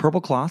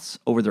purple cloths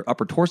over their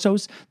upper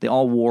torsos. They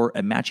all wore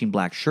a matching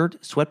black shirt,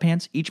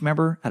 sweatpants. Each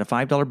member had a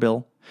 $5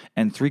 bill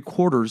and 3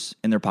 quarters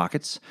in their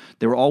pockets.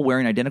 They were all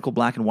wearing identical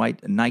black and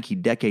white Nike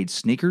Decade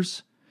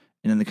sneakers.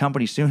 And then the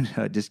company soon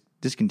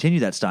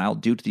discontinued that style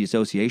due to the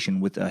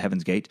association with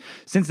Heaven's Gate.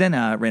 Since then,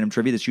 random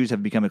trivia, the shoes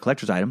have become a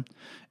collector's item.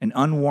 An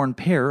unworn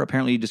pair,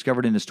 apparently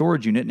discovered in a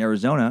storage unit in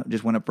Arizona,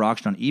 just went up for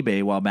auction on eBay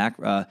a while back.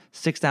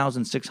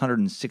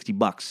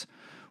 $6,660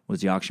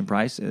 was the auction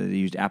price. They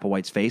used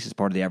Applewhite's face as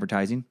part of the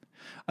advertising.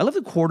 I love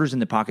the quarters in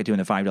the pocket too,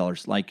 and the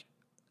 $5. Like,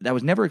 that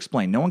was never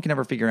explained. No one can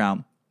ever figure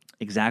out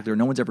exactly, or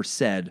no one's ever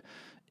said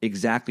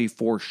exactly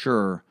for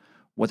sure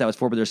what that was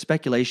for, but there's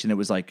speculation it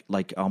was like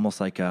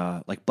almost like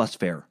bus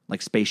fare,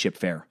 like spaceship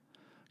fare.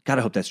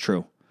 Gotta hope that's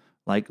true.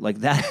 Like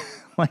that,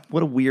 like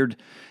what a weird,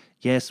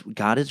 yes,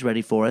 God is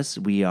ready for us.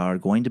 We are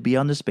going to be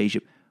on the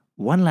spaceship.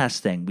 One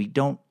last thing, we're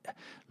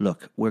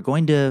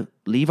going to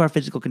leave our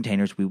physical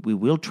containers. We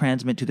will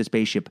transmit to the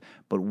spaceship,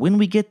 but when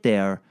we get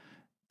there,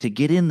 to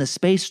get in the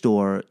space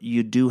store,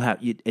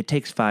 it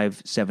takes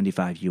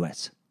 $5.75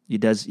 US.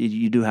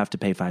 You do have to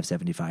pay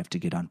 $5.75 to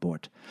get on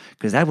board,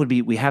 because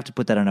we have to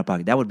put that in our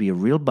pocket. That would be a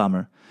real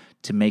bummer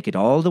to make it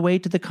all the way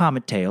to the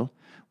comet tail.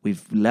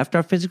 We've left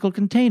our physical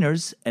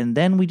containers, and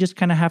then we just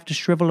kind of have to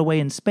shrivel away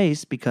in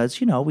space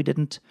because we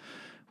didn't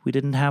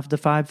have the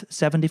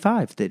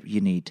 $5.75 that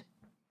you need.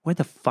 Where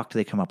the fuck do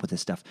they come up with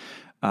this stuff?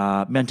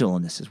 Mental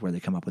illness is where they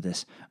come up with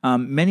this.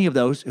 Many of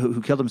those who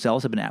killed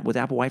themselves have been with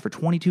Applewhite for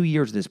 22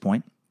 years at this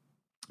point.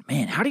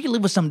 Man, how do you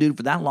live with some dude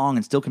for that long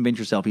and still convince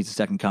yourself he's the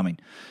second coming?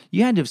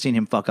 You had to have seen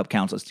him fuck up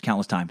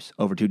countless times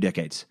over 2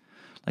 decades.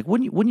 Like,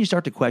 wouldn't you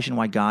start to question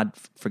why God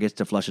forgets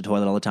to flush the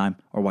toilet all the time,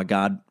 or why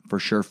God for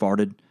sure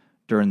farted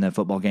during the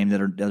football game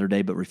the other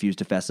day but refused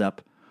to fess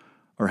up,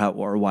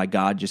 or why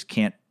God just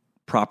can't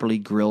properly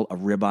grill a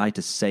ribeye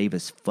to save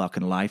his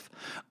fucking life?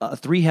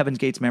 3 Heaven's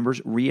Gates members,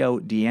 Rio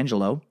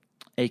D'Angelo,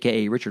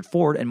 a.k.a. Richard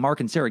Ford, and Mark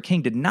and Sarah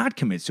King did not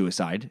commit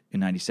suicide in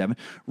 1997.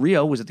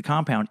 Rio was at the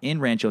compound in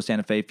Rancho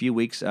Santa Fe a few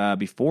weeks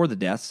before the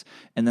deaths,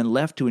 and then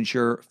left to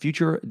ensure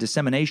future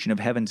dissemination of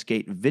Heaven's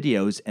Gate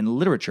videos and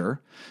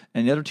literature,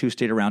 and the other 2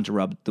 stayed around to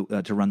run the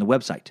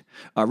website.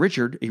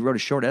 Richard, he wrote a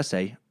short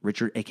essay,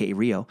 Richard, a.k.a.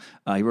 Rio,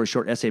 he wrote a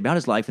short essay about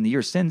his life in the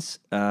years since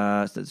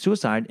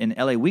suicide in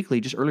LA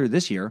Weekly just earlier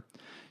this year,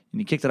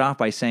 and he kicked it off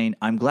by saying,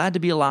 "I'm glad to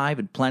be alive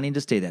and planning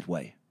to stay that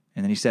way."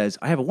 And then he says,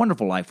 "I have a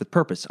wonderful life with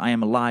purpose. I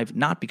am alive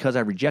not because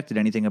I rejected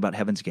anything about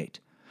Heaven's Gate.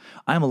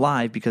 I am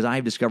alive because I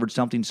have discovered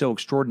something so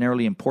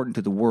extraordinarily important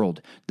to the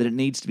world that it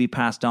needs to be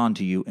passed on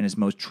to you in its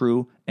most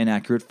true and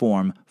accurate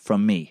form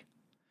from me."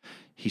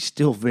 He's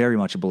still very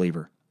much a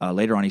believer.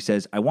 Later on, he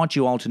says, "I want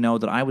you all to know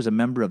that I was a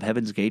member of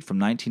Heaven's Gate from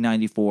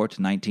 1994 to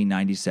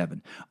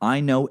 1997. I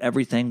know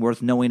everything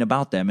worth knowing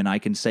about them, and I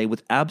can say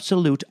with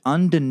absolute,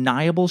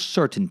 undeniable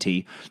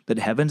certainty that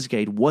Heaven's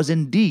Gate was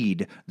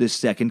indeed the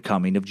second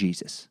coming of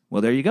Jesus."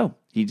 Well, there you go.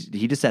 He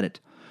just said it.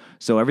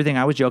 So everything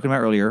I was joking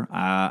about earlier,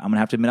 I'm going to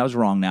have to admit I was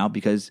wrong now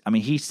because,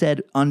 he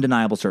said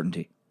undeniable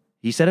certainty.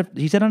 He said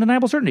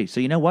undeniable certainty. So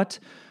you know what?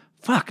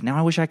 Fuck, now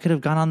I wish I could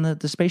have gone on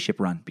the spaceship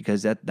run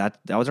because that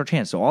was our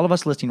chance. So all of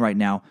us listening right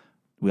now,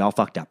 we all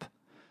fucked up.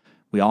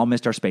 We all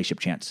missed our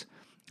spaceship chance.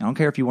 I don't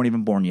care if you weren't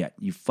even born yet.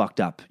 You fucked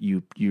up.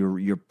 You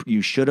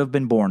should have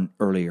been born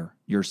earlier.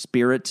 Your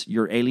spirit,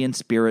 your alien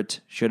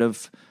spirit should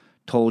have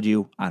told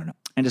you, I don't know.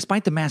 And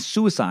despite the mass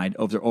suicide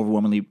of the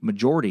overwhelming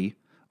majority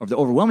of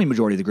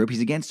the group,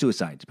 he's against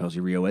suicide,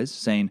 supposedly Rio is,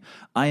 saying,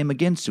 I am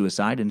against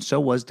suicide, and so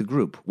was the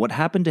group. What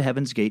happened to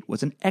Heaven's Gate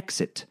was an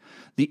exit,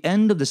 the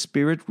end of the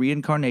spirit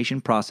reincarnation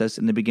process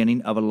and the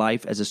beginning of a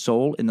life as a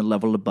soul in the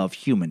level above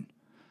human.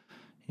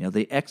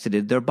 They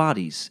exited their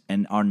bodies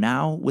and are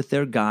now with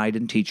their guide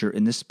and teacher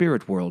in the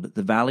spirit world,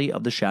 the valley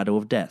of the shadow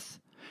of death,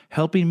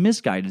 helping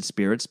misguided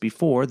spirits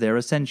before their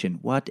ascension.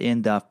 What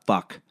in the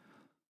fuck?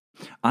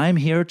 I am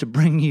here to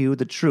bring you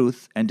the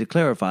truth and to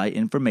clarify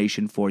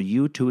information for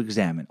you to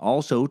examine,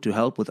 also to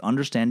help with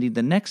understanding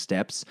the next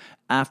steps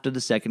after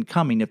the second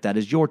coming if that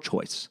is your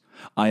choice.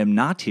 I am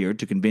not here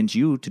to convince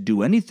you to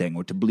do anything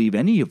or to believe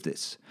any of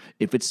this.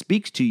 If it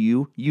speaks to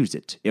you, use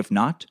it. If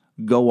not,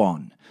 go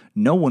on.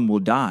 No one will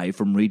die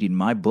from reading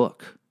my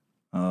book.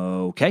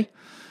 Okay,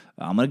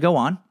 I'm going to go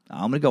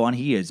on.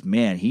 He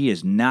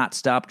has not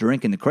stopped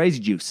drinking the crazy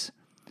juice.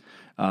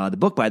 The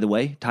book, by the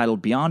way,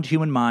 titled Beyond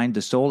Human Mind,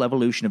 The Soul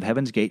Evolution of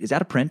Heaven's Gate, is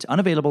out of print,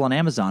 unavailable on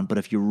Amazon, but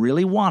if you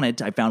really want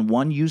it, I found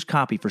one used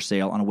copy for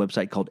sale on a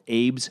website called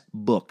Abe's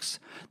Books.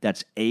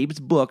 That's Abe's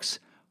Books,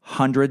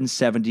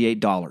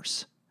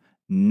 $178.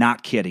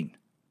 Not kidding.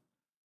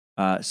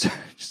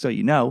 So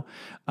you know,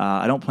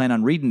 I don't plan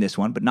on reading this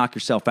one, but knock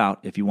yourself out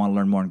if you want to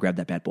learn more and grab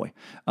that bad boy.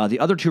 The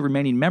other two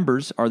remaining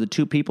members are the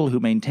two people who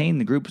maintain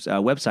the group's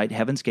website,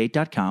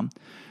 heavensgate.com.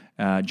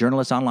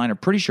 Journalists online are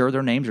pretty sure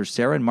their names are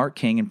Sarah and Mark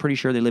King and pretty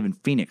sure they live in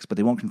Phoenix, but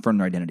they won't confirm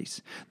their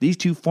identities. These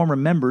two former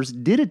members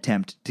did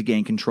attempt to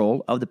gain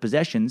control of the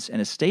possessions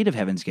and estate of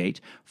Heaven's Gate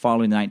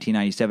following the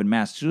 1997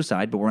 mass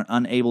suicide, but were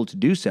unable to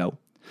do so.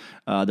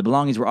 The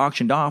belongings were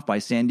auctioned off by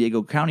San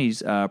Diego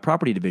County's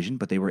property division,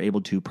 but they were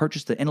able to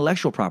purchase the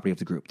intellectual property of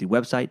the group, the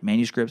website,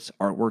 manuscripts,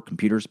 artwork,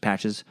 computers,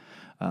 patches,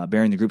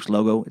 bearing the group's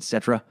logo,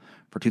 etc.,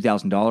 for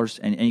 $2,000.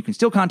 And you can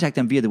still contact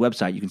them via the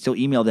website. You can still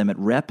email them at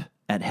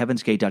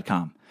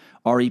rep@heavensgate.com.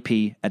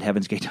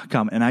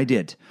 rep@heavensgate.com, and I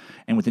did.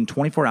 And within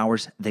 24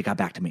 hours, they got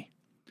back to me.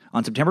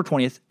 On September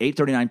 20th,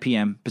 8:39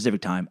 p.m.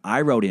 Pacific Time, I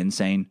wrote in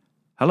saying,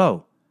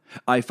 Hello,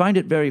 I find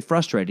it very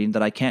frustrating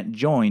that I can't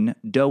join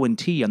Doe and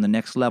T on the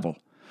next level.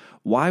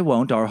 Why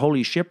won't our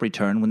holy ship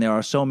return when there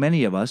are so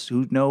many of us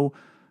who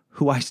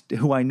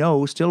I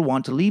know still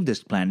want to leave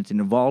this planet and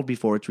evolve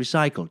before it's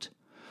recycled?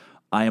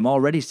 I am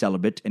already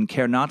celibate and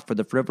care not for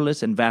the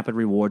frivolous and vapid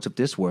rewards of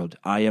this world.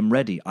 I am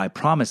ready. I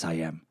promise I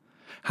am.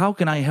 How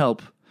can I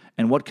help?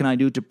 And what can I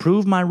do to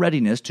prove my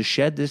readiness to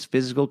shed this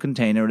physical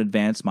container and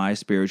advance my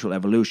spiritual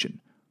evolution?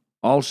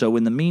 Also,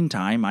 in the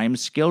meantime, I am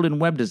skilled in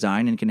web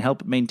design and can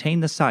help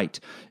maintain the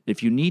site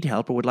if you need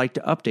help or would like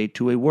to update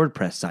to a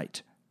WordPress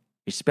site.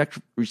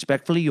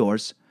 Respectfully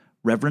yours,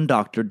 Reverend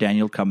Dr.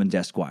 Daniel Cummins,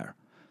 Esquire.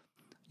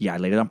 Yeah, I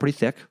laid it on pretty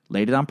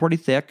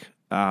thick.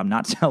 I'm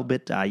not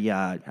celibate.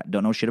 I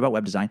don't know shit about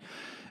web design,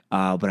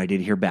 but I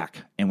did hear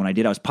back. And when I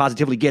did, I was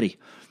positively giddy.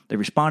 They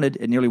responded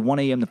at nearly 1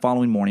 a.m. the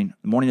following morning,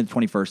 the morning of the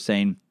 21st,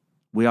 saying,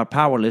 We are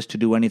powerless to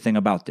do anything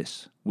about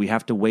this. We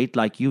have to wait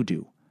like you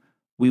do.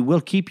 We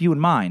will keep you in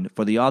mind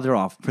for the other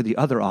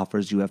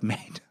offers you have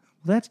made.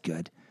 Well, that's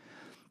good.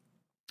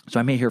 So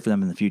I may hear from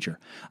them in the future.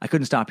 I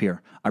couldn't stop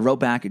here. I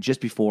wrote back at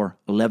just before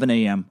 11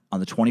 a.m.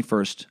 on the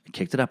 21st. I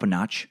kicked it up a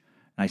notch.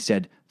 And I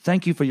said,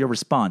 Thank you for your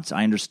response.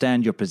 I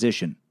understand your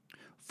position.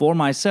 For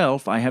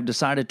myself, I have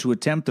decided to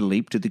attempt the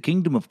leap to the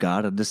kingdom of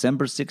God on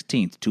December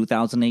 16th,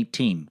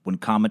 2018, when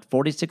Comet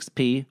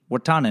 46P,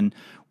 Wirtanen,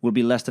 will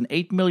be less than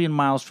 8 million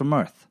miles from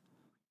Earth.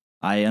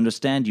 I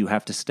understand you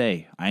have to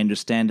stay. I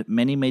understand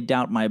many may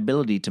doubt my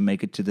ability to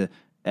make it to the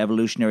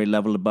evolutionary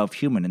level above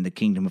human in the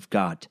kingdom of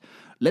God.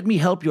 Let me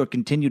help your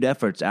continued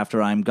efforts after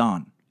I am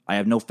gone. I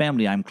have no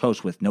family I am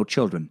close with, no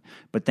children,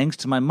 but thanks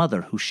to my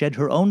mother, who shed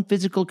her own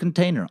physical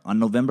container on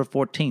November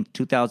 14th,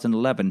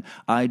 2011,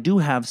 I do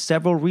have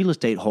several real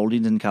estate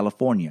holdings in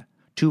California,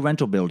 2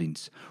 rental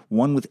buildings,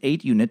 one with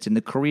 8 units in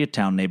the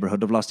Koreatown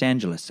neighborhood of Los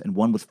Angeles, and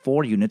one with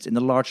 4 units in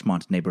the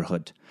Larchmont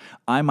neighborhood.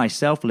 I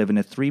myself live in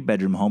a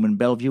 3-bedroom home in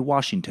Bellevue,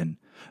 Washington.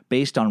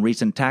 Based on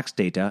recent tax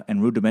data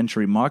and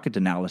rudimentary market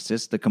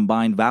analysis, the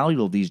combined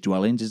value of these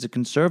dwellings is a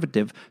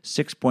conservative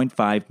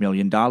 $6.5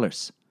 million.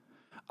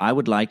 I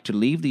would like to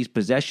leave these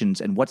possessions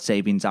and what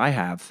savings I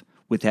have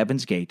with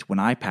Heaven's Gate when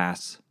I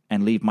pass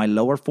and leave my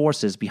lower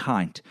forces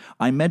behind.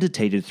 I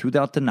meditated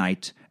throughout the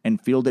night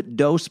and feel that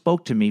Doe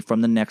spoke to me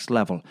from the next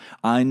level.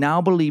 I now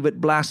believe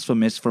it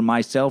blasphemous for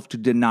myself to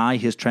deny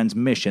his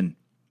transmission.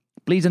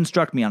 Please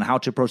instruct me on how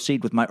to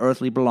proceed with my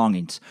earthly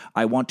belongings.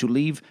 I want to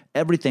leave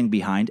everything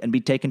behind and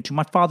be taken to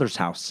my father's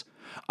house.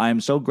 I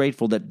am so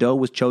grateful that Doe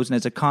was chosen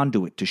as a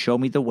conduit to show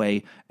me the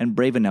way and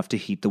brave enough to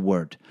heed the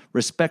word.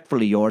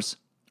 Respectfully yours,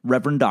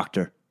 Reverend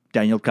Dr.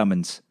 Daniel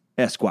Cummins,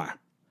 Esquire.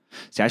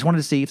 See, I just wanted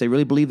to see if they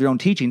really believed their own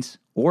teachings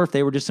or if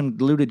they were just some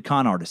deluded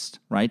con artists,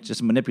 right? Just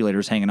some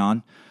manipulators hanging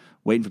on,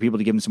 waiting for people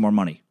to give them some more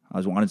money. I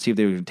was wanted to see if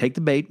they were going to take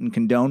the bait and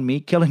condone me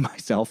killing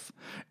myself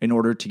in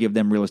order to give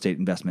them real estate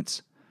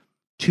investments.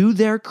 To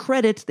their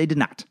credit, they did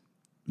not.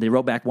 They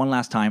wrote back one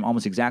last time,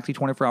 almost exactly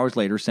 24 hours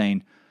later,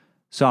 saying,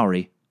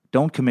 "Sorry,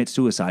 don't commit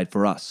suicide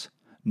for us.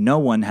 No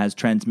one has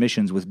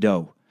transmissions with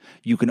Doe.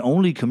 You can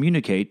only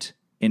communicate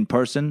in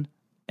person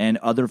and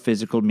other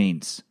physical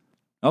means."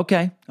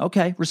 Okay,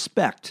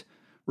 respect,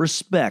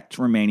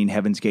 remaining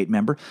Heaven's Gate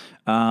member.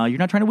 You're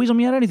not trying to weasel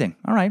me out of anything.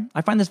 All right,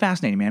 I find this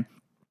fascinating, man.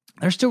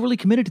 They're still really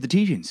committed to the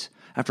teachings.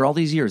 After all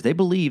these years, they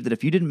believe that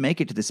if you didn't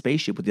make it to the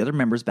spaceship with the other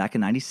members back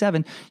in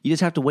 97, you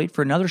just have to wait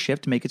for another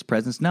ship to make its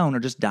presence known or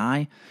just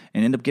die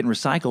and end up getting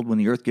recycled when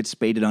the Earth gets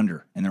spaded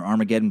under, in their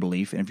Armageddon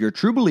belief. And if you're a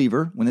true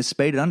believer, when this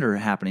spaded under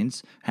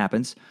happens,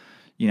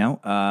 you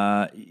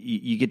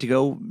get to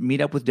go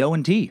meet up with Doe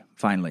and T,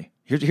 finally.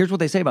 Here's what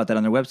they say about that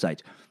on their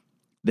website.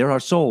 "There are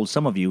souls,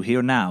 some of you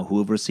here now, who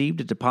have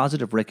received a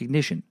deposit of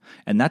recognition,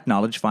 and that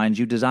knowledge finds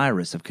you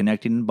desirous of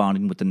connecting and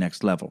bonding with the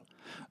next level.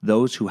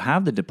 Those who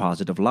have the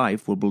deposit of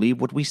life will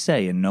believe what we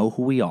say and know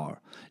who we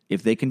are.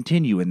 If they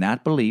continue in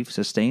that belief,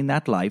 sustain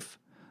that life,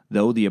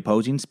 though the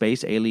opposing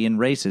space alien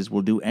races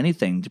will do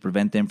anything to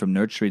prevent them from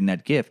nurturing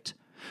that gift,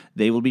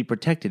 they will be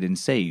protected and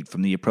saved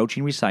from the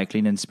approaching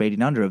recycling and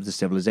spading under of the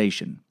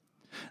civilization.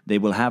 They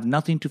will have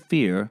nothing to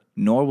fear,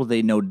 nor will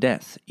they know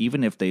death,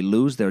 even if they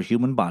lose their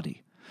human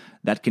body.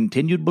 That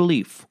continued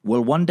belief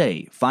will one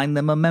day find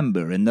them a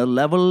member in the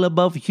level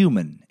above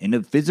human, in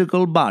a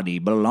physical body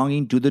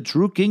belonging to the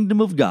true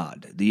kingdom of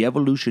God, the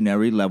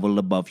evolutionary level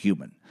above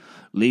human,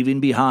 leaving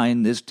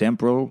behind this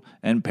temporal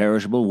and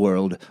perishable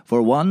world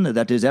for one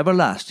that is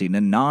everlasting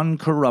and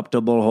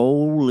non-corruptible.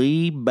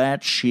 Holy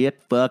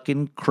batshit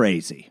fucking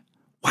crazy."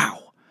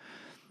 Wow.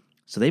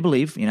 So they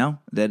believe,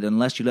 that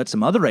unless you let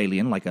some other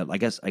alien, I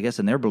guess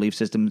in their belief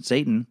system,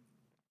 Satan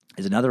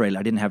is another alien.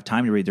 I didn't have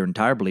time to read their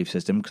entire belief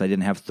system because I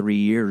didn't have 3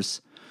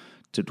 years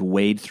to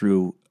wade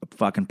through a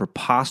fucking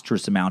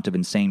preposterous amount of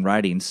insane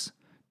writings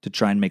to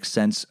try and make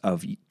sense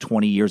of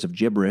 20 years of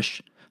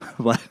gibberish.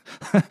 but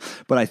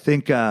I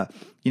think,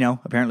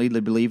 apparently they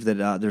believe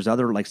that there's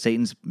other, like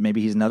Satan's,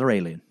 maybe he's another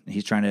alien.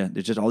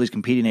 There's just all these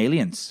competing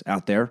aliens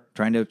out there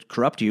trying to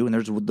corrupt you. And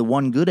there's the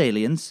one good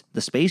aliens,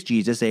 the space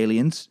Jesus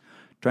aliens,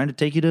 trying to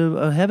take you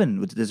to heaven,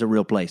 which is a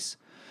real place.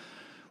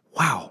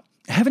 Wow.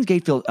 Heaven's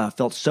Gate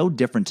felt so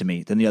different to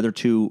me than the other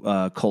two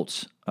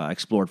cults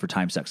explored for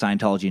Time Suck,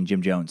 Scientology and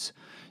Jim Jones.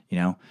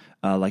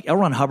 Like L.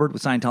 Ron Hubbard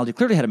with Scientology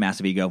clearly had a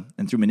massive ego,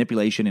 and through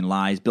manipulation and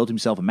lies built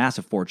himself a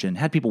massive fortune,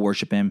 had people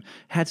worship him,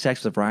 had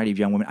sex with a variety of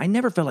young women. I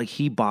never felt like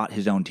he bought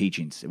his own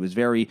teachings. It was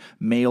very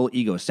male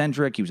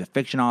egocentric. He was a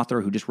fiction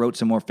author who just wrote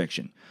some more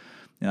fiction.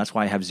 And that's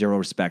why I have zero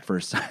respect for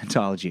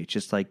Scientology. It's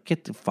just like,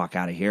 get the fuck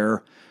out of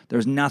here.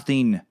 There's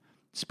nothing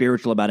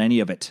spiritual about any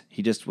of it.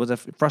 He just was a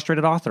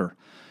frustrated author.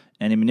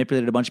 And he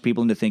manipulated a bunch of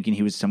people into thinking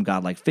he was some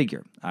godlike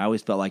figure. I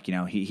always felt like,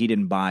 he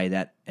didn't buy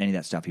any of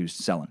that stuff he was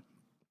selling.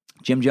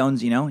 Jim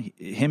Jones,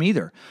 him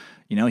either.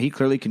 He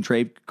clearly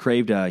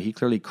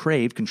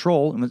craved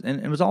control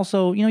and was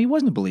also, he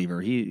wasn't a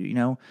believer.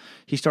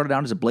 He started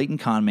out as a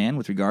blatant con man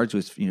with regards to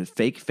his,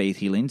 fake faith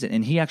healings.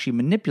 And he actually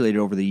manipulated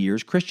over the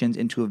years Christians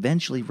into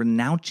eventually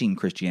renouncing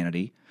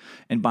Christianity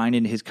and buying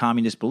into his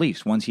communist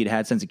beliefs, ones he'd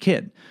had since a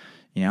kid.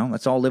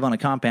 Let's all live on a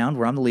compound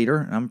where I'm the leader,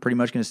 and I'm pretty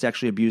much going to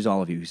sexually abuse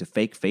all of you. He's a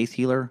fake faith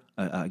healer.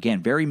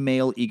 Again, very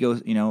male, ego,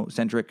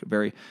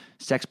 very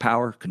sex,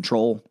 power,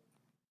 control.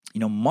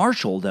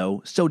 Marshall,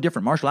 though, so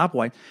different. Marshall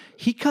Applewhite,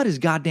 he cut his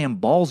goddamn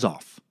balls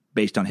off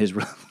based on his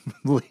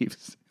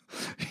beliefs.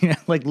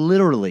 Like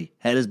literally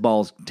had his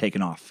balls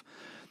taken off.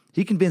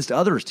 He convinced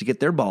others to get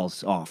their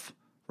balls off,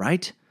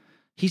 right?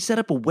 He set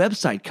up a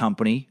website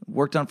company,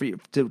 worked on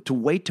to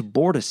wait to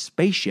board a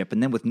spaceship,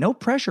 and then with no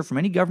pressure from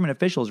any government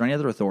officials or any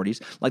other authorities,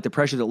 like the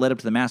pressure that led up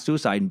to the mass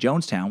suicide in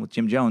Jonestown with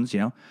Jim Jones,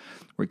 where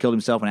he killed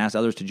himself and asked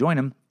others to join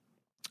him,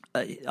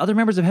 other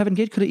members of Heaven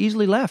Gate could have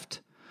easily left.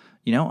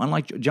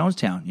 Unlike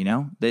Jonestown,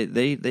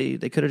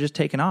 they could have just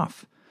taken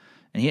off.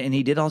 And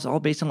he did all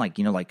based on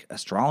like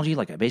astrology,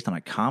 like based on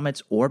a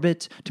comet's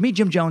orbit. To me,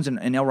 Jim Jones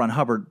and L. Ron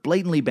Hubbard,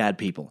 blatantly bad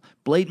people,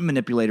 blatant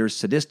manipulators,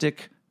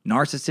 sadistic,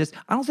 narcissist.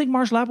 I don't think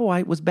Marshall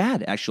Applewhite was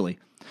bad, actually.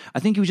 I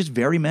think he was just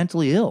very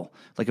mentally ill,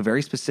 like a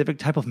very specific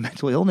type of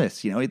mental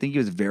illness. I think he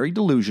was very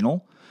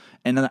delusional,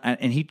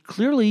 and he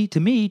clearly, to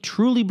me,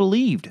 truly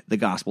believed the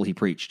gospel he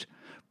preached,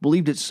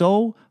 believed it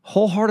so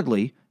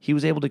wholeheartedly he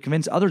was able to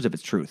convince others of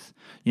its truth.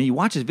 You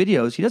watch his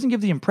videos, he doesn't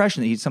give the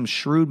impression that he's some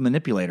shrewd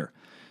manipulator.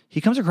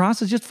 He comes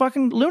across as just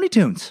fucking Looney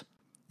Tunes.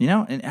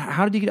 And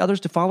how did he get others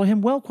to follow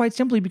him? Well, quite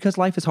simply because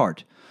life is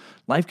hard.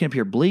 Life can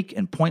appear bleak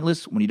and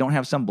pointless when you don't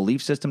have some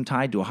belief system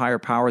tied to a higher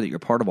power that you're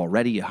part of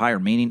already, a higher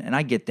meaning, and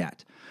I get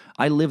that.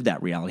 I live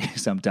that reality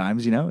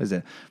sometimes, as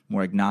a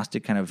more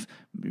agnostic kind of,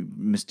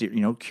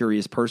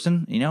 curious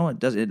person.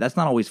 That's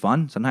not always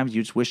fun. Sometimes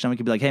you just wish someone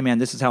could be like, hey, man,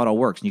 this is how it all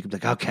works. And you could be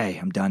like, okay,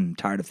 I'm done. I'm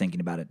tired of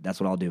thinking about it.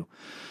 That's what I'll do.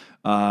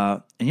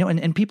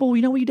 And people,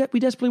 we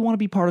desperately want to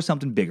be part of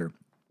something bigger.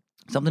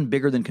 Something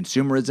bigger than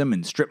consumerism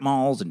and strip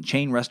malls and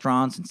chain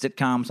restaurants and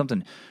sitcoms.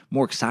 Something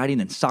more exciting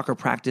than soccer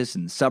practice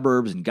and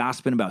suburbs and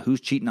gossiping about who's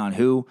cheating on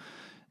who.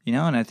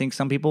 And I think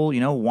some people,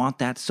 want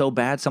that so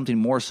bad, something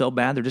more so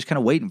bad. They're just kind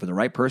of waiting for the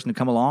right person to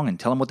come along and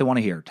tell them what they want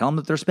to hear. Tell them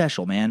that they're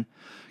special, man.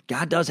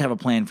 God does have a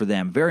plan for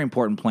them. Very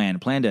important plan. A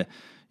plan to,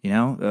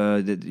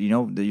 that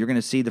you're going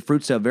to see the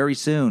fruits of very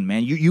soon,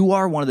 man. You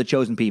are one of the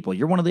chosen people.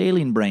 You're one of the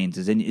alien brains.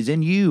 Is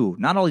in you.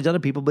 Not all these other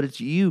people, but it's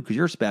you because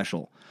you're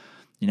special.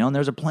 And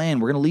there's a plan.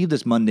 We're going to leave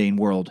this mundane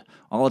world,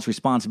 all its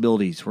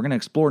responsibilities. We're going to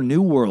explore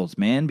new worlds,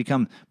 man,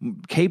 become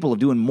capable of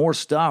doing more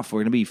stuff.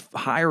 We're going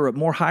to be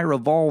more higher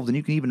evolved than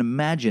you can even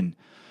imagine.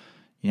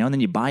 And then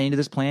you buy into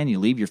this plan. You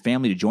leave your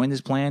family to join this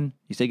plan.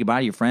 You say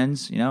goodbye to your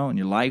friends, and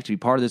your life to be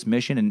part of this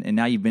mission. And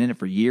now you've been in it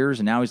for years.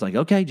 And now he's like,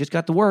 okay, just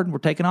got the word. We're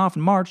taking off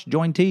in March.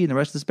 Join T and the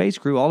rest of the space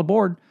crew all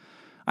aboard.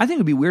 I think it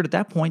would be weird at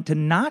that point to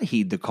not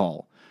heed the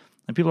call.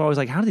 And people are always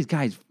like, how do these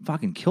guys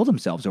fucking kill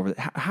themselves over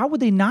that? How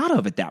would they not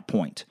have at that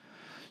point?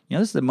 This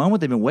is the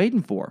moment they've been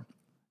waiting for.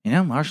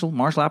 Marshall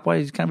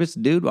Applewhite is kind of just a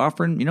dude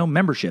offering,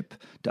 membership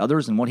to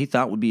others in what he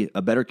thought would be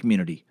a better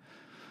community.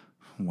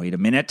 Wait a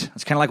minute.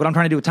 That's kind of like what I'm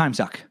trying to do with Time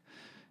Suck.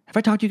 Have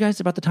I talked to you guys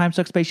about the Time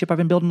Suck spaceship I've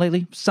been building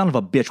lately? Son of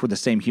a bitch, we're the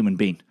same human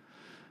being.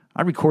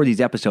 I record these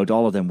episodes,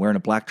 all of them, wearing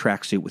a black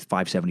tracksuit with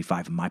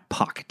 $5.75 in my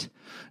pocket.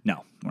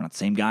 No, we're not the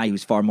same guy. He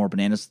was far more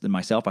bananas than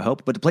myself, I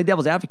hope. But to play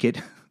devil's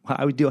advocate,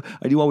 I do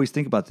always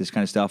think about this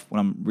kind of stuff when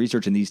I'm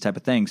researching these type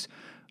of things.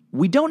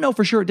 We don't know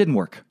for sure it didn't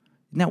work.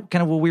 Isn't that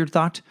kind of a weird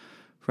thought,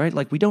 right?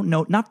 Like we don't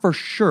know, not for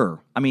sure.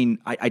 I mean,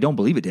 I don't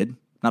believe it did.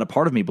 Not a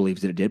part of me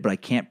believes that it did, but I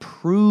can't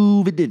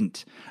prove it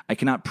didn't. I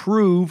cannot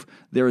prove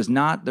there was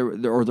not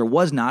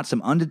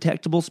some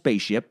undetectable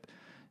spaceship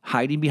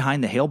hiding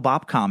behind the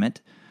Hale-Bopp comet,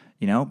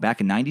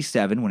 back in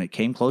 97 when it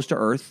came close to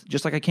Earth.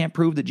 Just like I can't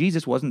prove that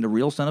Jesus wasn't the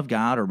real Son of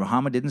God, or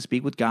Muhammad didn't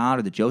speak with God,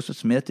 or that Joseph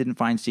Smith didn't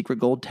find secret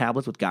gold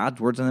tablets with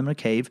God's words on them in a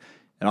cave.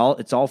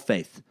 It's all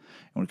faith. And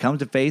when it comes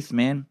to faith,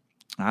 man,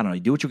 I don't know, you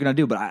do what you're going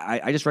to do, but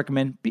I just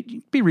recommend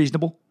be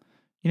reasonable.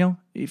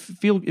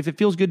 If it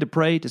feels good to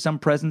pray to some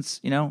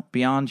presence,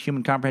 beyond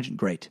human comprehension,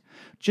 great.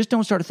 Just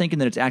don't start thinking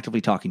that it's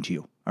actively talking to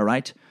you, all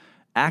right?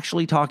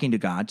 Actually talking to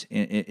God,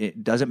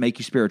 it doesn't make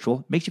you spiritual.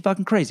 It makes you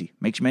fucking crazy.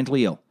 Makes you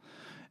mentally ill.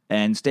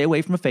 And stay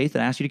away from a faith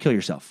that asks you to kill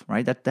yourself,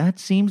 right? That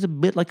seems a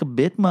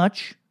bit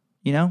much,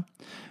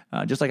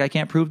 just like I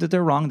can't prove that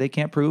they're wrong. They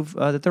can't prove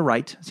that they're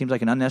right. It seems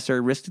like an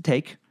unnecessary risk to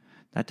take.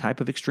 That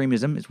type of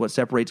extremism is what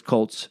separates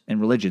cults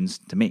and religions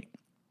to me.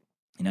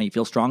 You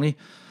feel strongly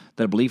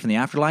that a belief in the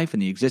afterlife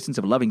and the existence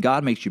of a loving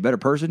God makes you a better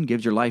person,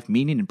 gives your life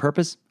meaning and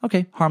purpose.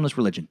 Okay, harmless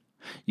religion.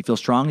 You feel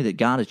strongly that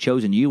God has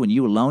chosen you and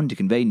you alone to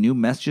convey new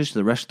messages to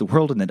the rest of the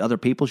world and that other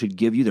people should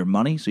give you their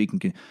money so you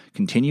can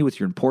continue with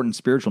your important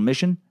spiritual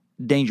mission.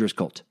 Dangerous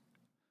cult.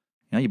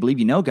 You believe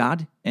you know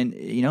God and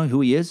you know who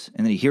he is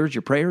and that he hears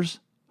your prayers.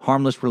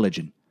 Harmless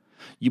religion.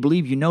 You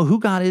believe you know who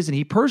God is and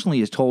he personally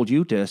has told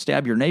you to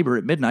stab your neighbor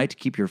at midnight to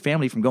keep your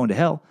family from going to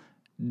hell.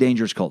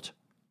 Dangerous cult.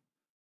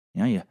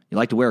 You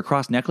like to wear a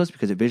cross necklace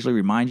because it visually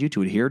reminds you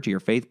to adhere to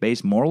your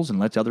faith-based morals and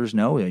lets others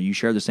know you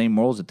share the same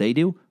morals that they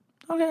do.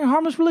 Okay,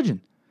 harmless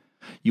religion.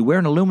 You wear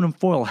an aluminum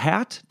foil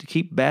hat to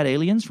keep bad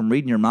aliens from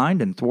reading your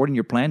mind and thwarting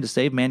your plan to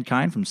save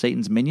mankind from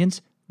Satan's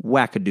minions.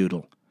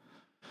 Wackadoodle.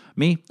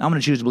 Me, I'm going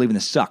to choose to believe in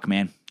the suck,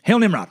 man. Hail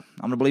Nimrod.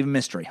 I'm going to believe in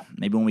mystery.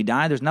 Maybe when we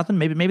die, there's nothing.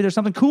 Maybe there's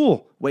something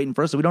cool waiting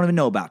for us that we don't even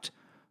know about.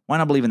 Why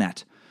not believe in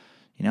that?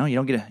 You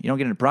don't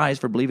get a prize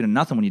for believing in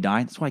nothing when you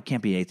die. That's why I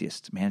can't be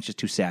atheist, man. It's just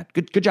too sad.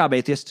 Good job,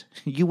 atheist.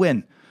 You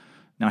win.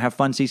 Now have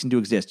fun ceasing to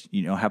exist.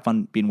 Have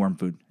fun being worm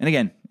food. And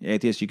again,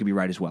 atheist, you could be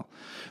right as well.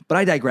 But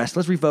I digress.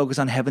 Let's refocus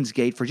on Heaven's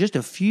Gate for just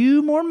a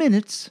few more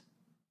minutes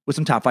with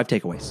some top 5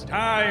 takeaways.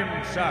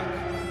 Time Suck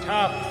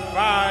Top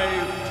 5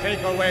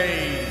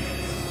 Takeaways.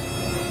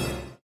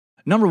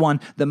 Number 1,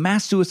 the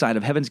mass suicide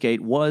of Heaven's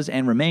Gate was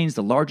and remains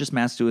the largest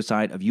mass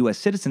suicide of U.S.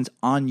 citizens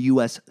on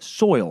U.S.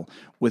 soil,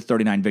 with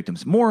 39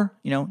 victims. More,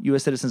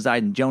 U.S. citizens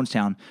died in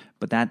Jonestown,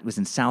 but that was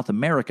in South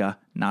America,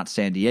 not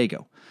San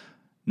Diego.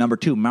 Number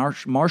 2,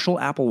 Marshall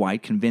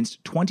Applewhite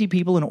convinced 20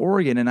 people in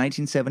Oregon in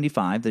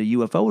 1975 that a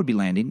UFO would be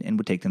landing and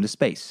would take them to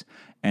space.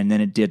 And then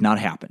it did not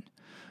happen.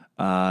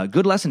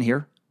 Good lesson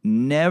here.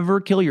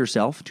 Never kill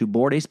yourself to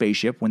board a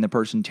spaceship when the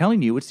person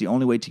telling you it's the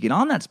only way to get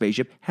on that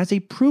spaceship has a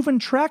proven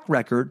track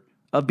record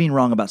of being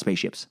wrong about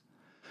spaceships.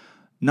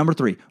 Number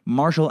 3,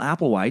 Marshall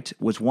Applewhite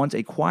was once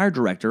a choir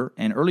director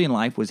and early in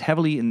life was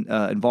heavily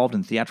involved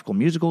in theatrical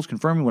musicals,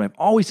 confirming what I've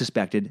always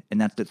suspected,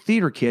 and that's that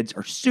theater kids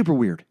are super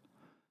weird.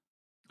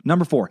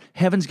 Number 4,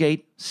 Heaven's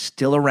Gate,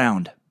 still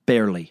around,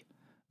 barely.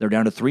 They're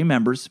down to 3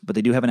 members, but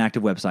they do have an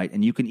active website,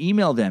 and you can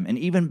email them, and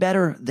even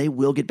better, they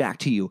will get back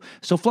to you.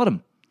 So flood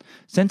them.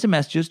 Send some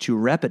messages to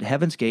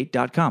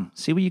rep@heavensgate.com.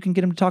 See what you can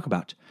get them to talk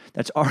about.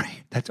 That's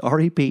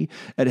REP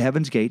at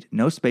heavensgate,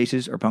 no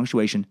spaces or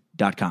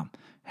punctuation.com.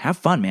 have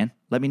fun, man.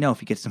 Let me know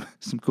if you get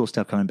some cool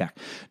stuff coming back.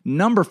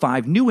 Number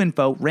 5, new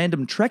info,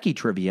 random Trekkie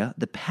trivia.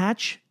 The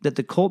patch that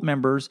the cult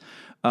members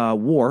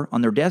wore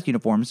on their death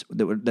uniforms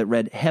that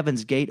read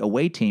Heaven's Gate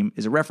Away Team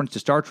is a reference to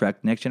Star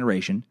Trek Next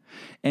Generation.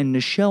 And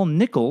Nichelle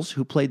Nichols,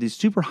 who played the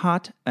super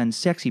hot and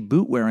sexy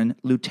boot-wearing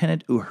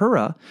Lieutenant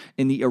Uhura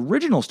in the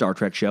original Star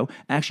Trek show,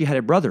 actually had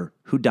a brother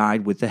who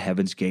died with the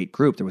Heaven's Gate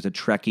group. There was a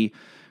Trekkie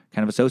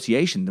kind of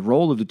association. The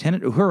role of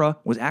Lieutenant Uhura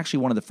was actually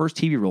one of the first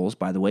TV roles,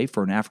 by the way,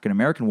 for an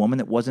African-American woman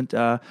that wasn't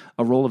a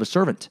role of a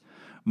servant.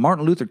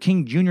 Martin Luther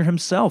King Jr.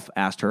 himself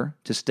asked her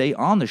to stay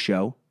on the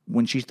show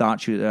when she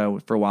thought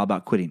for a while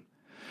about quitting.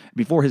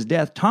 Before his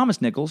death, Thomas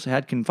Nichols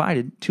had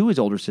confided to his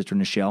older sister,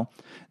 Nichelle,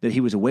 that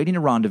he was awaiting a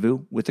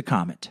rendezvous with the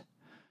comet.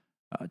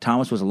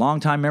 Thomas was a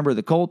longtime member of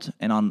the cult,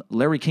 and on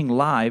Larry King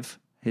Live,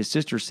 his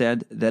sister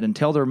said that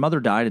until their mother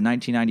died in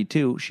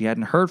 1992, she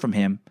hadn't heard from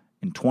him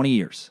in 20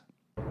 years.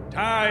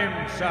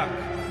 Time Suck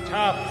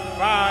Top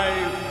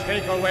 5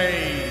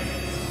 Takeaways.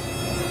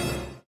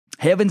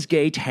 Heaven's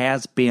Gate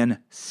has been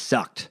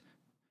sucked.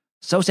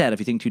 So sad if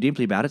you think too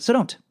deeply about it, so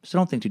don't. So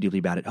don't think too deeply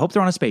about it. Hope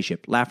they're on a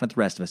spaceship, laughing at the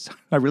rest of us.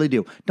 I really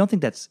do. Don't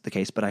think that's the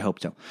case, but I hope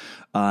so.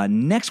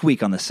 Next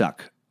week on The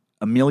Suck,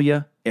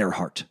 Amelia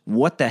Earhart.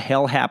 What the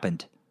hell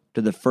happened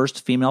to the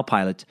first female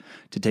pilot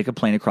to take a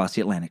plane across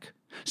the Atlantic?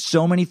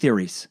 So many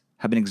theories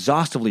have been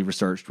exhaustively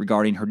researched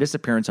regarding her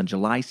disappearance on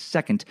July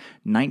 2nd,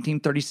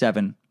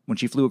 1937, when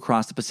she flew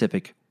across the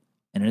Pacific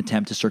in an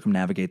attempt to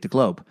circumnavigate the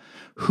globe.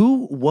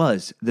 Who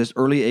was this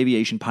early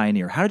aviation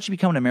pioneer? How did she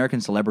become an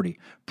American celebrity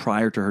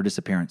prior to her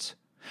disappearance?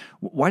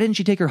 Why didn't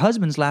she take her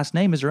husband's last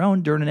name as her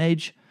own during an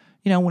age,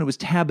 when it was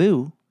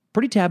taboo,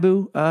 pretty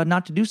taboo,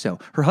 not to do so?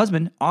 Her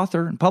husband,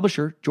 author and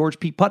publisher George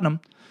P.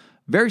 Putnam,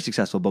 very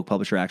successful book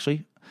publisher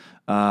actually,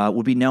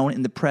 would be known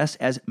in the press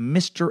as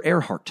Mr.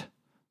 Earhart.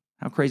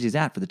 How crazy is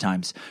that for the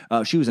times?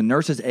 She was a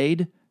nurse's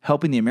aide,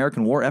 helping the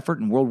American war effort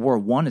in World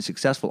War I, a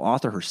successful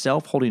author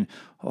herself, a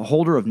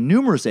holder of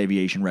numerous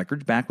aviation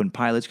records back when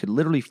pilots could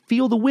literally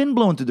feel the wind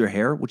blowing through their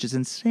hair, which is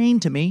insane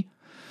to me,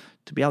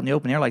 to be out in the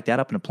open air like that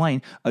up in a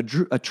plane. A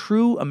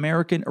true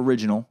American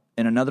original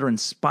and another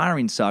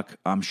inspiring suck,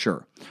 I'm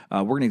sure.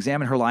 We're going to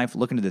examine her life,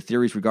 look into the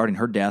theories regarding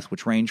her death,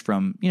 which range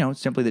from,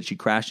 simply that she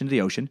crashed into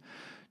the ocean,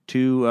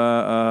 to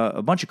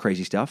a bunch of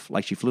crazy stuff,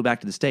 like she flew back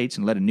to the States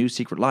and led a new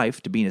secret life,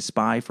 to being a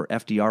spy for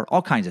FDR.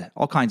 All kinds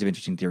of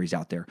interesting theories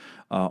out there.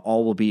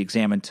 All will be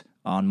examined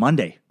on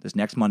Monday, this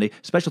next Monday.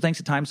 Special thanks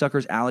to Time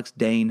Suckers, Alex,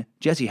 Dane,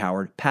 Jesse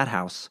Howard, Pat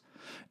House,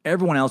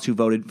 everyone else who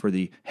voted for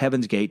the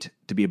Heaven's Gate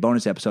to be a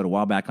bonus episode a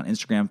while back on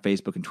Instagram,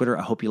 Facebook, and Twitter.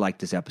 I hope you liked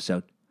this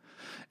episode.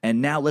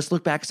 And now let's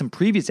look back at some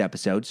previous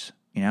episodes,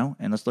 and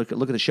let's look at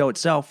the show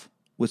itself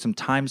with some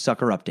Time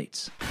Sucker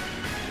updates.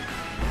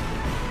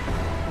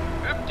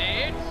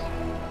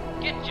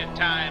 Get your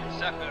Time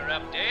Sucker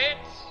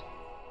updates.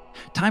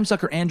 Time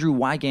Sucker Andrew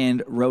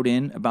Wygand wrote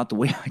in about the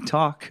way I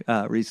talk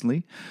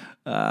recently,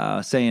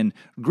 saying,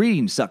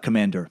 "Greetings, Suck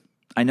Commander.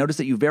 I notice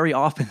that you very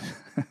often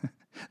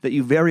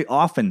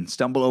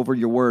stumble over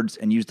your words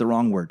and use the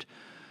wrong word.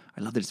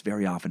 I love that it's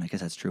very often. I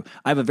guess that's true.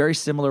 I have a very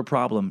similar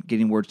problem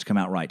getting words to come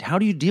out right. How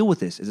do you deal with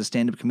this as a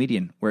stand-up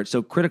comedian, where it's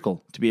so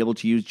critical to be able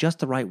to use just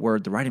the right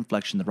word, the right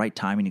inflection, the right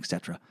timing,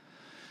 etc.?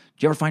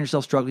 Do you ever find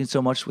yourself struggling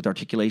so much with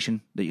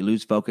articulation that you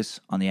lose focus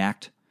on the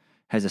act?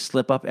 Has a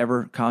slip-up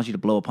ever caused you to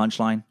blow a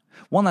punchline?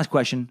 One last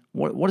question.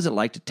 What is it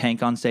like to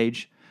tank on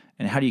stage?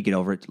 And how do you get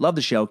over it? Love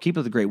the show. Keep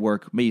up the great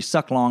work. May you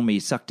suck long. May you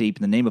suck deep.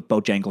 In the name of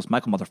Bojangles,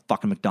 Michael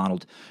motherfucking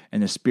McDonald,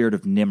 and the spirit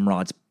of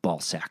Nimrod's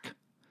ballsack."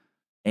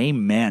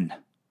 Amen.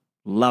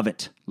 Love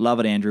it. Love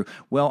it, Andrew.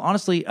 Well,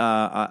 honestly,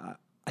 I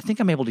think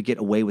I'm able to get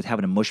away with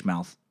having a mush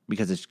mouth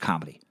because it's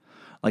comedy.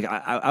 Like,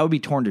 I would be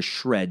torn to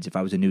shreds if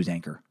I was a news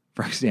anchor,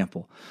 for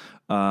example.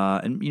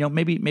 And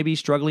maybe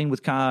struggling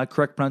with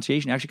correct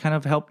pronunciation actually kind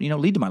of helped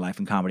lead to my life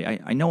in comedy.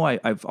 I know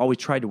I've always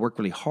tried to work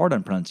really hard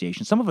on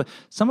pronunciation.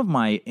 Some of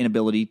my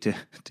inability to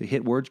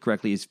hit words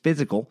correctly is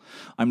physical.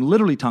 I'm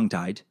literally tongue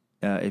tied.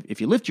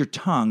 If you lift your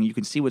tongue, you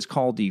can see what's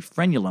called the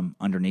frenulum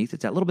underneath.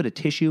 It's that little bit of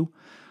tissue,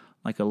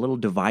 like a little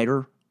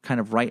divider, kind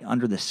of right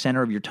under the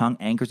center of your tongue,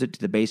 anchors it to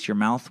the base of your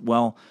mouth.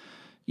 Well,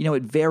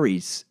 it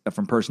varies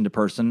from person to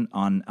person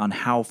on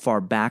how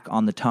far back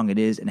on the tongue it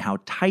is and how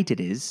tight it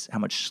is, how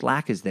much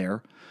slack is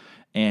there.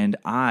 And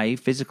I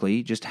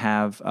physically just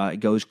have it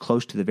goes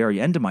close to the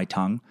very end of my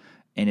tongue,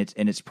 and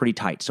it's pretty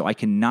tight. So I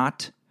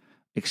cannot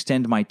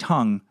extend my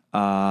tongue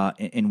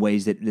in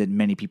ways that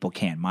many people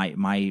can.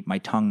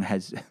 My tongue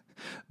has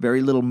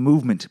very little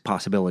movement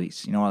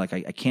possibilities. Like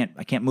I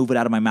can't move it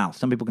out of my mouth.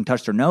 Some people can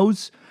touch their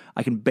nose.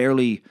 I can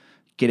barely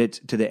get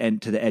it to the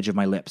edge of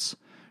my lips,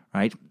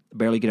 right?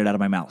 Barely get it out of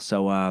my mouth.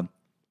 So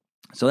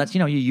that's,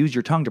 you use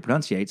your tongue to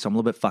pronunciate, so I'm a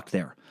little bit fucked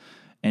there.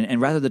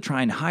 And rather than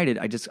try and hide it,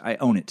 I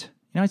own it.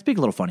 I speak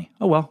a little funny.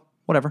 Oh, well,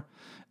 whatever.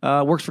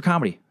 Works for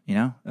comedy,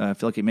 I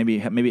feel like maybe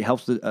it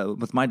helps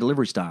with my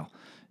delivery style.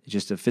 It's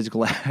just a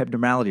physical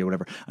abnormality or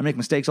whatever. I make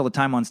mistakes all the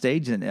time on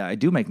stage, and I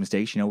do make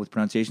mistakes, with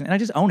pronunciation, and I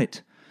just own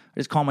it. I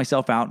just call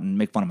myself out and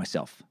make fun of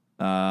myself.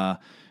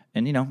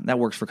 And, that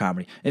works for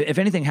comedy. If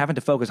anything, having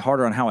to focus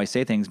harder on how I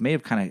say things may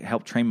have kind of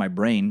helped train my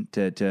brain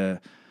to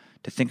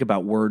think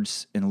about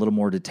words in a little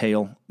more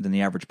detail than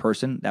the average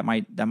person. That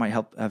might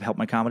have helped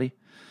my comedy.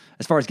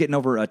 As far as getting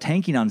over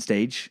tanking on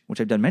stage,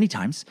 which I've done many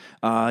times,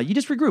 you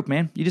just regroup,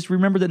 man. You just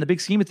remember that in the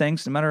big scheme of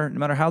things, no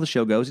matter how the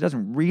show goes, it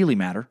doesn't really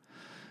matter.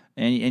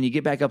 And you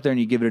get back up there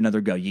and you give it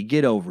another go. You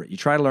get over it. You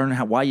try to learn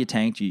why you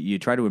tanked. You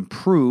try to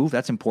improve.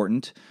 That's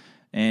important.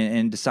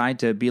 And decide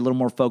to be a little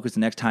more focused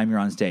the next time you're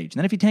on stage. And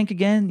then if you tank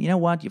again, you know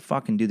what? You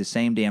fucking do the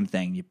same damn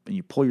thing.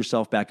 You pull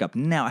yourself back up.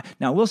 Now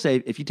I will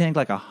say, if you tank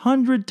like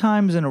 100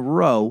 times in a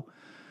row,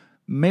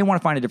 may want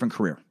to find a different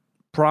career.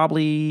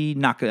 Probably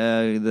not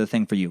the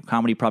thing for you.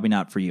 Comedy, probably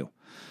not for you.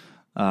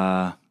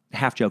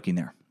 Half joking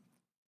there,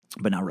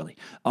 but not really.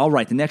 All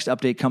right, the next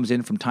update comes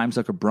in from time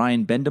sucker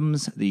Brian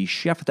Bendums, the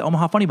chef at the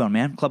Omaha Funny Bone,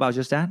 man. Club I was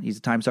just at. He's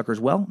a time sucker as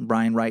well.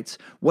 Brian writes,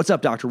 "What's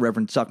up, Dr.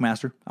 Reverend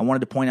Suckmaster? I wanted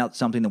to point out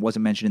something that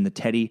wasn't mentioned in the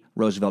Teddy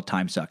Roosevelt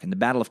time suck. In the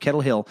Battle of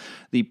Kettle Hill,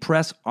 the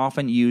press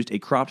often used a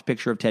cropped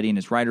picture of Teddy and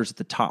his riders at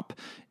the top.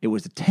 It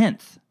was the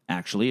 10th,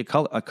 actually,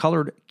 a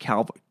colored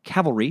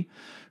cavalry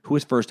who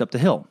was first up the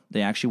hill.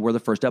 They actually were the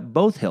first up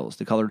both hills.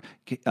 The colored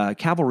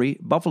cavalry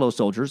Buffalo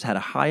soldiers had a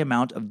high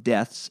amount of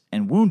deaths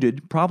and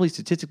wounded, probably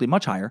statistically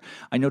much higher.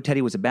 I know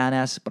Teddy was a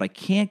badass, but I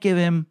can't give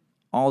him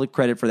all the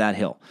credit for that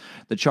hill.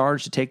 The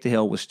charge to take the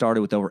hill was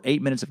started with over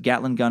 8 minutes of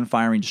Gatling gun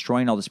firing,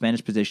 destroying all the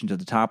Spanish positions at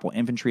the top while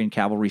infantry and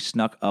cavalry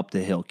snuck up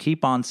the hill.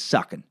 Keep on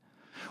sucking."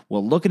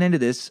 Well, looking into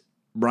this,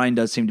 Brian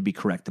does seem to be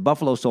correct. The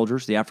Buffalo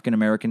soldiers, the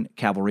African-American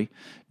cavalry,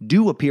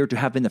 do appear to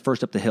have been the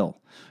first up the hill.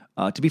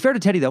 To be fair to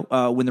Teddy,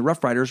 though, when the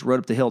Rough Riders rode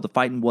up the hill, the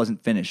fighting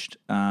wasn't finished,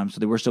 so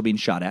they were still being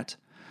shot at.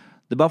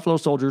 The Buffalo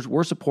soldiers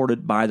were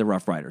supported by the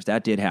Rough Riders.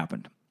 That did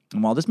happen.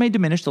 And while this may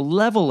diminish the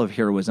level of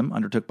heroism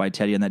undertook by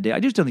Teddy on that day, I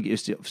just don't think it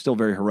was still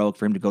very heroic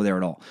for him to go there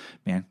at all.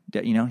 Man,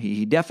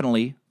 he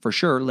definitely, for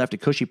sure, left a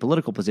cushy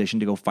political position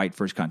to go fight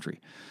for his country.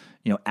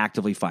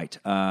 Actively fight.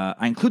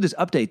 I include this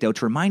update, though,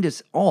 to remind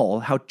us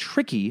all how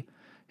tricky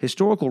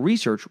historical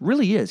research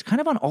really is, kind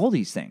of on all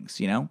these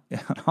things, on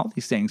all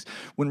these things.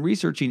 When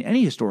researching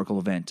any historical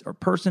event or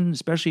person,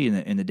 especially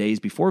in the days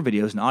before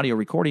videos and audio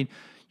recording,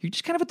 you're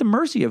just kind of at the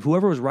mercy of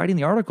whoever was writing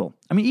the article.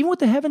 I mean, even with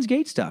the Heaven's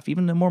Gate stuff,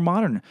 even the more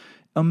modern,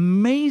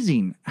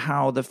 amazing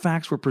how the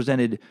facts were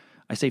presented.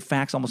 I say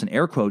facts almost in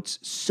air quotes,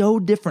 so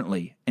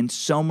differently in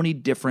so many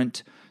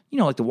different,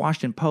 like the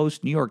Washington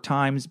Post, New York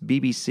Times,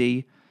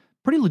 BBC,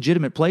 pretty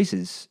legitimate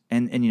places.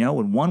 And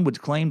when one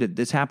would claim that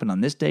this happened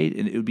on this date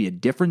and it would be a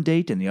different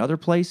date in the other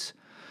place,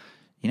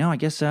 I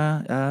guess,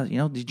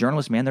 these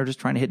journalists, man, they're just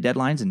trying to hit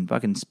deadlines and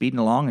fucking speeding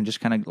along and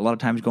just kind of a lot of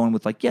times going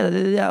with like,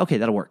 yeah, okay,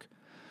 that'll work.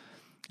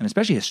 And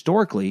especially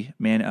historically,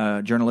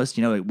 man, journalists,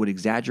 it would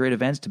exaggerate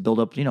events to build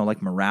up,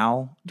 like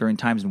morale during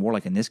times in war,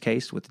 like in this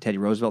case with the Teddy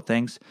Roosevelt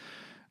things.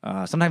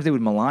 Sometimes they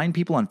would malign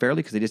people unfairly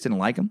because they just didn't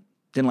like them,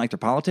 didn't like their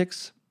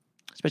politics,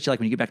 especially like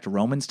when you get back to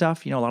Roman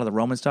stuff. A lot of the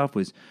Roman stuff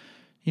was,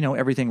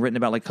 everything written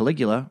about like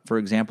Caligula, for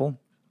example,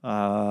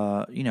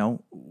 or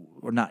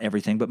not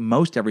everything, but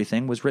most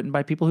everything was written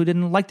by people who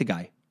didn't like the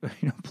guy,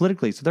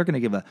 politically. So they're going to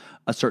give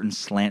a certain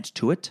slant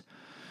to it.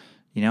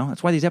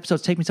 That's why these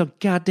episodes take me so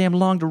goddamn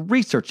long to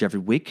research every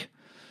week.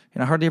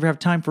 And I hardly ever have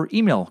time for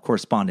email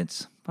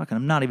correspondence. Fucking,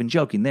 I'm not even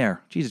joking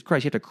there. Jesus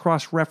Christ, you have to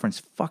cross-reference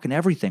fucking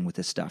everything with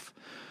this stuff.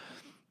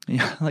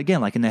 Again,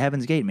 like in the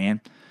Heaven's Gate,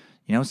 man.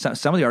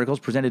 Some of the articles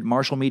presented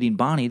Marshall meeting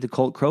Bonnie, the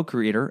Colt Crow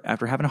creator,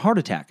 after having a heart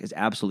attack is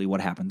absolutely what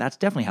happened. That's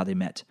definitely how they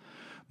met.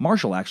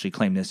 Marshall actually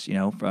claimed this,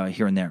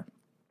 here and there.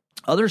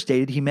 Others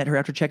stated he met her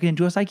after checking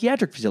into a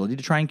psychiatric facility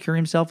to try and cure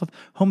himself of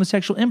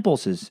homosexual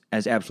impulses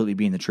as absolutely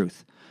being the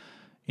truth.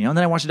 And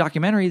then I watched a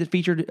documentary that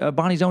featured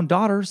Bonnie's own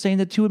daughter saying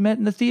that two had met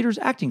in the theater's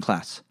acting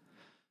class.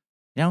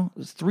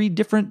 It's three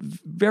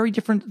very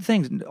different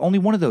things. Only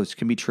one of those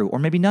can be true, or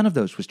maybe none of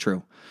those was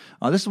true.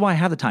 This is why I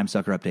have the Time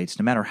Sucker updates.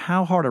 No matter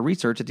how hard I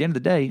research, at the end of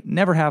the day,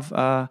 never have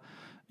I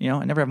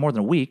never have more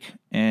than a week.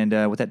 And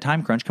with that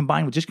time crunch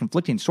combined with just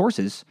conflicting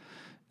sources,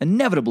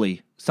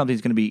 inevitably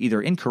something's going to be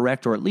either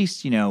incorrect or at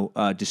least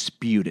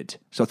disputed.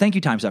 So thank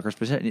you, Time Suckers,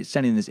 for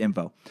sending this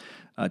info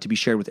to be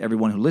shared with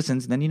everyone who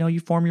listens. And then you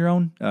form your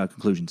own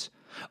conclusions.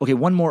 Okay,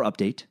 one more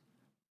update.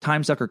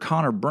 Time sucker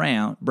Connor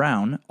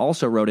Brown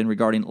also wrote in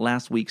regarding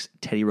last week's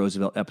Teddy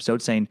Roosevelt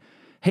episode saying,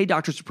 "Hey,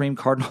 Dr. Supreme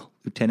Cardinal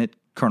Lieutenant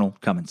Colonel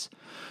Cummins.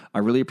 I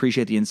really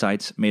appreciate the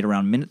insights made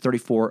around minute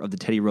 34 of the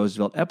Teddy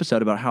Roosevelt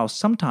episode about how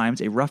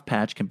sometimes a rough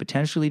patch can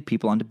potentially lead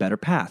people onto better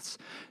paths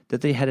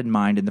that they had in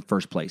mind in the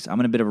first place. I'm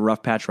in a bit of a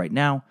rough patch right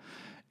now,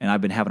 and I've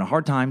been having a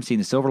hard time seeing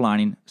the silver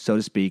lining, so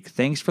to speak.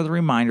 Thanks for the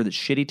reminder that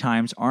shitty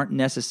times aren't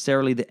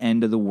necessarily the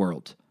end of the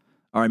world."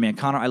 All right, man,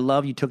 Connor, I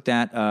love you took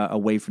that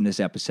away from this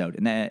episode.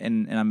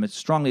 And I'm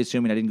strongly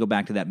assuming I didn't go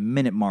back to that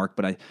minute mark,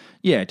 but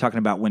talking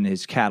about when all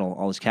his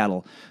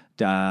cattle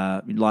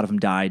a lot of them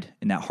died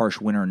in that harsh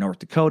winter in North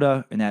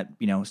Dakota, and that,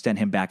 sent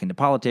him back into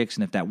politics.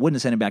 And if that wouldn't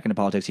have sent him back into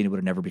politics, he would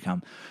have never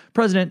become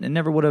president and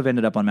never would have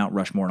ended up on Mount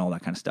Rushmore and all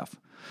that kind of stuff.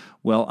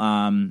 Well,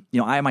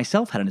 I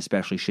myself had an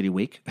especially shitty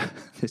week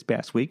this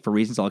past week for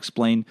reasons I'll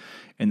explain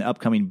in the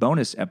upcoming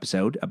bonus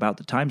episode about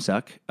the time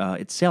suck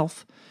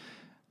itself.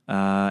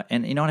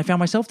 And I found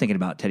myself thinking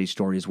about Teddy's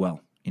story as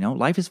well.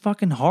 Life is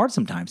fucking hard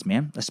sometimes,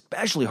 man,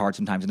 especially hard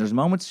sometimes. And there's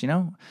moments,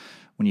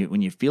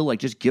 when you feel like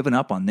just giving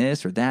up on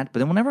this or that. But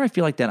then whenever I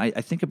feel like that,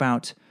 I think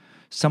about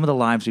some of the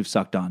lives we've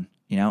sucked on,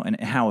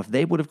 and how if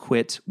they would have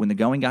quit when the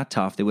going got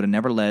tough, they would have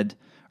never led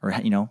or,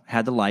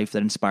 had the life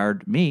that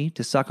inspired me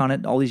to suck on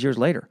it all these years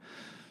later.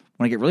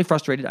 When I get really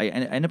frustrated, I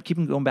end up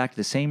keeping going back to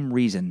the same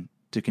reason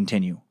to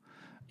continue.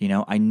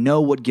 I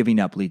know what giving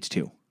up leads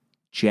to.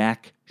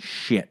 Jack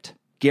shit.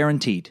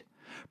 Guaranteed.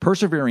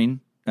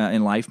 Persevering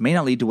in life may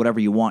not lead to whatever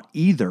you want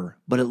either,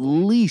 but at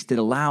least it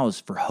allows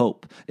for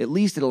hope. At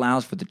least it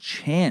allows for the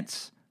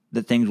chance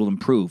that things will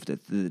improve,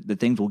 that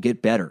things will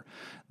get better,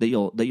 that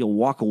you'll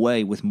walk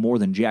away with more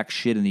than jack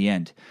shit in the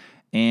end.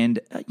 And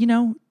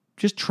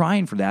just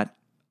trying for that,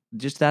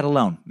 just that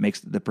alone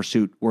makes the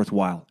pursuit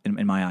worthwhile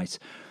in my eyes.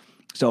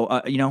 So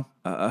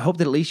I hope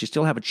that at least you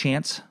still have a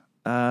chance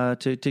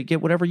to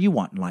get whatever you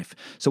want in life.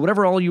 So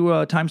whatever all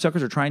you time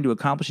suckers are trying to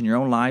accomplish in your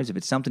own lives, if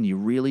it's something you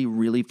really,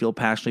 really feel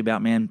passionately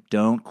about, man,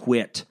 don't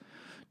quit.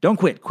 Don't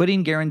quit.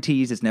 Quitting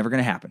guarantees it's never going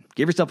to happen.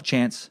 Give yourself a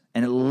chance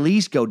and at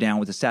least go down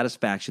with the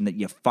satisfaction that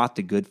you fought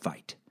the good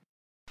fight.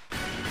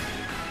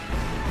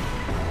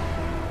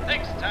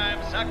 Thanks,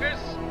 time suckers.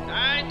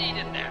 I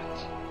needed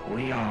that.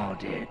 We all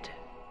did.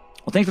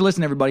 Well, thanks for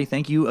listening, everybody.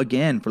 Thank you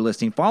again for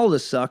listening. Follow The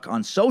Suck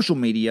on social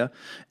media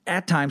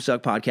at Time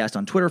Suck Podcast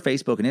on Twitter,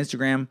 Facebook, and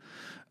Instagram.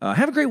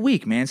 Have a great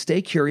week, man.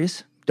 Stay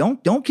curious.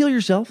 Don't kill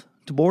yourself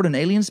to board an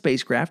alien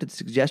spacecraft at the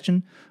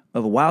suggestion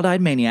of a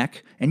wild-eyed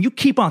maniac, and you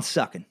keep on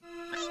sucking.